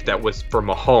the pick that was for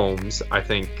Mahomes, I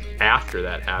think after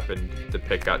that happened, the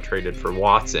pick got traded for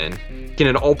Watson. In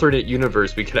an alternate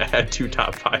universe, we could have had 2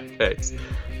 top 5 picks.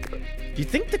 Do you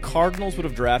think the Cardinals would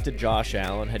have drafted Josh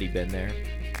Allen had he been there?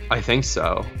 I think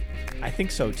so. I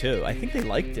think so, too. I think they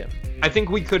liked him. I think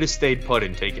we could have stayed put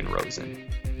and taken Rosen.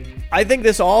 I think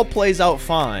this all plays out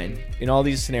fine in all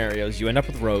these scenarios. You end up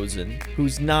with Rosen,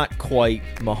 who's not quite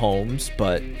Mahomes,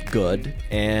 but good,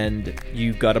 and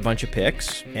you've got a bunch of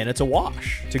picks, and it's a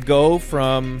wash. To go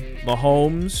from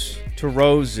Mahomes to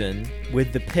Rosen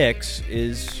with the picks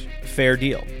is a fair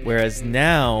deal. Whereas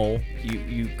now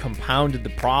you compounded the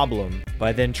problem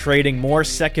by then trading more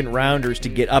second rounders to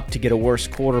get up to get a worse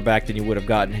quarterback than you would have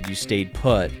gotten had you stayed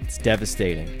put. It's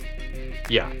devastating.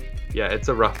 Yeah, it's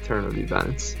a rough turn of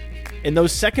events. And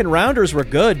those second rounders were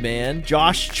good, man.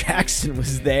 Josh Jackson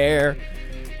was there.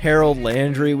 Harold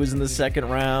Landry was in the second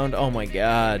round. Oh my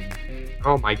god.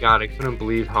 I couldn't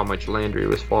believe how much Landry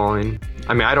was falling.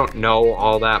 I mean, I don't know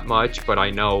all that much, but I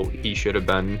know he should have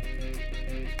been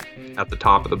at the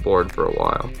top of the board for a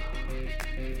while.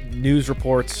 News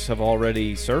reports have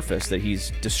already surfaced that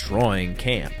he's destroying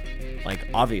camp. Like,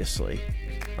 obviously.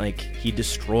 Like, he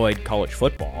destroyed college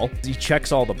football. He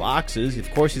checks all the boxes. Of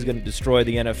course he's going to destroy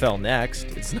the NFL next.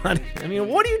 It's not... I mean,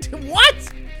 what do you do? What?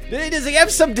 Does he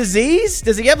have some disease?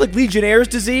 Does he have, like, Legionnaire's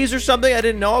disease or something I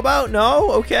didn't know about?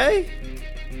 No? Okay.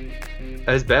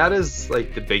 As bad as,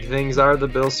 like, the big things are the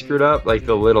Bills screwed up, like,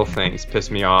 the little things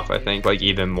piss me off, I think, like,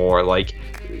 even more. Like,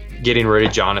 getting rid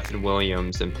of Jonathan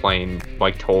Williams and playing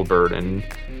Mike Tolbert and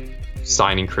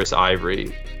signing Chris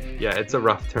Ivory. Yeah, it's a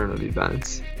rough turn of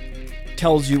events.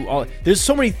 Tells you all. There's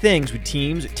so many things with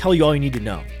teams that tell you all you need to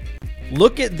know.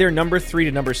 Look at their number 3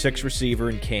 to number 6 receiver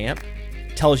in camp.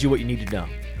 Tells you what you need to know.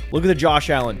 Look at the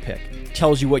Josh Allen pick.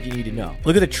 Tells you what you need to know.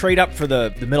 Look at the trade up for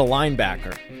the middle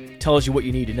linebacker. Tells you what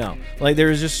you need to know. Like,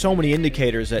 there's just so many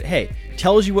indicators that, hey,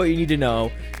 tells you what you need to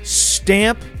know.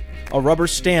 Stamp a rubber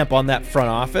stamp on that front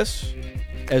office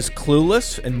as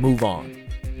clueless and move on.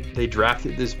 They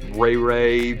drafted this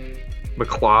Ray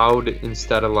McLeod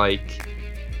instead of, like,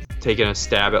 taking a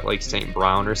stab at, like, St.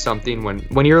 Brown or something.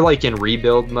 When you're, like, in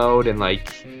rebuild mode and,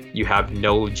 like, you have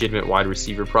no legitimate wide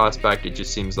receiver prospect, it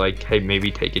just seems like, hey, maybe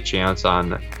take a chance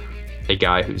on a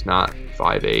guy who's not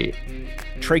 5'8".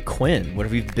 Trey Quinn would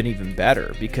have been even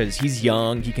better because he's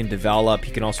young, he can develop,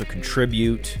 he can also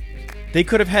contribute. They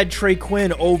could have had Trey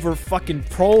Quinn over fucking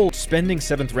Prohl spending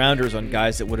 7th rounders on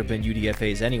guys that would have been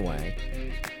UDFAs anyway.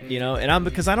 You know, and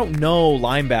because I don't know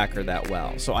linebacker that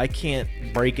well, so I can't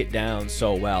break it down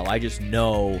so well. I just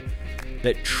know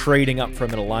that trading up for a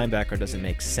middle linebacker doesn't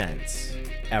make sense.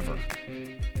 Ever.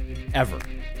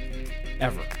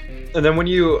 And then when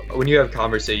you have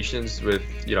conversations with,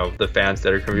 the fans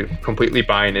that are completely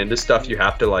buying into stuff, you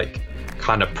have to like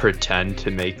kind of pretend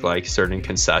to make like certain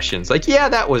concessions. Like, yeah,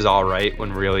 that was all right,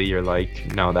 when really you're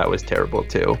like, no, that was terrible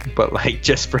too. But like,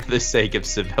 just for the sake of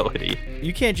civility.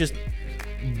 You can't just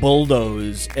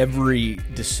bulldoze every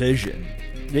decision.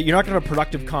 You're not going to have a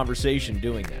productive conversation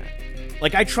doing that.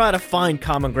 Like, I try to find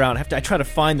common ground. I try to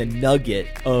find the nugget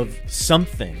of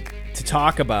something to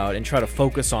talk about and try to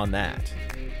focus on that.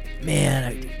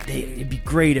 Man, it'd be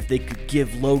great if they could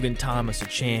give Logan Thomas a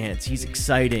chance. He's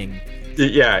exciting.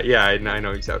 Yeah, I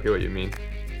know exactly what you mean.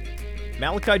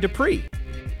 Malachi Dupree.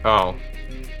 Oh.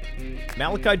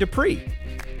 Malachi Dupree.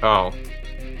 Oh.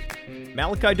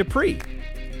 Malachi Dupree.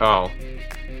 Oh.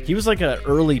 He was like an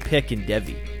early pick in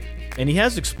Devy. And he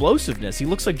has explosiveness. He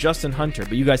looks like Justin Hunter,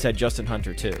 but you guys had Justin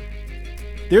Hunter too.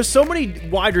 There's so many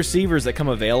wide receivers that come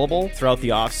available throughout the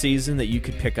offseason that you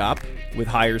could pick up with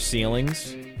higher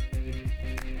ceilings.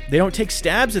 They don't take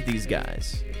stabs at these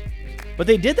guys. But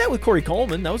they did that with Corey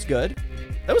Coleman. That was good.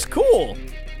 That was cool.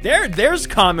 There's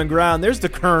common ground. There's the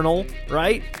kernel,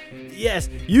 right? Yes,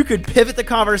 you could pivot the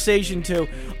conversation to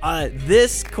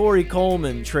this Corey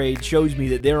Coleman trade shows me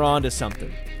that they're onto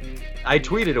something. I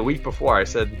tweeted a week before. I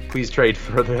said, please trade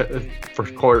for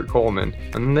Corey Coleman.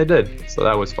 And then they did. So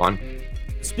that was fun.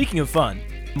 Speaking of fun,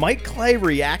 Mike Clay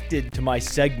reacted to my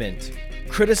segment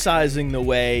criticizing the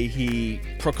way he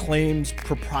proclaims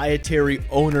proprietary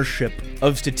ownership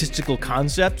of statistical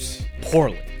concepts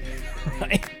poorly,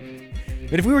 right?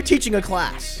 But if we were teaching a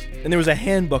class and there was a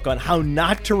handbook on how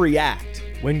not to react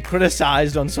when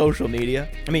criticized on social media,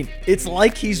 I mean, it's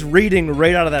like he's reading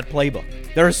right out of that playbook.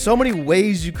 There are so many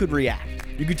ways you could react.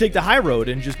 You could take the high road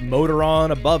and just motor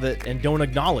on above it and don't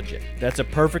acknowledge it. That's a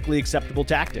perfectly acceptable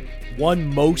tactic.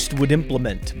 One most would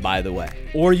implement, by the way.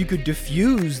 Or you could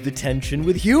diffuse the tension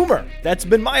with humor. That's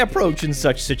been my approach in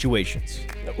such situations.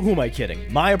 Who am I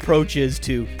kidding? My approach is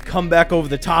to come back over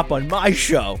the top on my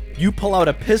show. You pull out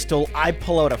a pistol, I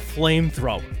pull out a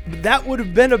flamethrower. That would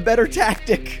have been a better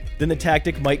tactic than the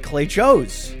tactic Mike Clay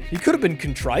chose. He could have been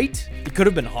contrite. He could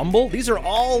have been humble. These are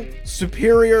all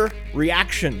superior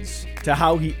reactions to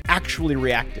how he actually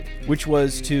reacted, which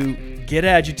was to get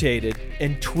agitated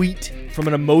and tweet from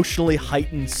an emotionally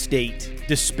heightened state,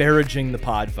 disparaging the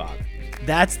Podfather.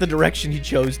 That's the direction he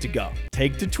chose to go.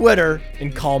 Take to Twitter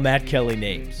and call Matt Kelly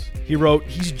names. He wrote,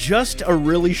 "He's just a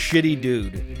really shitty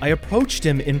dude. I approached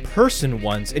him in person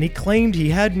once and he claimed he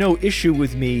had no issue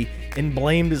with me and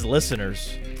blamed his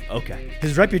listeners. Okay.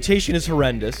 His reputation is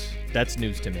horrendous. That's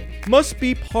news to me. Must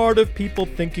be part of people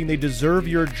thinking they deserve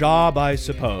your job, I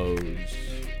suppose."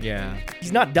 Yeah.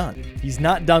 He's not done. He's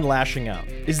not done lashing out.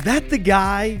 Is that the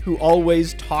guy who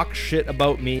always talks shit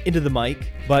about me into the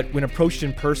mic, but when approached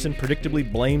in person, predictably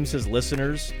blames his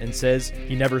listeners and says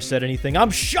he never said anything? I'm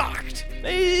shocked.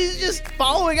 He's just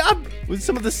following up with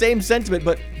some of the same sentiment,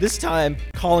 but this time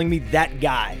calling me that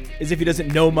guy, as if he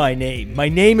doesn't know my name. My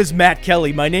name is Matt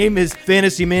Kelly. My name is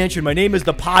Fantasy Mansion. My name is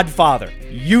the Podfather.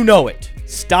 You know it.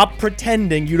 Stop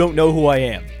pretending you don't know who I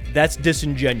am. That's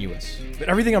disingenuous. But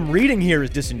everything I'm reading here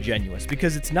is disingenuous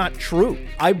because it's not true.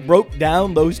 I broke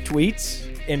down those tweets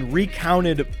and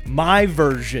recounted my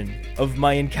version of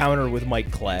my encounter with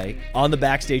Mike Clay on the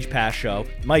Backstage Pass show.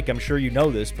 Mike, I'm sure you know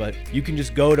this, but you can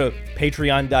just go to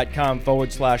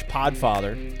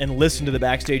patreon.com/Podfather and listen to the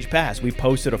Backstage Pass. We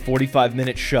posted a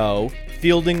 45-minute show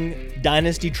fielding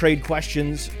Dynasty trade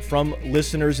questions from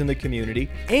listeners in the community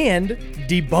and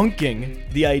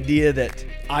debunking the idea that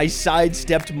I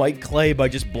sidestepped Mike Clay by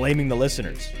just blaming the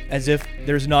listeners, as if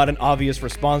there's not an obvious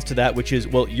response to that, which is,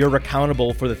 well, you're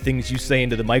accountable for the things you say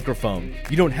into the microphone.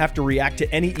 You don't have to react to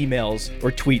any emails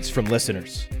or tweets from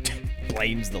listeners.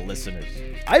 Blames the listeners.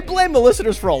 I blame the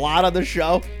listeners for a lot on the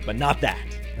show, but not that.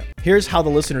 Here's how the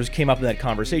listeners came up in that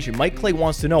conversation. Mike Clay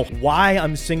wants to know why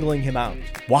I'm singling him out.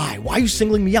 Why? Why are you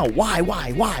singling me out? Why? And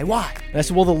I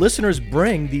said, well, the listeners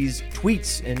bring these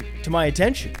tweets to my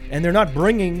attention, and they're not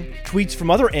bringing tweets from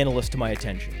other analysts to my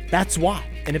attention. That's why.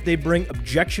 And if they bring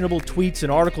objectionable tweets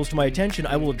and articles to my attention,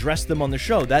 I will address them on the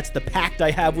show. That's the pact I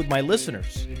have with my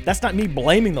listeners. That's not me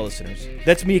blaming the listeners.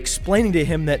 That's me explaining to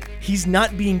him that he's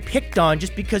not being picked on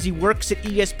just because he works at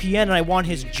ESPN and I want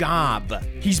his job.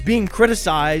 He's being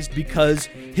criticized because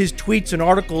his tweets and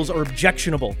articles are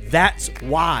objectionable. That's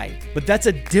why. But that's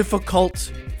a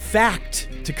difficult fact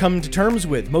to come to terms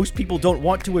with. Most people don't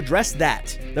want to address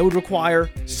that. That would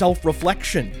require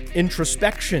self-reflection,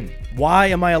 introspection. Why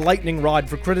am I a lightning rod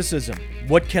for criticism?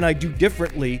 What can I do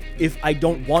differently if I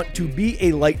don't want to be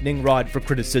a lightning rod for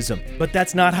criticism? But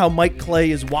that's not how Mike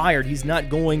Clay is wired. He's not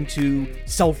going to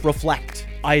self-reflect.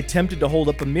 I attempted to hold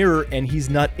up a mirror, and he's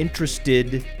not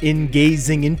interested in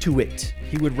gazing into it.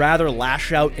 He would rather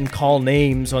lash out and call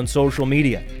names on social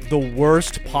media. The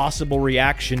worst possible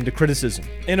reaction to criticism.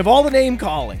 And of all the name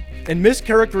calling and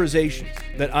mischaracterizations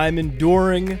that I'm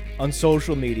enduring on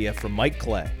social media from Mike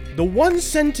Clay, the one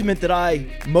sentiment that I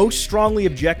most strongly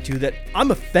object to, that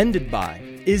I'm offended by,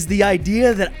 is the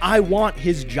idea that I want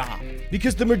his job.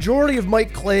 Because the majority of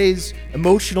Mike Clay's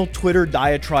emotional Twitter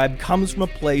diatribe comes from a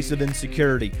place of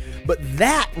insecurity. But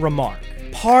that remark,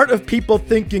 part of people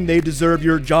thinking they deserve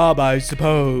your job, I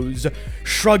suppose,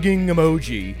 shrugging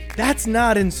emoji, that's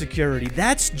not insecurity.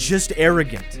 That's just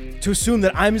arrogant. To assume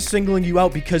that I'm singling you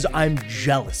out because I'm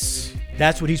jealous.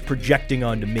 That's what he's projecting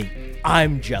onto me.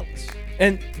 I'm jealous.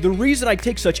 And the reason I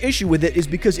take such issue with it is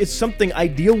because it's something I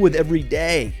deal with every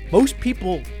day. Most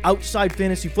people outside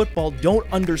fantasy football don't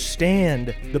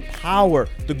understand the power,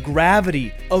 the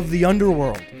gravity of the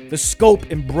underworld, the scope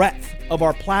and breadth of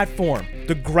our platform,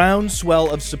 the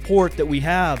groundswell of support that we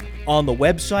have on the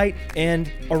website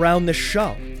and around the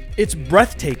show. It's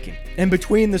breathtaking. And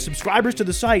between the subscribers to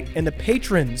the site and the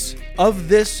patrons of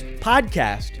this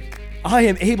podcast, I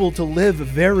am able to live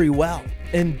very well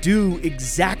and do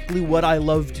exactly what I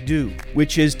love to do,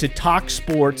 which is to talk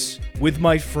sports with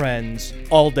my friends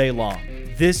all day long.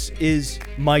 This is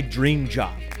my dream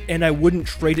job, and I wouldn't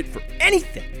trade it for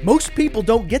anything. Most people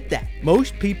don't get that.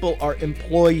 Most people are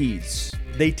employees.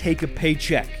 They take a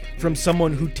paycheck from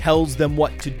someone who tells them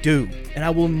what to do, and I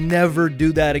will never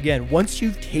do that again. Once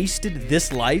you've tasted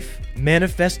this life,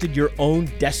 manifested your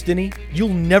own destiny, you'll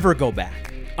never go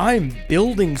back. I'm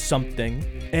building something,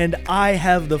 and I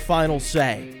have the final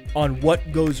say on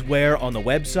what goes where on the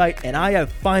website, and I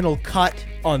have final cut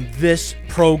on this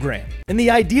program. And the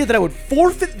idea that I would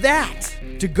forfeit that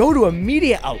to go to a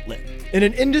media outlet in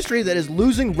an industry that is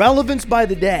losing relevance by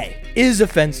the day is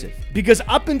offensive. Because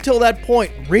up until that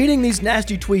point, reading these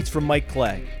nasty tweets from Mike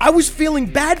Clay, I was feeling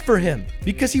bad for him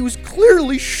because he was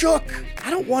clearly shook. I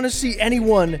don't want to see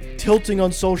anyone tilting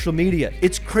on social media.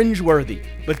 It's cringeworthy.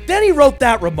 But then he wrote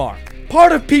that remark.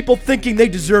 Part of people thinking they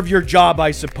deserve your job,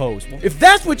 I suppose. Well, if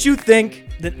that's what you think,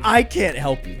 then I can't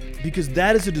help you. Because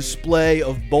that is a display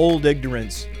of bold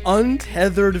ignorance,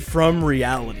 untethered from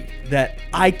reality, that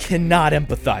I cannot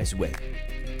empathize with.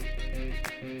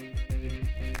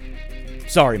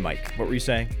 Sorry, Mike. What were you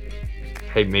saying?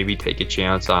 Hey, maybe take a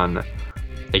chance on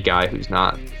a guy who's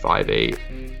not 5'8".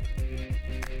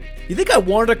 You think I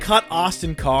wanted to cut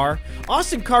Austin Carr?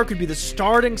 Austin Carr could be the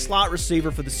starting slot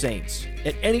receiver for the Saints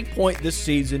at any point this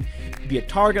season, be a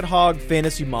target hog,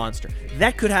 fantasy monster.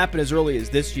 That could happen as early as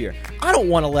this year. I don't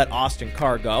want to let Austin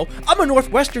Carr go. I'm a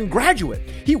Northwestern graduate.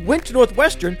 He went to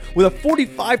Northwestern with a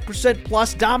 45%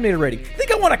 plus dominator rating. You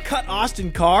think I want to cut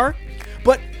Austin Carr?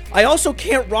 But I also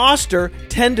can't roster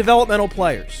 10 developmental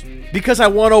players because I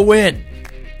want to win.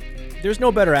 There's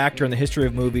no better actor in the history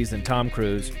of movies than Tom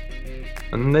Cruise.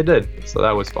 And they did, so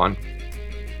that was fun.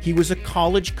 He was a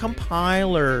college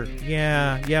compiler.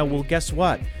 Yeah, well, guess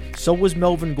what? So was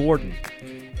Melvin Gordon.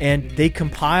 And they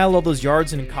compile all those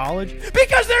yards in college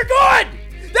because they're good!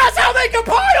 That's how they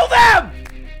compile them!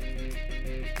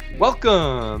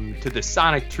 Welcome to the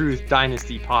Sonic Truth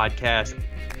Dynasty podcast.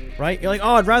 Right? You're like,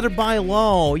 oh, I'd rather buy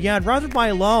low. Yeah, I'd rather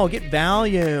buy low, get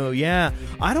value. Yeah,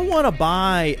 I don't want to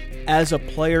buy as a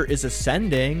player is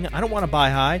ascending. I don't want to buy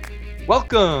high.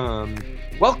 Welcome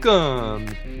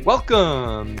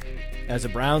as a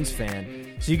Browns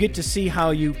fan. So you get to see how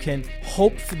you can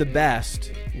hope for the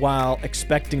best while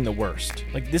expecting the worst.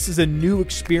 Like, this is a new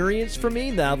experience for me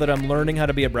now that I'm learning how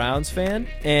to be a Browns fan,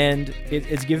 and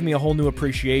it's given me a whole new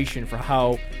appreciation for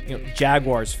how,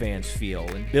 Jaguars fans feel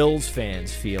and Bills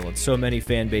fans feel and so many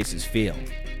fan bases feel.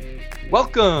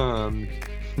 Welcome.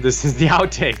 This is the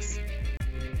outtakes.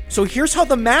 So here's how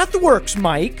the math works,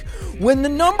 Mike. When the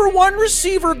number one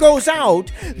receiver goes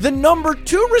out, the number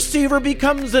two receiver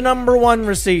becomes the number one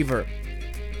receiver.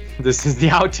 This is the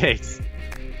outtakes.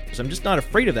 I'm just not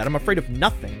afraid of that. I'm afraid of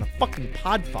nothing. I'm a fucking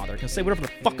podfather. I can say whatever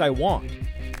the fuck I want.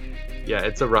 Yeah,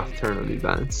 it's a rough turn of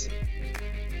events.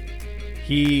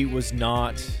 He was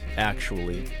not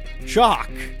actually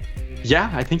Chalk. Yeah,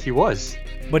 I think he was.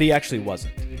 But he actually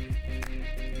wasn't.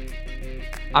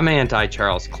 I'm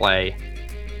anti-Charles Clay.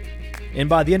 And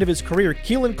by the end of his career,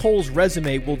 Keelan Cole's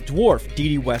resume will dwarf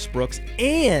Dede Westbrook's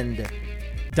and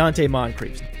Dante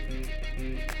Moncrief's.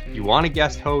 You want a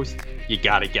guest host? You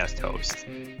got a guest host.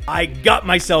 I got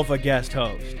myself a guest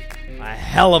host. A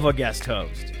hell of a guest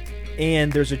host.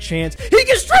 And there's a chance he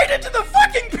gets straight into the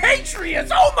fucking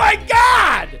Patriots! Oh my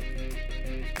God!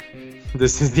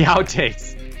 This is the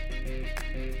outtakes.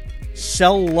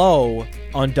 Sell low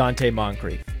on Dante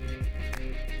Moncrief.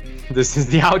 This is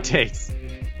the outtakes.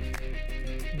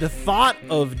 The thought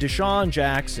of Deshaun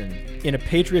Jackson in a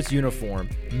Patriots uniform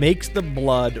makes the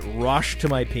blood rush to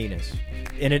my penis,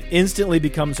 and it instantly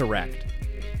becomes erect.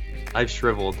 I've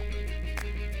shriveled.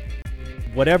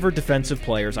 Whatever defensive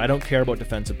players, I don't care about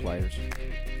defensive players.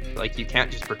 Like, you can't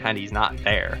just pretend he's not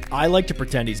there. I like to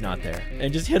pretend he's not there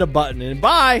and just hit a button and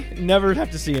bye, never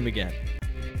have to see him again.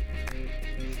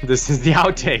 This is the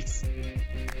outtakes.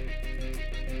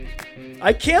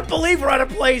 I can't believe we're at a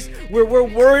place where we're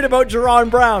worried about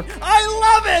Jerron Brown. I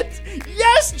love it!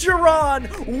 Yes, Jerron!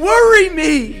 Worry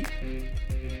me!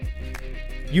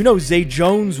 You know Zay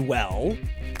Jones well.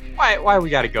 Why we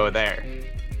gotta go there?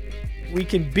 We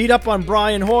can beat up on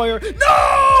Brian Hoyer.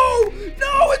 No!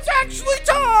 No, it's actually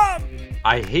Tom!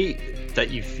 I hate that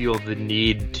you feel the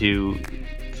need to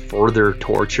further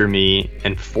torture me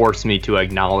and force me to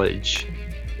acknowledge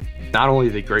not only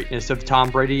the greatness of Tom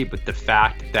Brady, but the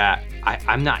fact that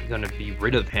I'm not going to be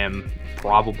rid of him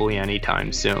probably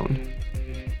anytime soon.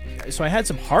 So I had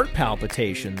some heart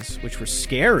palpitations, which were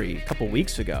scary a couple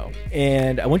weeks ago.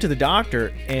 And I went to the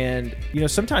doctor, and,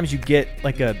 sometimes you get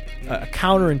like a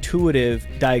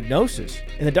counterintuitive diagnosis.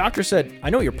 And the doctor said,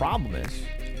 I know what your problem is.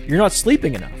 You're not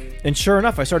sleeping enough. And sure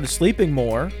enough, I started sleeping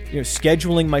more,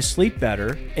 scheduling my sleep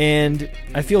better, and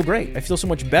I feel great. I feel so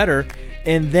much better.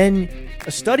 And then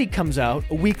a study comes out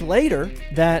a week later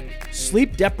that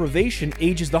sleep deprivation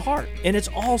ages the heart. And it's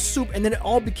all and then it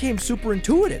all became super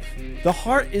intuitive. The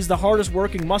heart is the hardest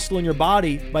working muscle in your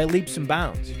body by leaps and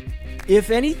bounds.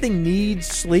 If anything needs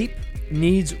sleep,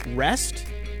 needs rest,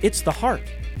 it's the heart.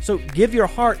 So give your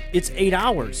heart its 8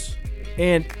 hours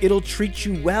and it'll treat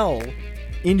you well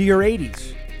into your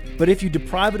 80s. But if you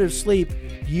deprive it of sleep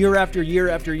year after year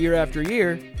after year after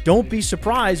year, don't be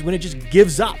surprised when it just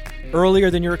gives up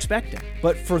earlier than you're expecting.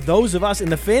 But for those of us in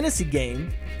the fantasy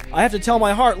game, I have to tell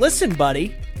my heart, listen,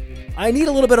 buddy, I need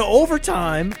a little bit of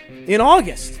overtime in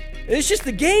August. It's just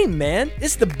the game, man.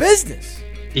 It's the business.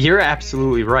 You're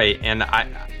absolutely right. And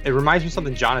it reminds me of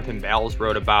something Jonathan Bales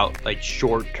wrote about, like,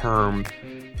 short-term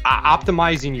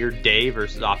optimizing your day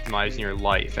versus optimizing your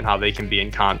life and how they can be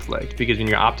in conflict. Because when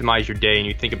you optimize your day and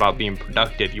you think about being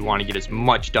productive, you want to get as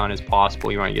much done as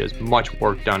possible. You want to get as much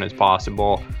work done as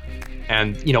possible.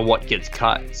 And, what gets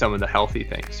cut? Some of the healthy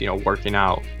things, working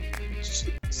out,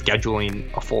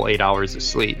 scheduling a full 8 hours of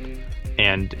sleep.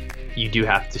 And you do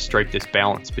have to strike this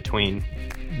balance between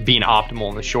being optimal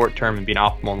in the short term and being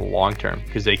optimal in the long term,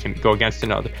 because they can go against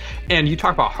another. And you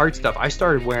talk about heart stuff. I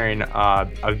started wearing a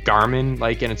Garmin,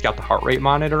 and it's got the heart rate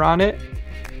monitor on it.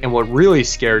 And what really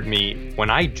scared me, when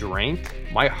I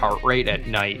drank, my heart rate at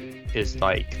night is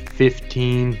like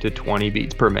 15 to 20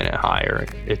 beats per minute higher.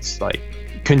 It's like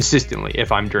consistently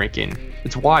if I'm drinking.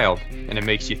 It's wild, and it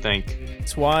makes you think.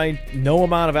 That's why no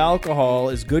amount of alcohol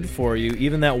is good for you.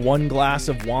 Even that one glass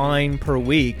of wine per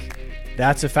week,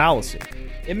 that's a fallacy.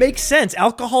 It makes sense.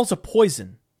 Alcohol's a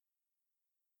poison.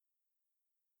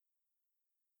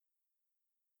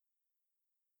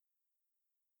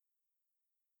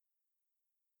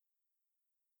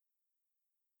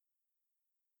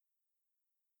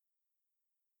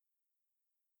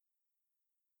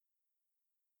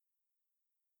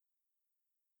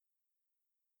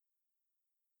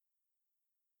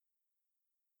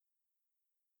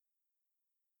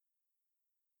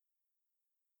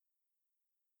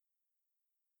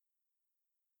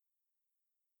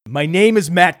 My name is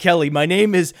Matt Kelly. My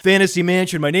name is Fantasy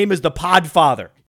Mansion. My name is the Podfather.